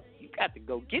 You got to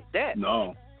go get that.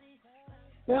 No.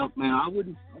 Well, man, I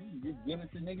wouldn't just give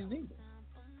it to niggas either.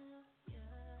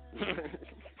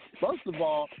 First of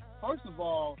all, the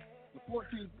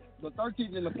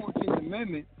 13th and the 14th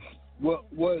Amendment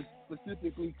was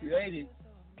specifically created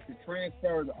to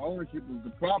transfer the ownership of the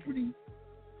property,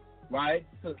 right,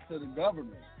 to the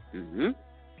government. Mm-hmm.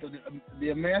 So the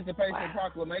Emancipation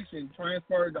Proclamation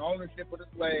transferred the ownership of the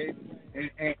slaves,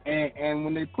 and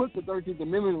when they put the 13th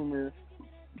Amendment in there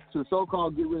to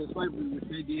so-called get rid of slavery, which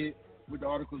they did with the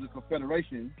Articles of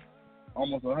Confederation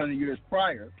almost 100 years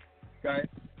prior, okay?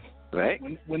 Right.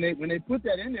 When they put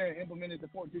that in there and implemented the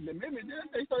 14th Amendment, then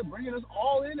they started bringing us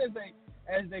all in as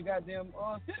they goddamn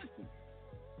citizens,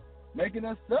 making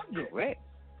us subjects. Correct.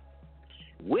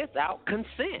 Without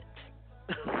consent.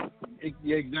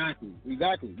 Exactly.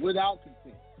 Without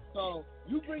consent. So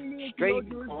you bring me into your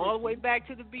jurisdiction all the way back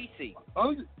to the BC.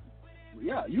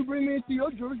 You bring me into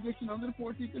your jurisdiction under the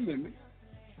 14th Amendment,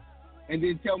 and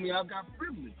then tell me I've got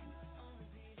privileges,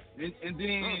 and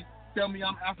then tell me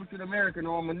I'm African American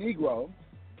or I'm a Negro,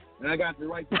 and I got the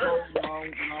right to vote, and I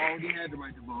already had the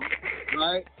right to vote,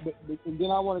 right? But and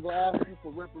then I want to go ask you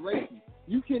for reparations.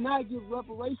 You cannot give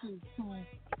reparations to an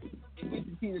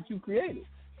entity that you created.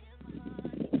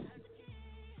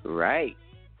 Right.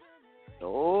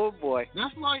 Oh boy.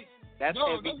 That's like that's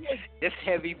heavy. That's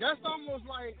heavy. That's almost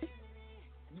like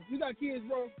you got kids,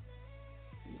 bro.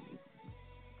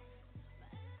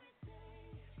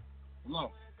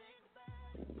 Hello.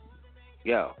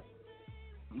 Yo.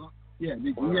 Hello? Yeah,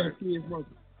 you have kids, bro.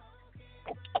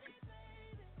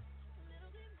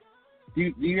 Do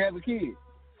you have a kid?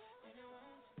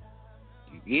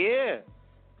 Yeah,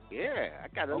 I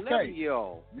got an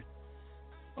 11-year-old.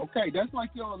 Okay, that's like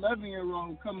your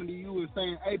 11-year-old coming to you and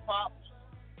saying, "Hey, Pops,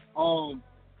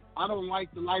 I don't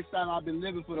like the lifestyle I've been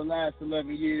living for the last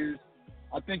 11 years.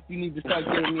 I think you need to start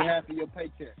giving me half of your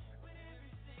paycheck.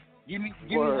 Give me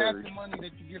half the money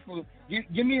that you get from.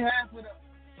 Give me half of the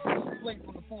plate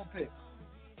from the pulpit."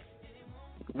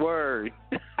 Word.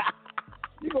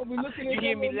 You gonna be looking at you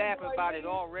hear me laughing about it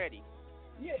already.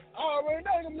 Yeah, I already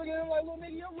know. I'm looking at him like, "Little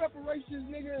nigga, your reparations,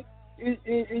 nigga, is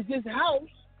this house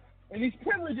and these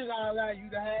privileges I allow you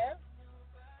to have,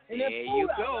 and that food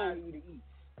I allow you to eat."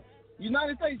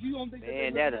 United States, you don't think that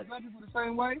they look at black people the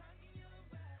same way?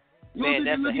 You don't think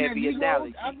that's a heavy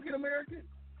analogy. African American?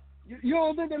 You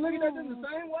don't think they're looking at them the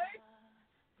same way?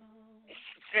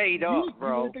 Straight up, bro.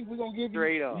 You really think we're gonna give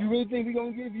You really think we're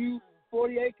gonna give you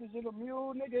 40 acres and a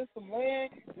mule, nigga, some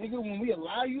land, nigga? When we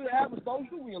allow you to have a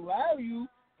social, we allow you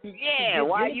to. Yeah, to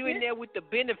why benefits? you in there with the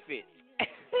benefits?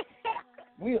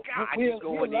 we allow you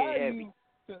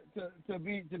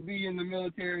to be in the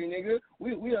military, nigga.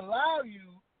 We allow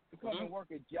you to come and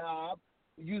work a job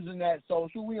using that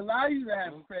social. We allow you to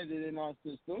have credit in our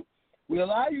system. We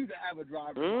allow you to have a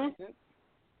driver's license.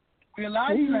 We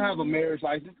allow you to have a marriage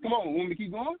license. Come on, want me to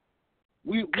keep going?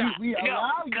 We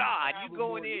allow you. God, you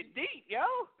going in deep,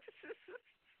 yo.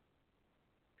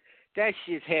 That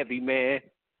shit's heavy, man.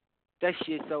 That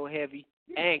shit's so heavy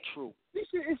and true. This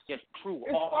shit is just true.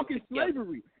 It's fucking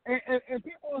slavery, and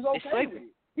people is okay with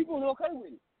it. People is okay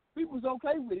with it. People's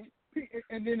okay with it.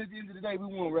 And then at the end of the day, we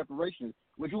want reparations.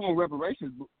 But you want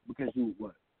reparations because you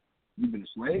what? You've been a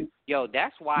slave. Yo,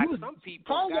 that's why some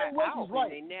people got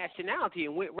out in their nationality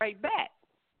and went right back.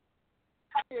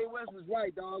 Kanye West was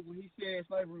right, dog, when he said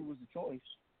slavery was a choice.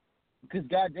 Because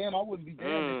goddamn, I wouldn't be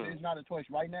damned if it's not a choice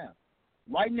right now.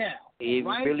 Right now. It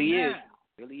right really now. is.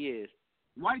 Really is.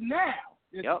 Right now.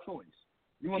 It's a choice.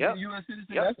 You want to be a U.S.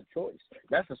 citizen? That's a choice.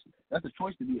 That's a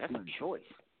choice to be a citizen. That's a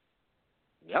choice.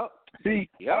 Yep. See,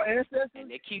 our ancestors, and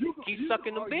they keep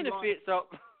sucking the benefits up.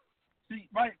 See,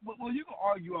 right? Well, you can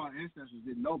argue our ancestors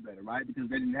didn't know better, right? Because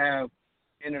they didn't have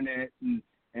internet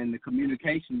and the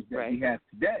communications that we have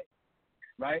today,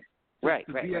 right?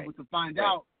 To be able to find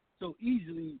out so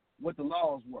easily what the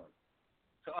laws were,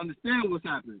 to understand what's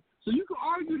happening. So you can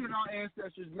argue that our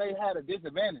ancestors may have had a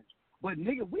disadvantage, but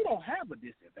nigga, we don't have a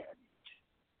disadvantage.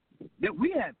 That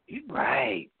we have ignorance.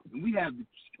 Right. And we have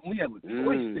a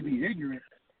choice to be ignorant,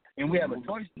 and we have a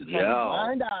choice to take a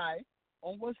blind eye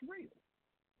on what's real.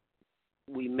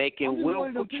 We making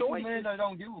willful choices. Man, I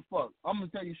don't give a fuck. I'm gonna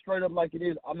tell you straight up like it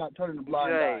is. I'm not turning a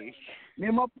blind eye. Me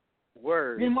and my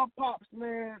pops,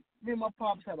 man. Me and my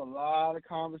pops had a lot of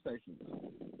conversations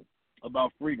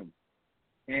about freedom,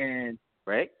 and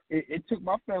it took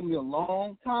my family a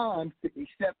long time to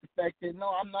accept the fact that no,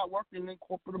 I'm not working in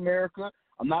corporate America.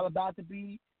 I'm not about to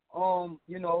be, a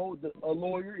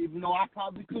lawyer, even though I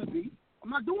probably could be. I'm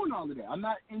not doing all of that. I'm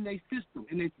not in their system,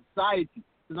 in their society,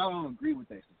 because I don't agree with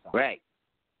their society.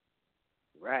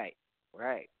 Right.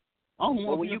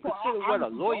 Well, when you consider what a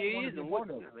lawyer is and what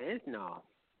it's not.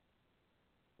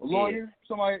 A lawyer,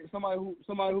 somebody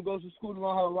who goes to school to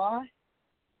learn how to lie.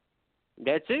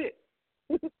 That's it.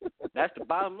 That's the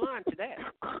bottom line to that.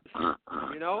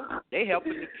 You know, they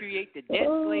helping to create the debt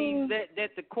slaves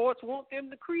that the courts want them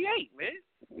to create, man.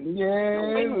 Yeah,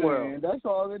 man, that's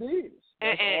all it is.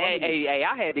 Hey,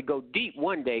 I had to go deep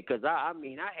one day because I had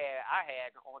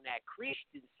on that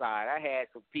Christian side, I had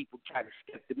some people try to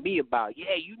step to me about,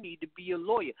 you need to be a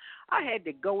lawyer. I had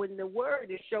to go in the Word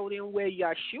and show them where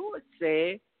Yeshua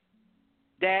said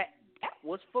that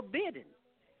was forbidden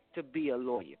to be a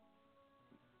lawyer.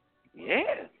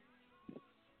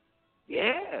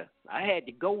 Yeah, I had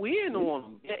to go in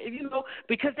on them,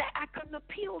 because I couldn't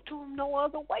appeal to them no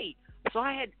other way. So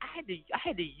I had to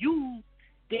use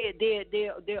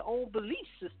their own belief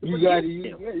system. You got to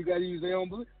use their own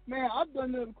belief. Man, I've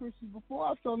done that with Christians before.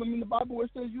 I've shown them in the Bible where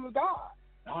it says you're a God.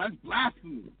 No, that's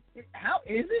blasphemy. How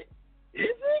is it? Is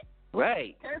it?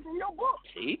 Right. It came from your book.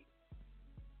 See?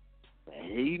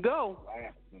 There you go.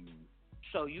 Blasphemy.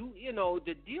 So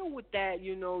to deal with that,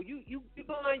 you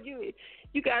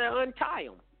gotta untie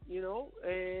them,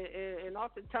 and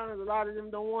oftentimes a lot of them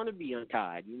don't want to be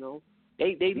untied,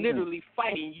 They literally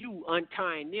fighting you,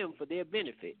 untying them for their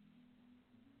benefit.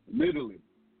 Literally.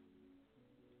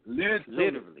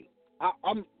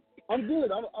 I'm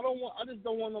good. I just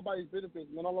don't want nobody's benefits,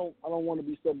 man. I don't want to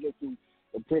be subject to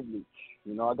the privilege.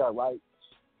 I got rights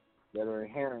that are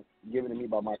inherent given to me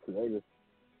by my Creator.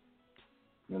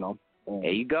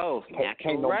 There you go.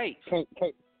 Natural rights.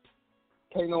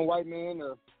 Can't no white man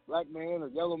or black man or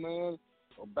yellow man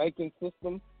or banking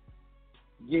system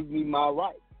give me my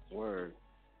rights. Word.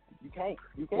 You can't.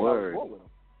 Word. With them.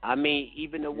 I mean,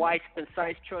 even the White's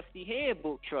Concise Trustee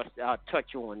Handbook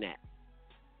touch on that.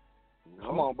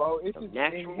 Come on, bro. It's as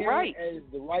natural right as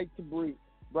the right to breed.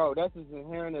 Bro, that's as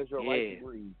inherent as your right to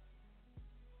breed.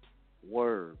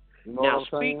 Word. Now,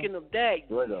 speaking of that,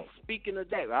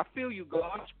 I feel you,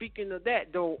 God. Speaking of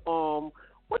that, though,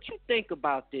 what you think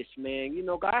about this, man?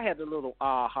 I had a little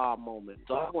aha moment,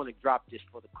 so I want to drop this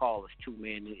for the callers too,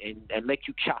 man, and let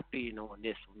you chop in on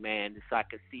this one, man, so I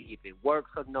can see if it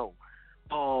works or no.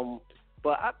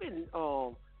 But I've been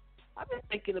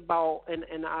thinking about,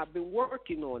 and I've been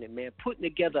working on it, man, putting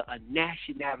together a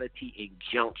nationality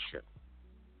injunction.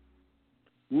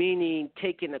 Meaning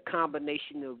taking a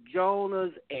combination of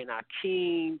Jonahs and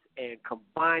Akeems and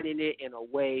combining it in a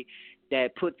way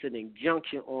that puts an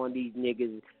injunction on these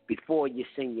niggas before you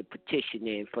send your petition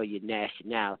in for your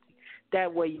nationality.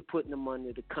 That way you're putting them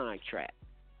under the contract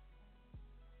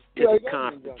to the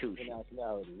Constitution.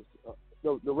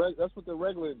 That's what the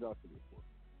regular injunction is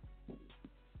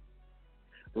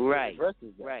for. Right.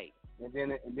 Right. And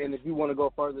then if you want to go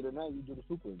further than that, you do the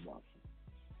super injunction.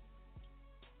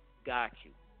 Got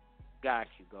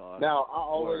you, God. Now, I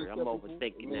always I'm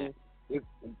overthinking that.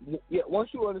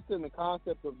 Once you understand the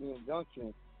concept of the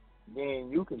injunction, then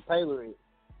you can tailor it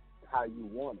how you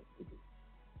want it to be.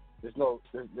 There's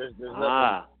nothing,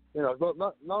 as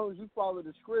long as you follow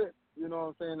the script, you know what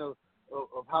I'm saying,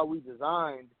 of how we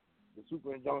designed the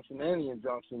super injunction and the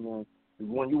injunction, and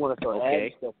when you want to start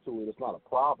adding stuff to it, it's not a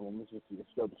problem. It's just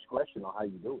your discretion on how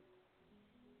you do it.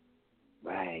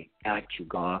 Right. Got you,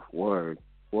 God. Word.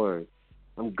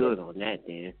 I'm good on that,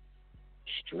 then.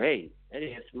 Straight. That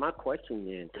answers my question,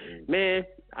 then. Man,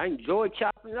 I enjoy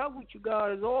chopping it up with you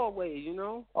guys always,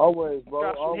 Always, bro.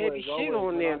 Drop some heavy shit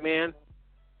on there, man.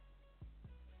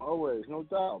 Always, no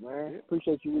doubt, man.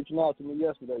 Appreciate you reaching out to me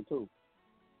yesterday, too.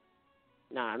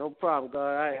 Nah, no problem,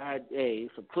 God. Hey,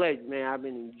 it's a pleasure, man. I've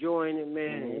been enjoying it,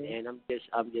 man, and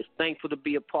I'm just thankful to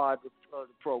be a part of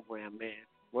the program, man.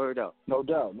 Word up. No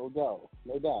doubt.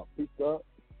 Peace, God. All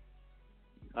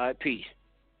right, peace.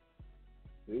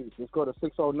 Let's go to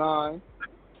 609-442.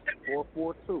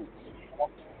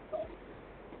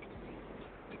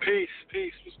 Peace.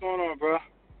 What's going on, bro?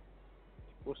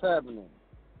 What's happening?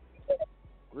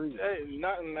 Greetings. Hey,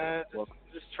 nothing, man.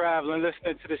 Just traveling,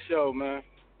 listening to the show, man.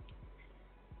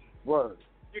 Word.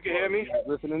 You can hear me?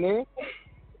 Listening in?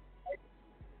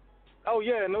 Oh,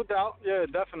 yeah, no doubt. Yeah,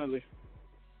 definitely.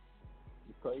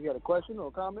 You got a question or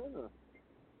a comment? Or?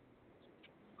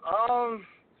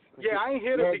 Yeah, I ain't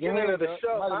hear the beginning of the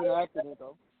show. Might have been an accident,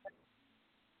 though.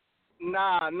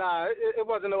 Nah, it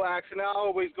wasn't no accident. I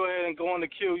always go ahead and go on the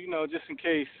queue, just in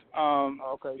case,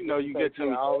 okay. You get to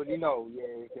me. I already know,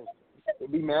 yeah.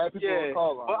 It'd be mad people on the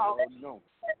call line. I already know.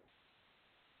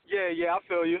 Yeah, I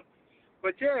feel you.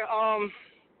 But, yeah, I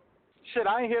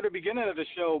ain't hear the beginning of the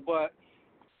show, but,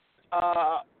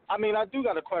 I do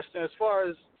got a question as far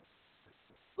as,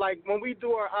 like, when we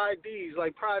do our IDs,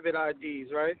 like private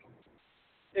IDs, right?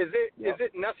 Is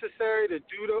it necessary to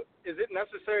do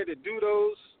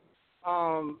those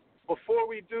before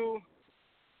we do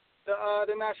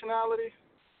the nationality?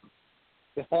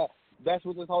 That's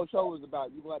what this whole show is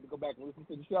about. You will have to go back and listen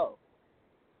to the show.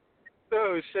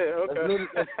 Oh shit! Okay.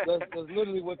 That's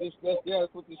literally what this.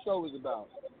 That's what the show is about.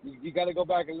 You got to go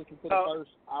back and listen to the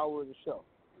first hour of the show.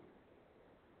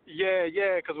 Yeah.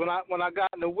 Because when I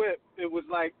got in the whip, it was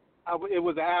like it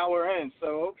was an hour in.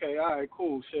 So okay, all right,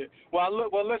 cool, shit. Well,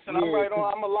 listen, I'm right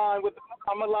on. I'm aligned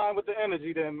with the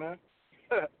energy, then, man.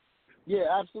 Yeah,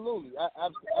 absolutely.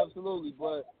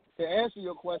 But to answer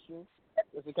your question,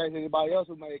 just in case anybody else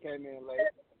who may have came in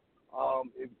late,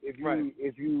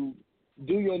 if you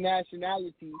do your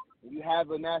nationality, if you have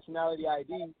a nationality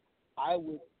ID, I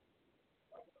would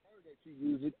prefer that you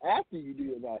use it after you do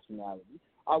your nationality.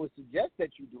 I would suggest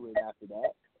that you do it after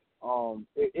that.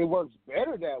 It works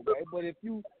better that way. But if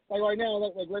you like right now,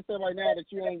 like let's say right now that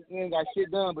you ain't got shit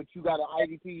done, but you got an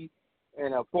IDP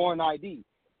and a foreign ID,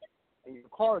 and your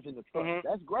car's in the truck,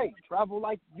 that's great.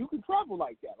 You can travel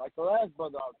like that. Like the last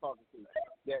brother I was talking to,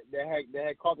 that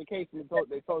had caught the case and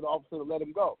they told the officer to let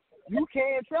him go. You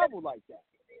can travel like that,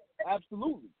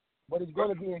 absolutely. But it's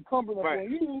going to be incumbent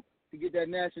upon you to get that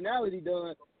nationality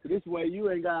done. So this way,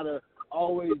 you ain't gotta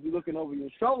always be looking over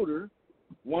your shoulder,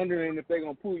 wondering if they're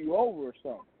gonna pull you over or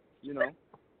something.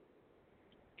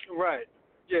 Right.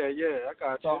 Yeah. I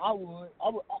got you. So I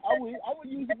would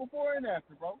use it before and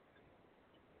after, bro.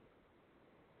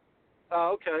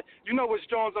 Okay. You know which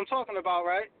Jones I'm talking about,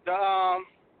 right? The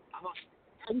What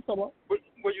you talking about?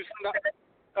 Where you send out?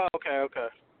 Oh, okay.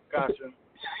 Gotcha.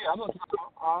 Yeah, I'm not talking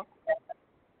about.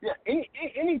 Yeah,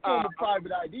 any form of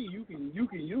private ID you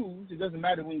can use. It doesn't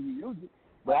matter when you use it.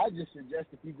 But I just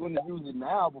suggest if you're going to use it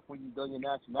now before you've done your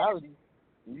nationality,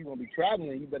 and you're going to be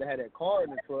traveling, you better have that card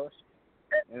in the trust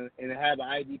and have an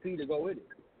IDP to go with it.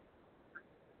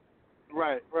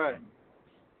 Right.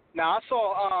 Now I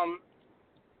saw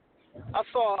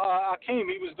Akeem.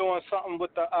 He was doing something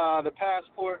with the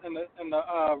passport and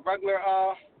the regular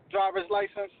driver's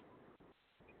license.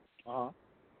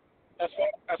 As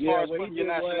far as putting your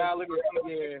nationality.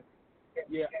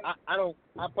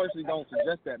 I personally don't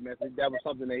suggest that method. That was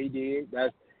something that he did.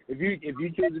 That's if you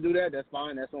choose to do that, that's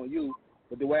fine. That's on you.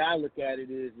 But the way I look at it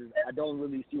is I don't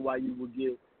really see why you would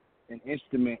get an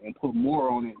instrument and put more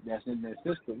on it that's in their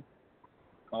system.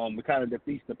 It kind of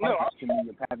defeats the purpose to me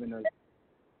of having a.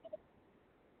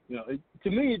 To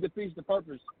me, it defeats the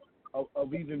purpose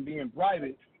of even being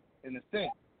private in a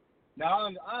sense. Now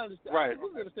I understand. Right.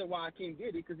 I understand why Akeem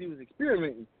did it because he was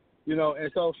experimenting,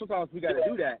 and so sometimes we got to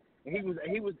do that. And he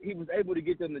was able to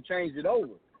get them to change it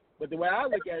over. But the way I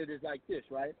look at it is like this,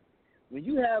 right? When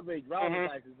you have a driver's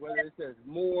license, whether it says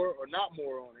more or not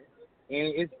more on it,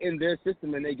 and it's in their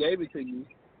system and they gave it to you,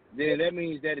 then that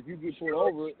means that if you get pulled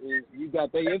over and you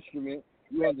got their instrument,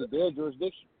 you're under their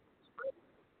jurisdiction.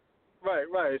 Right.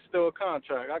 It's still a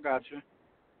contract. I got you.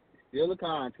 Still a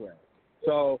contract.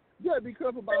 So you gotta be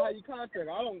careful about how you contract.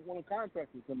 I don't want to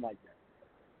contract with something like that.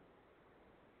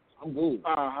 I'm good.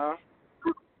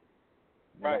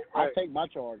 Right. I take my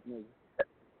charge, nigga.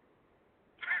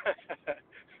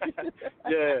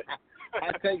 Yeah. I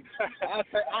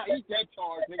eat that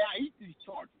charge, nigga. I eat these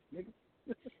charges, nigga.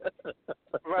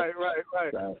 Right.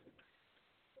 So,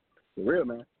 for real,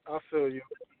 man. I feel you.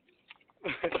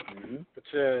 But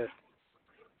yeah.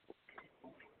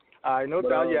 No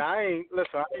doubt. Yeah, I ain't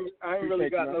really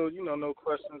got no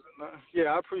questions.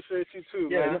 Yeah, I appreciate you too,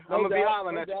 man. I'm gonna be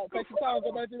hollering at you. Take some time,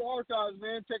 go back to the archives,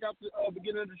 man. Check out the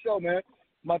beginning of the show, man.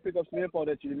 Might pick up some info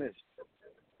that you missed.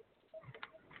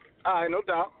 All right, no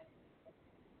doubt.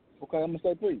 Okay, I'm gonna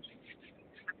say please.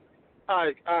 All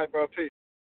right, bro. Peace.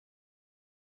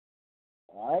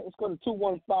 All right, let's go to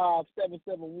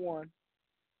 215-771.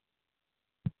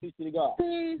 Peace to the God.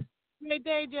 Peace. Great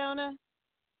day, Jonah.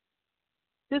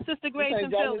 This is the Grace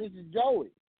and Jonah, Philly. this is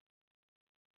Joey.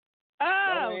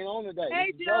 Oh, Joey ain't on today.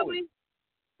 Hey, Joey.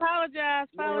 Apologize.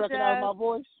 You didn't recognize my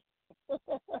voice?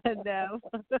 No.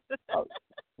 Oh,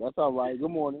 that's all right.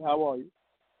 Good morning. How are you?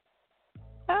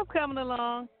 I'm coming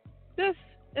along. This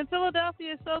in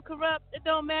Philadelphia is so corrupt. It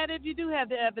don't matter if you do have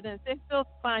the evidence; they still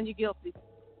find you guilty.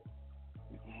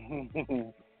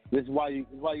 This is why you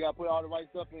gotta put all the right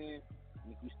stuff in.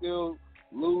 If you still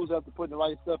lose after putting the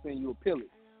right stuff in, you appeal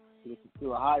it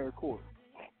to a higher court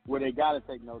where they gotta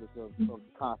take notice of the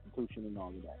Constitution and all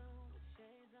of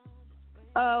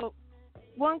that.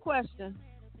 One question.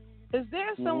 Is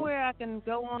there somewhere I can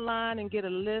go online and get a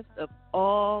list of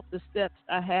all the steps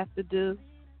I have to do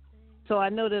so I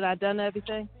know that I've done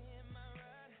everything?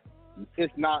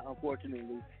 It's not,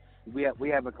 unfortunately. We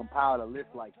haven't compiled a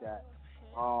list like that.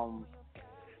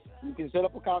 You can set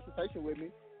up a consultation with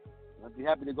me. I'd be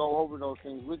happy to go over those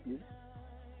things with you.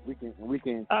 We can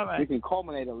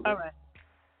culminate a list. All right.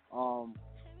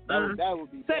 That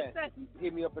would be best.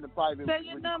 Hit me up in the private. We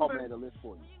can culminate a list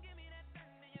for you.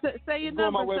 Say your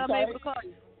number so I'm able to call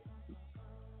you.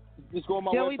 Just go on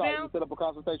my website and set up a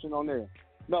consultation on there.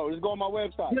 No, just go on my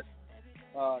website.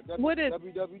 What is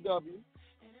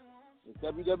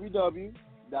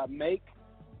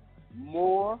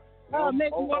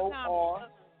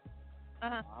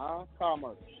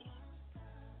commerce.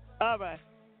 All right.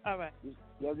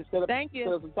 Just set up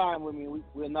some time with me.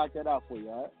 We'll knock that out for you,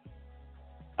 all right?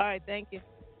 All right, thank you.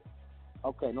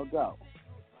 Okay, no doubt.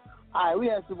 All right, we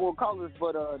had some more callers,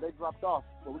 but they dropped off.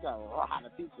 So we got a lot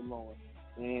of people on.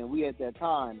 And we at that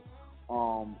time.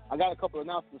 I got a couple of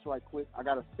announcements right quick. I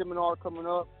got a seminar coming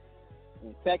up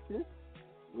in Texas.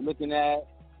 We're looking at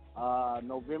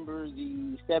November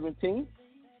the 17th.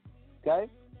 Okay?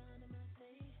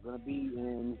 Going to be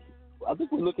in, I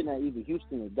think we're looking at either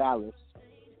Houston or Dallas.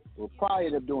 We'll probably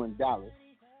end up doing Dallas.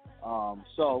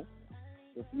 So,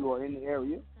 if you are in the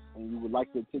area and you would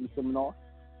like to attend the seminar,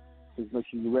 please make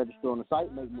sure you register on the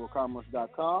site,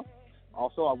 makemorecommerce.com.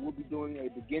 Also, I will be doing a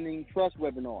beginning trust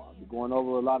webinar. I'll be going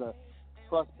over a lot of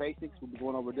trust basics. We'll be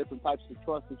going over different types of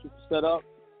trust that you can set up.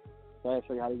 Okay, I'll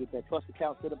show you how to get that trust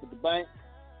account set up at the bank.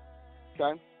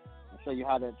 Okay, I'll show you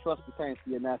how that trust pertains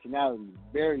to your nationality.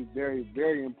 Very, very,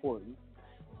 very important.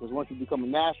 Because once you become a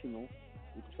national,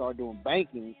 you can start doing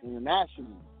banking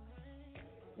internationally.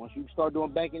 Once you start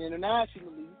doing banking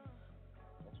internationally,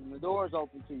 that's when the doors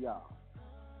open to y'all.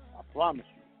 I promise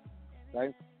you.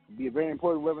 Okay? It'll be a very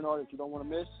important webinar that you don't want to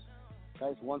miss.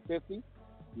 Okay, it's $150.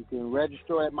 You can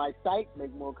register at my site,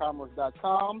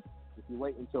 makemorecommerce.com. If you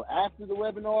wait until after the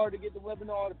webinar to get the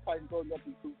webinar, the price goes up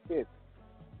to $250.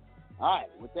 All right,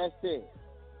 with that said,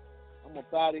 I'm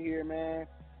up out of here, man.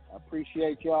 I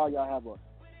appreciate y'all. Y'all have an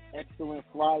excellent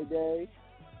Friday.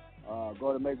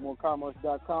 Go to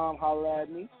makemorecommerce.com, holler at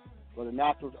me. Go to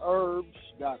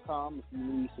naturalsherbs.com if you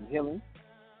need some healing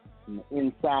from the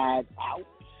inside out.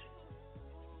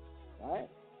 All right.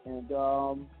 And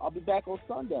I'll be back on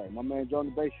Sunday. My man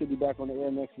Jonah Bey should be back on the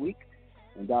air next week.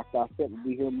 And Dr. Offset will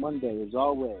be here Monday, as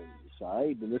always. All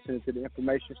right. Been listening to the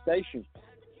information station,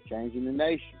 changing the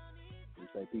nation. We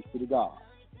say peace to the God.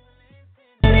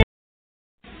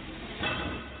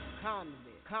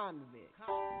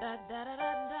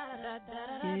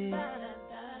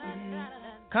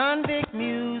 Convict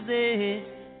music.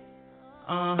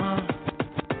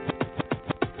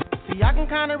 See, I can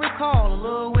kinda recall a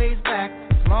little ways back.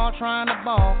 Small trying to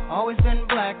ball, always been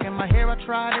black. In my hair I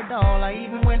tried it all, I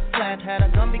even went flat. Had a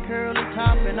Gumby curly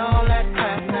top and all that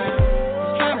crap. Now,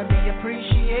 was trying to be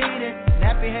appreciated.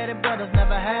 Nappy-headed brothers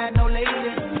never had no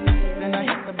lady. Then I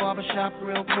hit the barbershop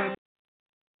real quick.